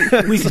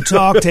 yeah. We can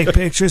talk, take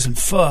pictures, and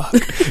fuck.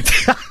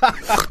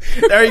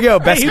 There you go.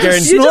 Best Hey,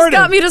 guarantee. You just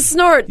got me to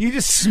snort. You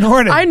just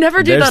snorted. I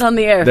never do that on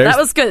the air. That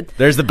was good.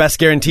 There's the best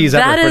guarantees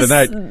That ever is-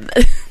 for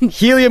tonight.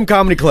 Helium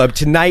Comedy Club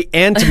tonight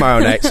and tomorrow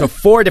night. So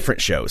 4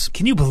 different shows.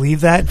 Can you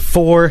believe that?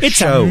 4 It's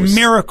shows. a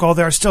miracle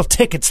there are still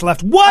tickets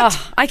left. What?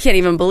 Oh, I can't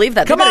even believe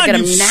that. Come They better on,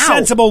 get you him now.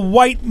 sensible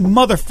white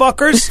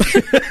motherfuckers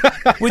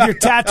with your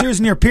tattoos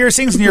and your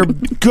piercings and your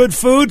good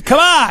food. Come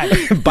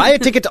on. Buy a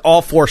ticket to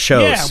all 4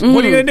 shows. Yeah,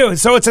 what are you going to do?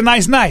 So it's a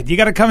nice night. You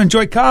got to come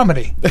enjoy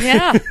comedy.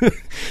 Yeah.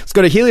 Let's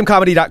go to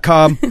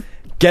heliumcomedy.com.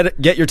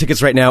 Get your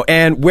tickets right now.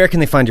 And where can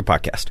they find your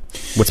podcast?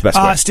 What's the best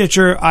way?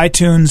 Stitcher,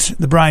 iTunes,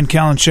 The Bryan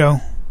Callen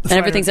Show. And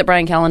everything's at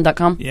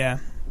bryancallen.com? Yeah.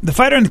 The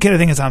Fighter and the Kid, I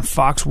think, is on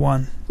Fox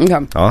 1.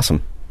 Okay.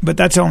 Awesome. But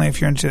that's only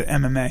if you're into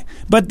MMA.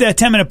 But the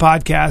 10-minute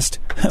podcast,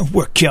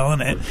 we're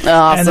killing it.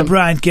 Awesome. And the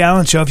Bryan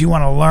Callen show, if you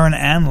want to learn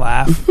and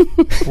laugh,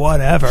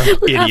 whatever.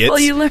 Idiots. Will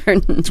you learn?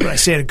 That's what I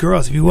say to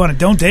girls. If you want to,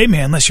 don't date me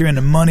unless you're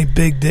into money,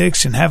 big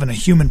dicks, and having a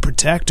human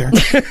protector.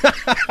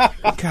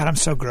 God, I'm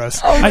so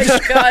gross. Oh my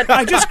God.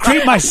 I just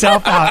creep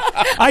myself out.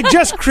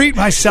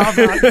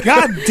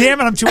 God damn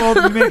it, I'm too old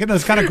to be making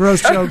those kind of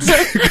gross jokes.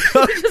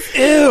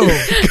 Ew.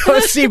 Go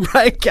see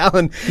Bryan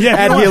Callen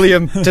at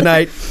Helium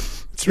tonight.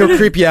 He'll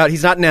creep you out.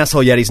 He's not an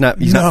asshole yet. He's not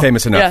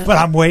famous enough. Yeah. But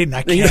I'm waiting.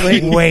 I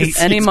can't wait.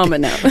 Any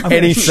moment now. I'm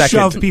Any gonna second.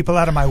 shove people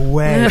out of my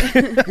way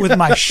with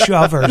my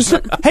shovers.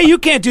 Hey, you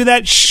can't do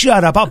that.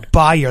 Shut up. I'll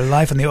buy your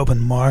life on the open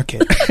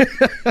market.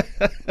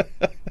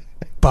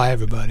 Bye,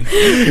 everybody.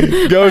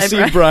 Go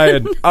see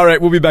Bryan. All right,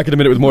 we'll be back in a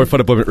minute with more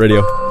Fun Employment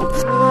Radio.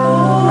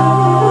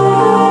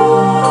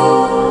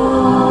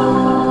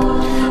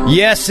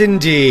 Yes,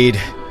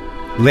 indeed.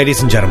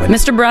 Ladies and gentlemen.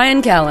 Mr.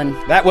 Bryan Callen.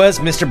 That was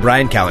Mr.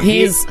 Bryan Callen.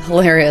 He's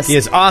hilarious. He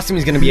is awesome.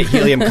 He's going to be at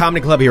Helium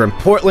Comedy Club here in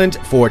Portland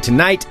for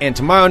tonight and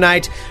tomorrow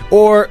night,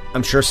 or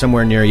I'm sure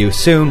somewhere near you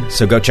soon.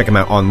 So go check him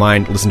out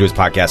online. Listen to his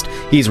podcast.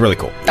 He's really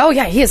cool. Oh,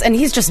 yeah, he is. And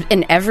he's just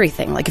in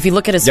everything. Like, if you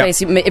look at his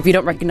face, if you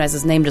don't recognize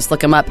his name, just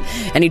look him up.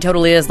 And he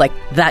totally is, like,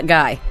 that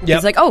guy. Yep.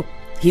 He's like, oh,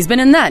 he's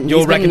been in that. And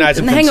You'll recognize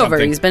him in The from Hangover.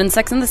 something. He's been in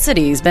Sex and the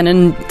City. He's been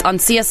on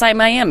CSI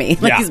Miami.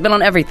 Like, he's been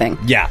on everything.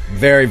 Yeah,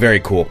 very, very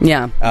cool.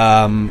 Yeah.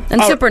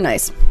 And super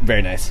nice.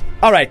 Very nice.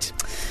 All right.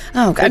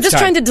 Oh, God. I'm just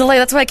trying to delay.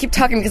 That's why I keep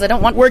talking, because I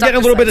don't want We're getting a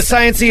little bit of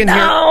sciencey in here.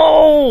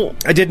 No!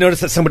 I did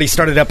notice that somebody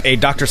started up a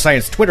Dr.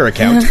 Science Twitter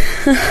account.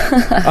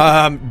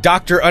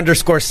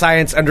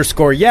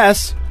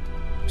 Dr_Science_yes.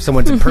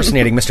 Someone's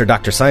impersonating Mr.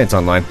 Dr. Science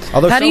online.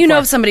 Although How do you know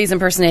if somebody's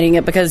impersonating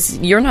it? Because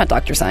you're not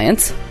Dr.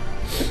 Science.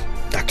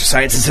 Dr.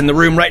 Science is in the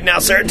room right now,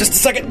 sir. Just a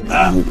second.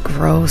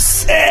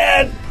 Gross.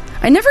 And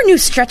I never knew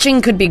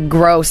stretching could be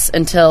gross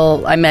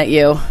until I met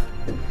you.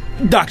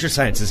 Dr.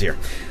 Science is here.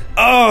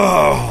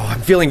 Oh,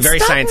 I'm feeling very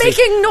sciencey. Stop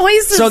making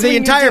noises. So the when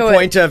entire you do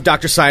point of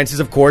Dr. Science is,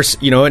 of course,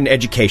 an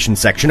education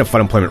section of Fun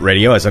Employment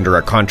Radio, as under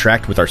our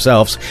contract with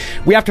ourselves.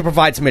 We have to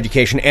provide some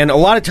education, and a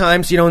lot of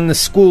times, in the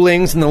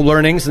schoolings and the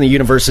learnings and the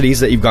universities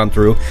that you've gone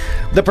through,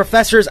 the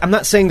professors, I'm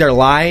not saying they're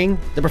lying,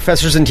 the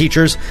professors and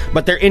teachers,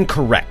 but they're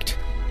incorrect.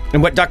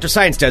 And what Dr.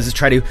 Science does is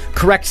try to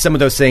correct some of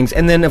those things,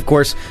 and then, of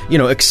course,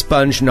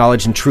 expunge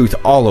knowledge and truth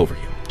all over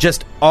you.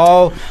 Just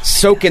all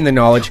soak in the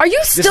knowledge. Are you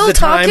still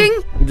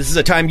talking? This is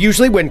a time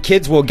usually when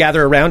kids will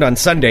gather around on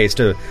Sundays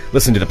to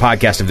listen to the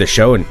podcast of this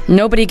show. And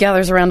nobody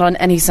gathers around on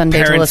any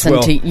Sunday to listen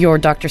to your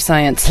Dr.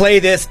 Science. Play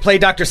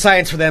Dr.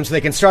 Science for them so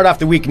they can start off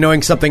the week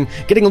knowing something,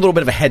 getting a little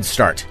bit of a head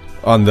start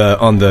on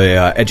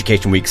the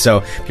education week. So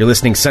if you're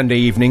listening Sunday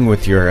evening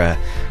with your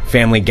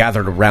family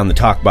gathered around the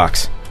talk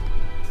box,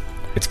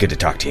 it's good to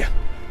talk to you.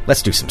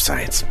 Let's do some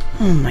science.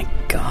 Oh my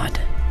God.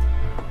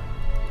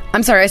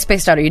 I'm sorry, I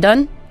spaced out. Are you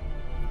done?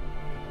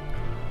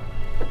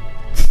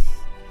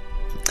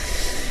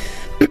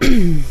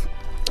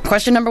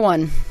 Question number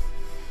 1.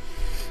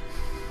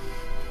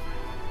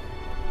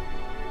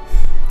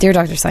 Dear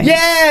Dr. Science.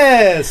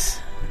 Yes!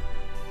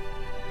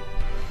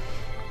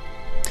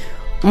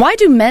 Why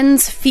do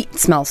men's feet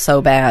smell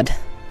so bad?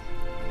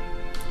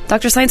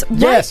 Dr. Science?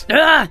 Yes.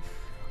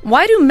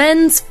 Why do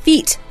men's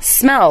feet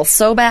smell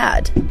so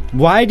bad?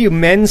 Why do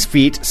men's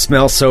feet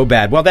smell so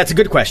bad? Well, that's a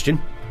good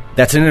question.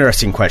 That's an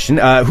interesting question.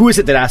 Who is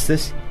it that asked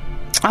this?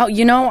 Oh,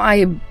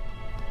 I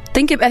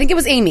think it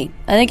was Amy.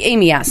 I think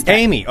Amy asked that.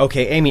 Amy.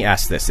 Okay, Amy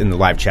asked this in the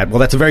live chat. Well,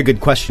 that's a very good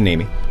question,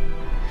 Amy.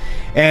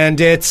 And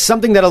it's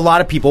something that a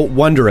lot of people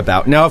wonder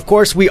about. Now, of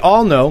course, we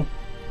all know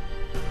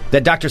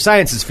that Dr.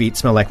 Science's feet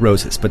smell like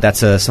roses, but that's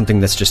something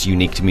that's just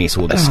unique to me, so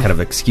we'll just kind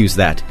of excuse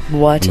that.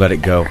 What? And let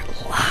it go.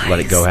 Lies. Let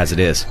it go as it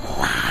is.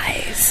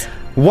 Lies.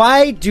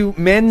 Why do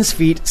men's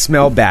feet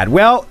smell bad?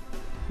 Well,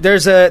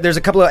 there's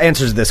a couple of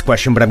answers to this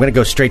question, but I'm going to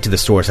go straight to the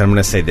source, and I'm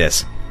going to say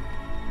this.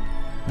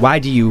 Why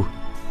do you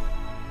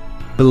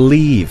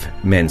believe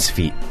men's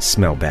feet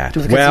smell bad?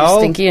 Because they're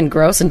stinky and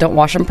gross and don't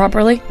wash them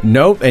properly?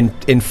 No, and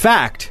in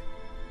fact,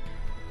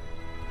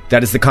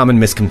 that is the common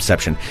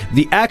misconception.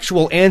 The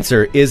actual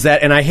answer is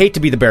that, and I hate to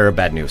be the bearer of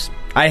bad news.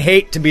 I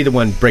hate to be the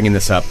one bringing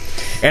this up,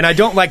 and I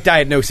don't like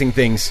diagnosing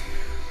things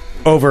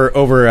over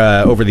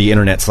the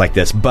internets like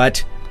this.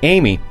 But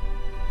Amy,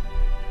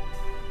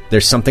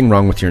 there's something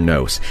wrong with your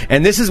nose,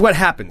 and this is what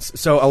happens.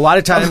 So a lot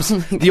of times,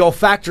 the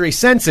olfactory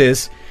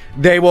senses,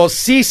 they will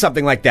see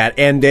something like that,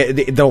 and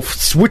they'll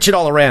switch it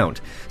all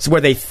around. So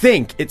where they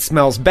think it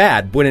smells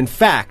bad, when in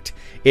fact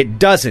it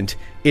doesn't.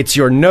 It's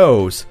your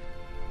nose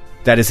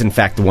that is in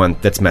fact the one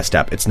that's messed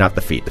up. It's not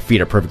the feet. The feet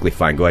are perfectly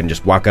fine. Go ahead and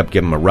just walk up,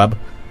 give them a rub,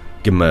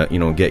 give them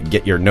a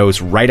get your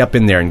nose right up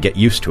in there and get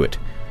used to it.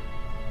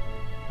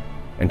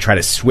 And try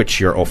to switch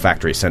your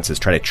olfactory senses.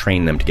 Try to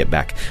train them to get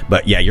back.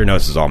 But yeah, your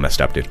nose is all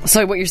messed up, dude.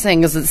 So what you're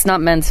saying is it's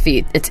not men's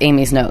feet, it's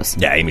Amy's nose.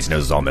 Yeah, Amy's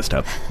nose is all messed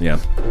up. Yeah.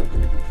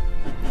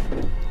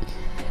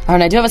 All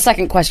right, I do have a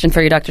second question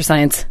for you, Dr.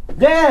 Science.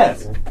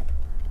 Yes!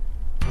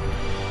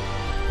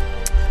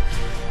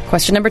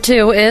 Question number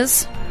 2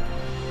 is...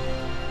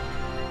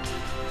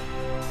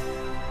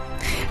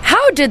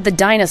 How How did the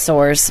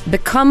dinosaurs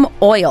become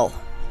oil?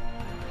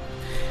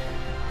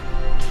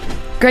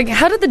 Greg,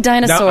 how did the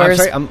dinosaurs...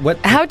 No, I'm sorry. What?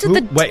 How did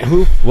the... Wait,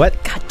 who? What?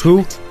 God damn who?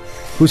 it.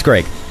 Who's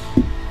Greg?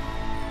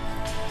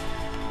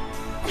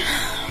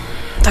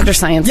 Dr.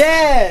 Science.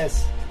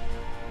 Yes!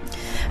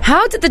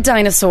 How did the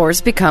dinosaurs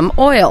become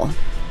oil?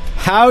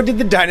 How did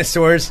the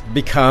dinosaurs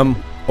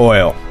become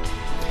oil?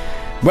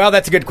 Well,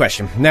 that's a good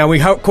question. Now,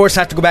 we, of course,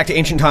 have to go back to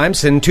ancient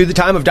times and to the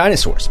time of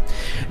dinosaurs.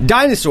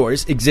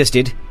 Dinosaurs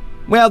existed...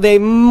 Well, they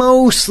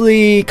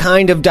mostly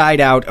kind of died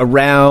out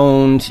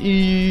around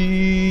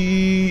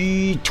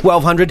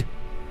 1200,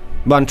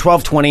 around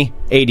 1220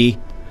 AD.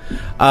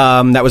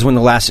 That was when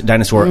the last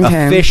dinosaur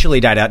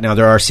officially died out. Now,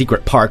 there are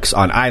secret parks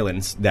on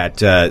islands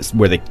that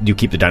where they do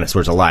keep the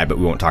dinosaurs alive, but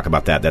we won't talk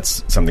about that.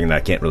 That's something that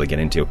I can't really get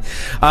into.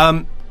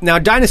 Now,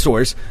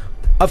 dinosaurs,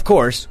 of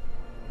course,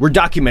 were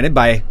documented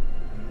by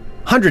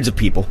hundreds of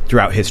people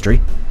throughout history,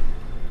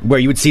 where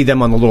you would see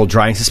them on the little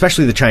drawings,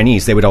 especially the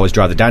Chinese. They would always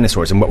draw the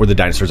dinosaurs. And what were the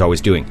dinosaurs always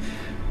doing?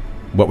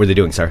 What were they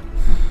doing, sir?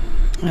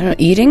 I don't know,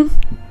 eating?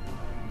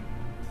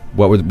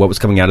 What was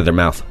coming out of their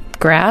mouth?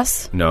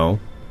 Grass? No.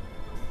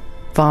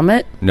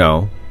 Vomit?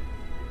 No.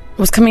 What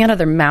was coming out of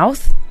their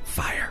mouth?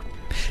 Fire.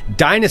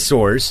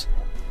 Dinosaurs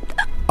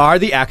are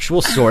the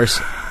actual source.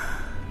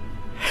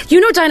 You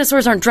know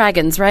dinosaurs aren't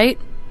dragons, right?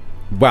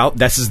 Well,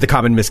 this is the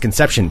common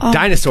misconception.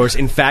 Dinosaurs,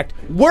 in fact,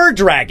 were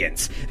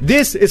dragons.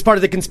 This is part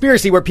of the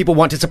conspiracy where people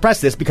want to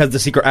suppress this because the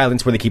secret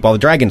islands where they keep all the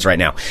dragons right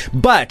now.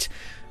 But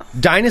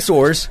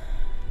dinosaurs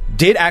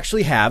did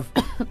actually have,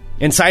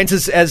 and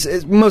science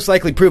has most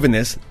likely proven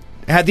this,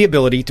 had the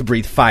ability to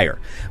breathe fire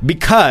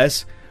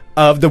because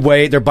of the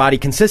way their body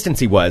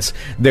consistency was.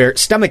 Their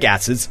stomach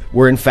acids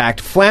were in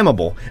fact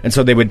flammable, and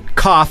so they would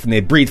cough and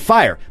they'd breathe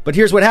fire. But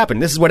here's what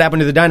happened. This is what happened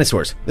to the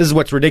dinosaurs. This is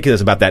what's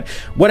ridiculous about that.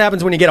 What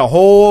happens when you get a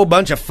whole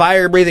bunch of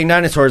fire-breathing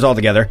dinosaurs all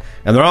together,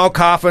 and they're all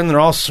coughing, they're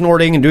all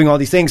snorting and doing all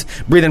these things,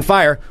 breathing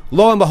fire?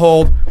 Lo and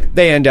behold,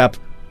 they end up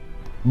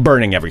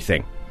burning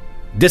everything.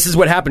 This is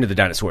what happened to the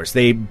dinosaurs.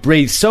 They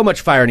breathe so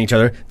much fire in each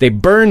other, they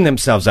burn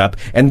themselves up,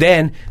 and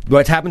then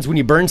what happens when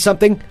you burn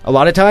something? A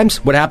lot of times,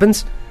 what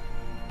happens?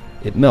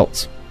 It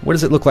melts. What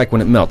does it look like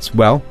when it melts?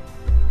 Well,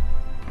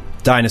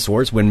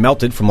 dinosaurs, when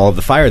melted from all of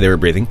the fire they were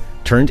breathing,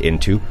 turned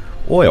into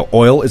oil.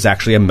 Oil is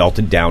actually a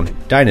melted down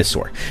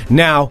dinosaur.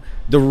 Now,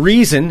 the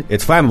reason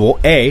it's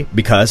flammable, A,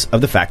 because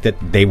of the fact that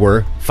they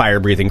were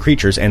fire-breathing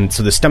creatures, and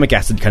so the stomach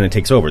acid kind of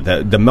takes over.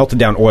 The melted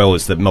down oil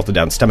is the melted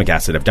down stomach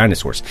acid of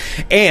dinosaurs.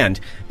 And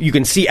you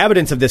can see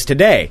evidence of this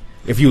today.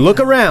 If you look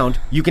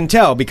around, you can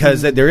tell,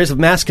 because there is a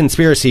mass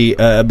conspiracy,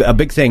 a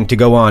big thing to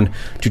go on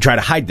to try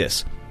to hide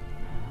this.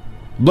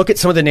 Look at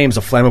some of the names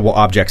of flammable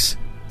objects,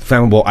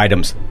 flammable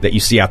items that you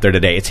see out there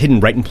today. It's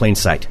hidden right in plain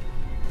sight.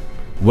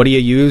 What do you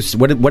use?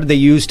 What did they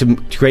use to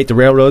create the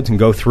railroads and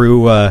go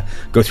through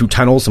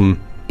tunnels and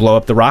blow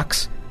up the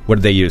rocks? What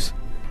did they use?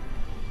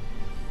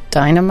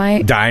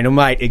 Dynamite?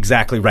 Dynamite,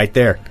 exactly, right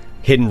there.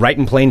 Hidden right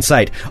in plain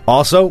sight.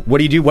 Also, what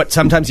do you do? What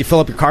sometimes you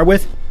fill up your car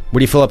with? What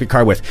do you fill up your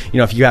car with? You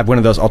know, if you have one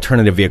of those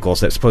alternative vehicles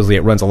that supposedly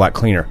it runs a lot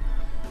cleaner.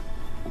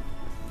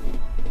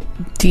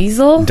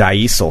 Diesel?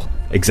 Diesel.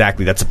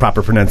 Exactly, that's the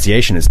proper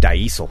pronunciation, is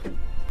diesel.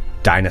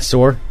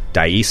 Dinosaur,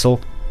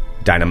 diesel,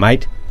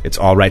 dynamite. It's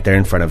all right there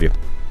in front of you.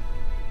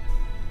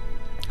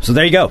 So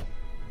there you go.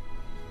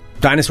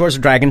 Dinosaurs are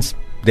dragons.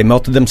 They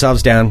melted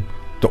themselves down.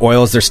 The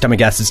oil is their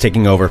stomach acids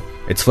taking over.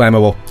 It's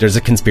flammable. There's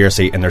a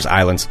conspiracy, and there's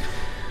islands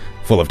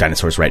full of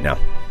dinosaurs right now.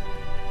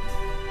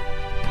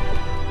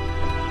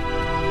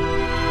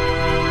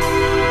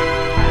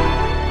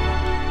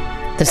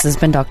 This has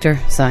been Dr.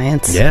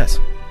 Science. Yes.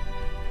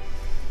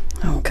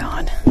 Oh,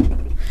 God.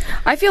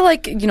 I feel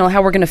like, you know,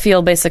 how we're going to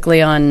feel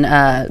basically on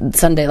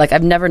Sunday. Like,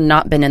 I've never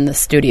not been in the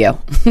studio.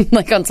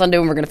 Like, on Sunday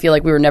when we're going to feel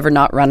like we were never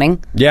not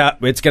running. Yeah,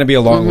 it's going to be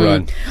a long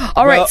run.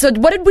 All right, so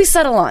what did we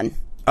settle on?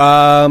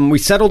 We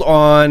settled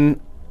on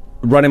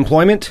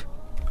Runemployment.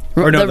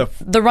 Or no,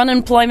 the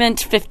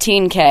Runemployment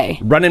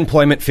 15K.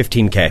 Runemployment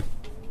 15K.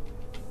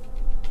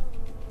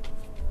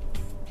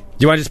 Do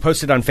you want to just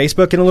post it on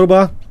Facebook in a little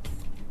while?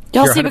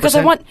 Y'all see, because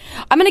I'm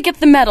going to get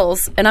the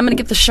medals and I'm going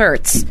to get the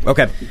shirts.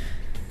 Okay.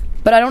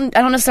 But I don't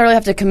necessarily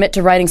have to commit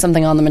to writing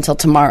something on them until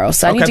tomorrow.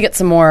 So I need to get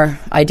some more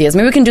ideas.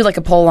 Maybe we can do like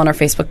a poll on our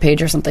Facebook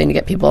page or something to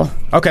get people.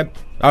 Okay.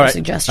 All right.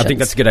 Suggestions. I think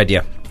that's a good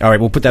idea. All right,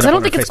 we'll put that up. I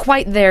don't think it's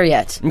quite there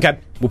yet. Okay.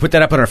 We'll put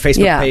that up on our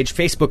Facebook page,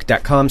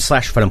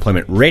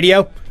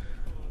 facebook.com/funemploymentradio.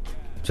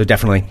 So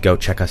definitely go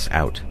check us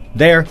out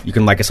there. You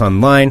can like us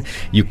online.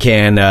 You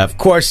can, of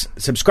course,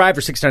 subscribe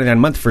for $6.99 a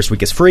month. First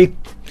week is free.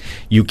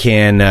 You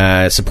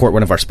can support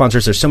one of our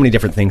sponsors. There's so many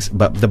different things,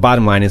 but the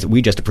bottom line is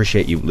we just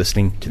appreciate you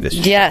listening to this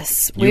show.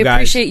 Yes, we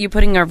appreciate you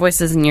putting our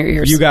voices in your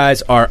ears. You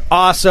guys are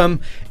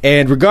awesome,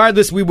 and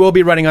regardless, we will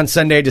be running on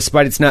Sunday,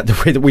 despite it's not the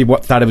way that we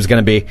thought it was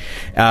going to be.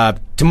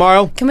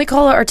 Tomorrow... Can we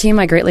call our team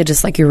I Greatly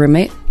Dislike Your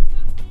Roommate?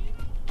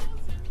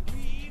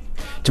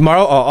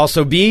 Tomorrow, I'll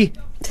also be,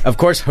 of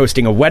course,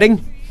 hosting a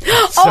wedding.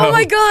 So, oh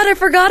my God, I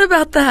forgot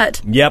about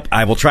that. Yep,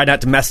 I will try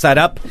not to mess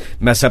up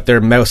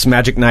their most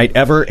magic night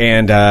ever,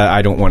 and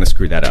I don't want to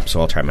screw that up, so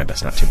I'll try my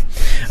best not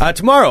to.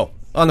 Tomorrow,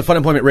 on the Fun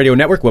Employment Radio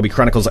Network will be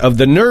Chronicles of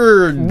the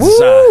Nerds.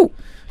 Woo!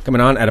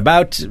 Coming on at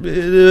about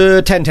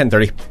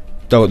 10:30.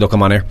 They'll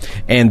come on there.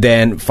 And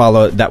then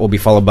that will be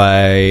followed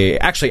by...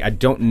 Actually, I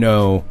don't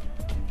know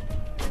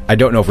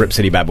if Rip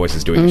City Bad Boys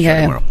is doing the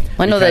show tomorrow.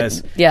 I know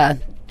that, yeah.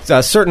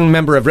 A certain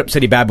member of Rip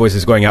City Bad Boys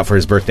is going out for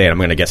his birthday, and I'm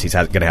going to guess he's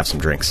going to have some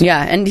drinks.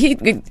 Yeah, and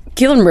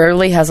Keelan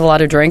rarely has a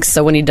lot of drinks,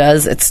 so when he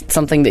does, it's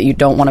something that you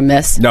don't want to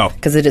miss. No.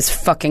 Because it is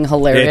fucking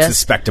hilarious. It's a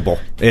spectacle.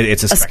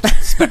 It's a spectacle.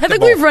 I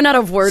think we've run out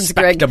of words,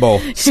 Greg. Spectacle.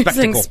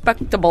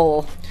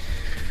 Spectacle.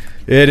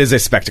 It is a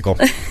spectacle.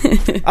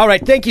 All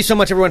right. Thank you so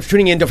much, everyone, for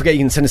tuning in. Don't forget,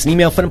 you can send us an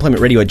email,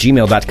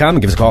 funemploymentradio@gmail.com,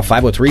 and give us a call,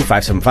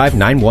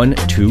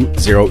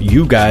 503-575-9120.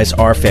 You guys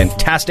are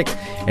fantastic.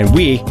 And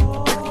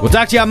we'll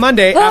talk to you on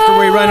Monday after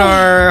we run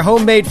our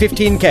homemade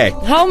 15K.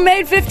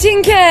 Homemade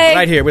 15K.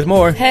 Right here with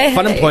more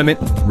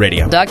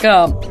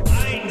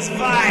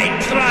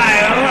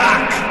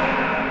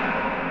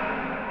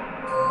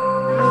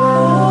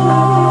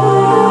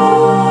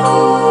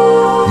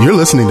You're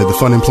listening to the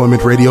Fun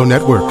Employment Radio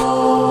Network.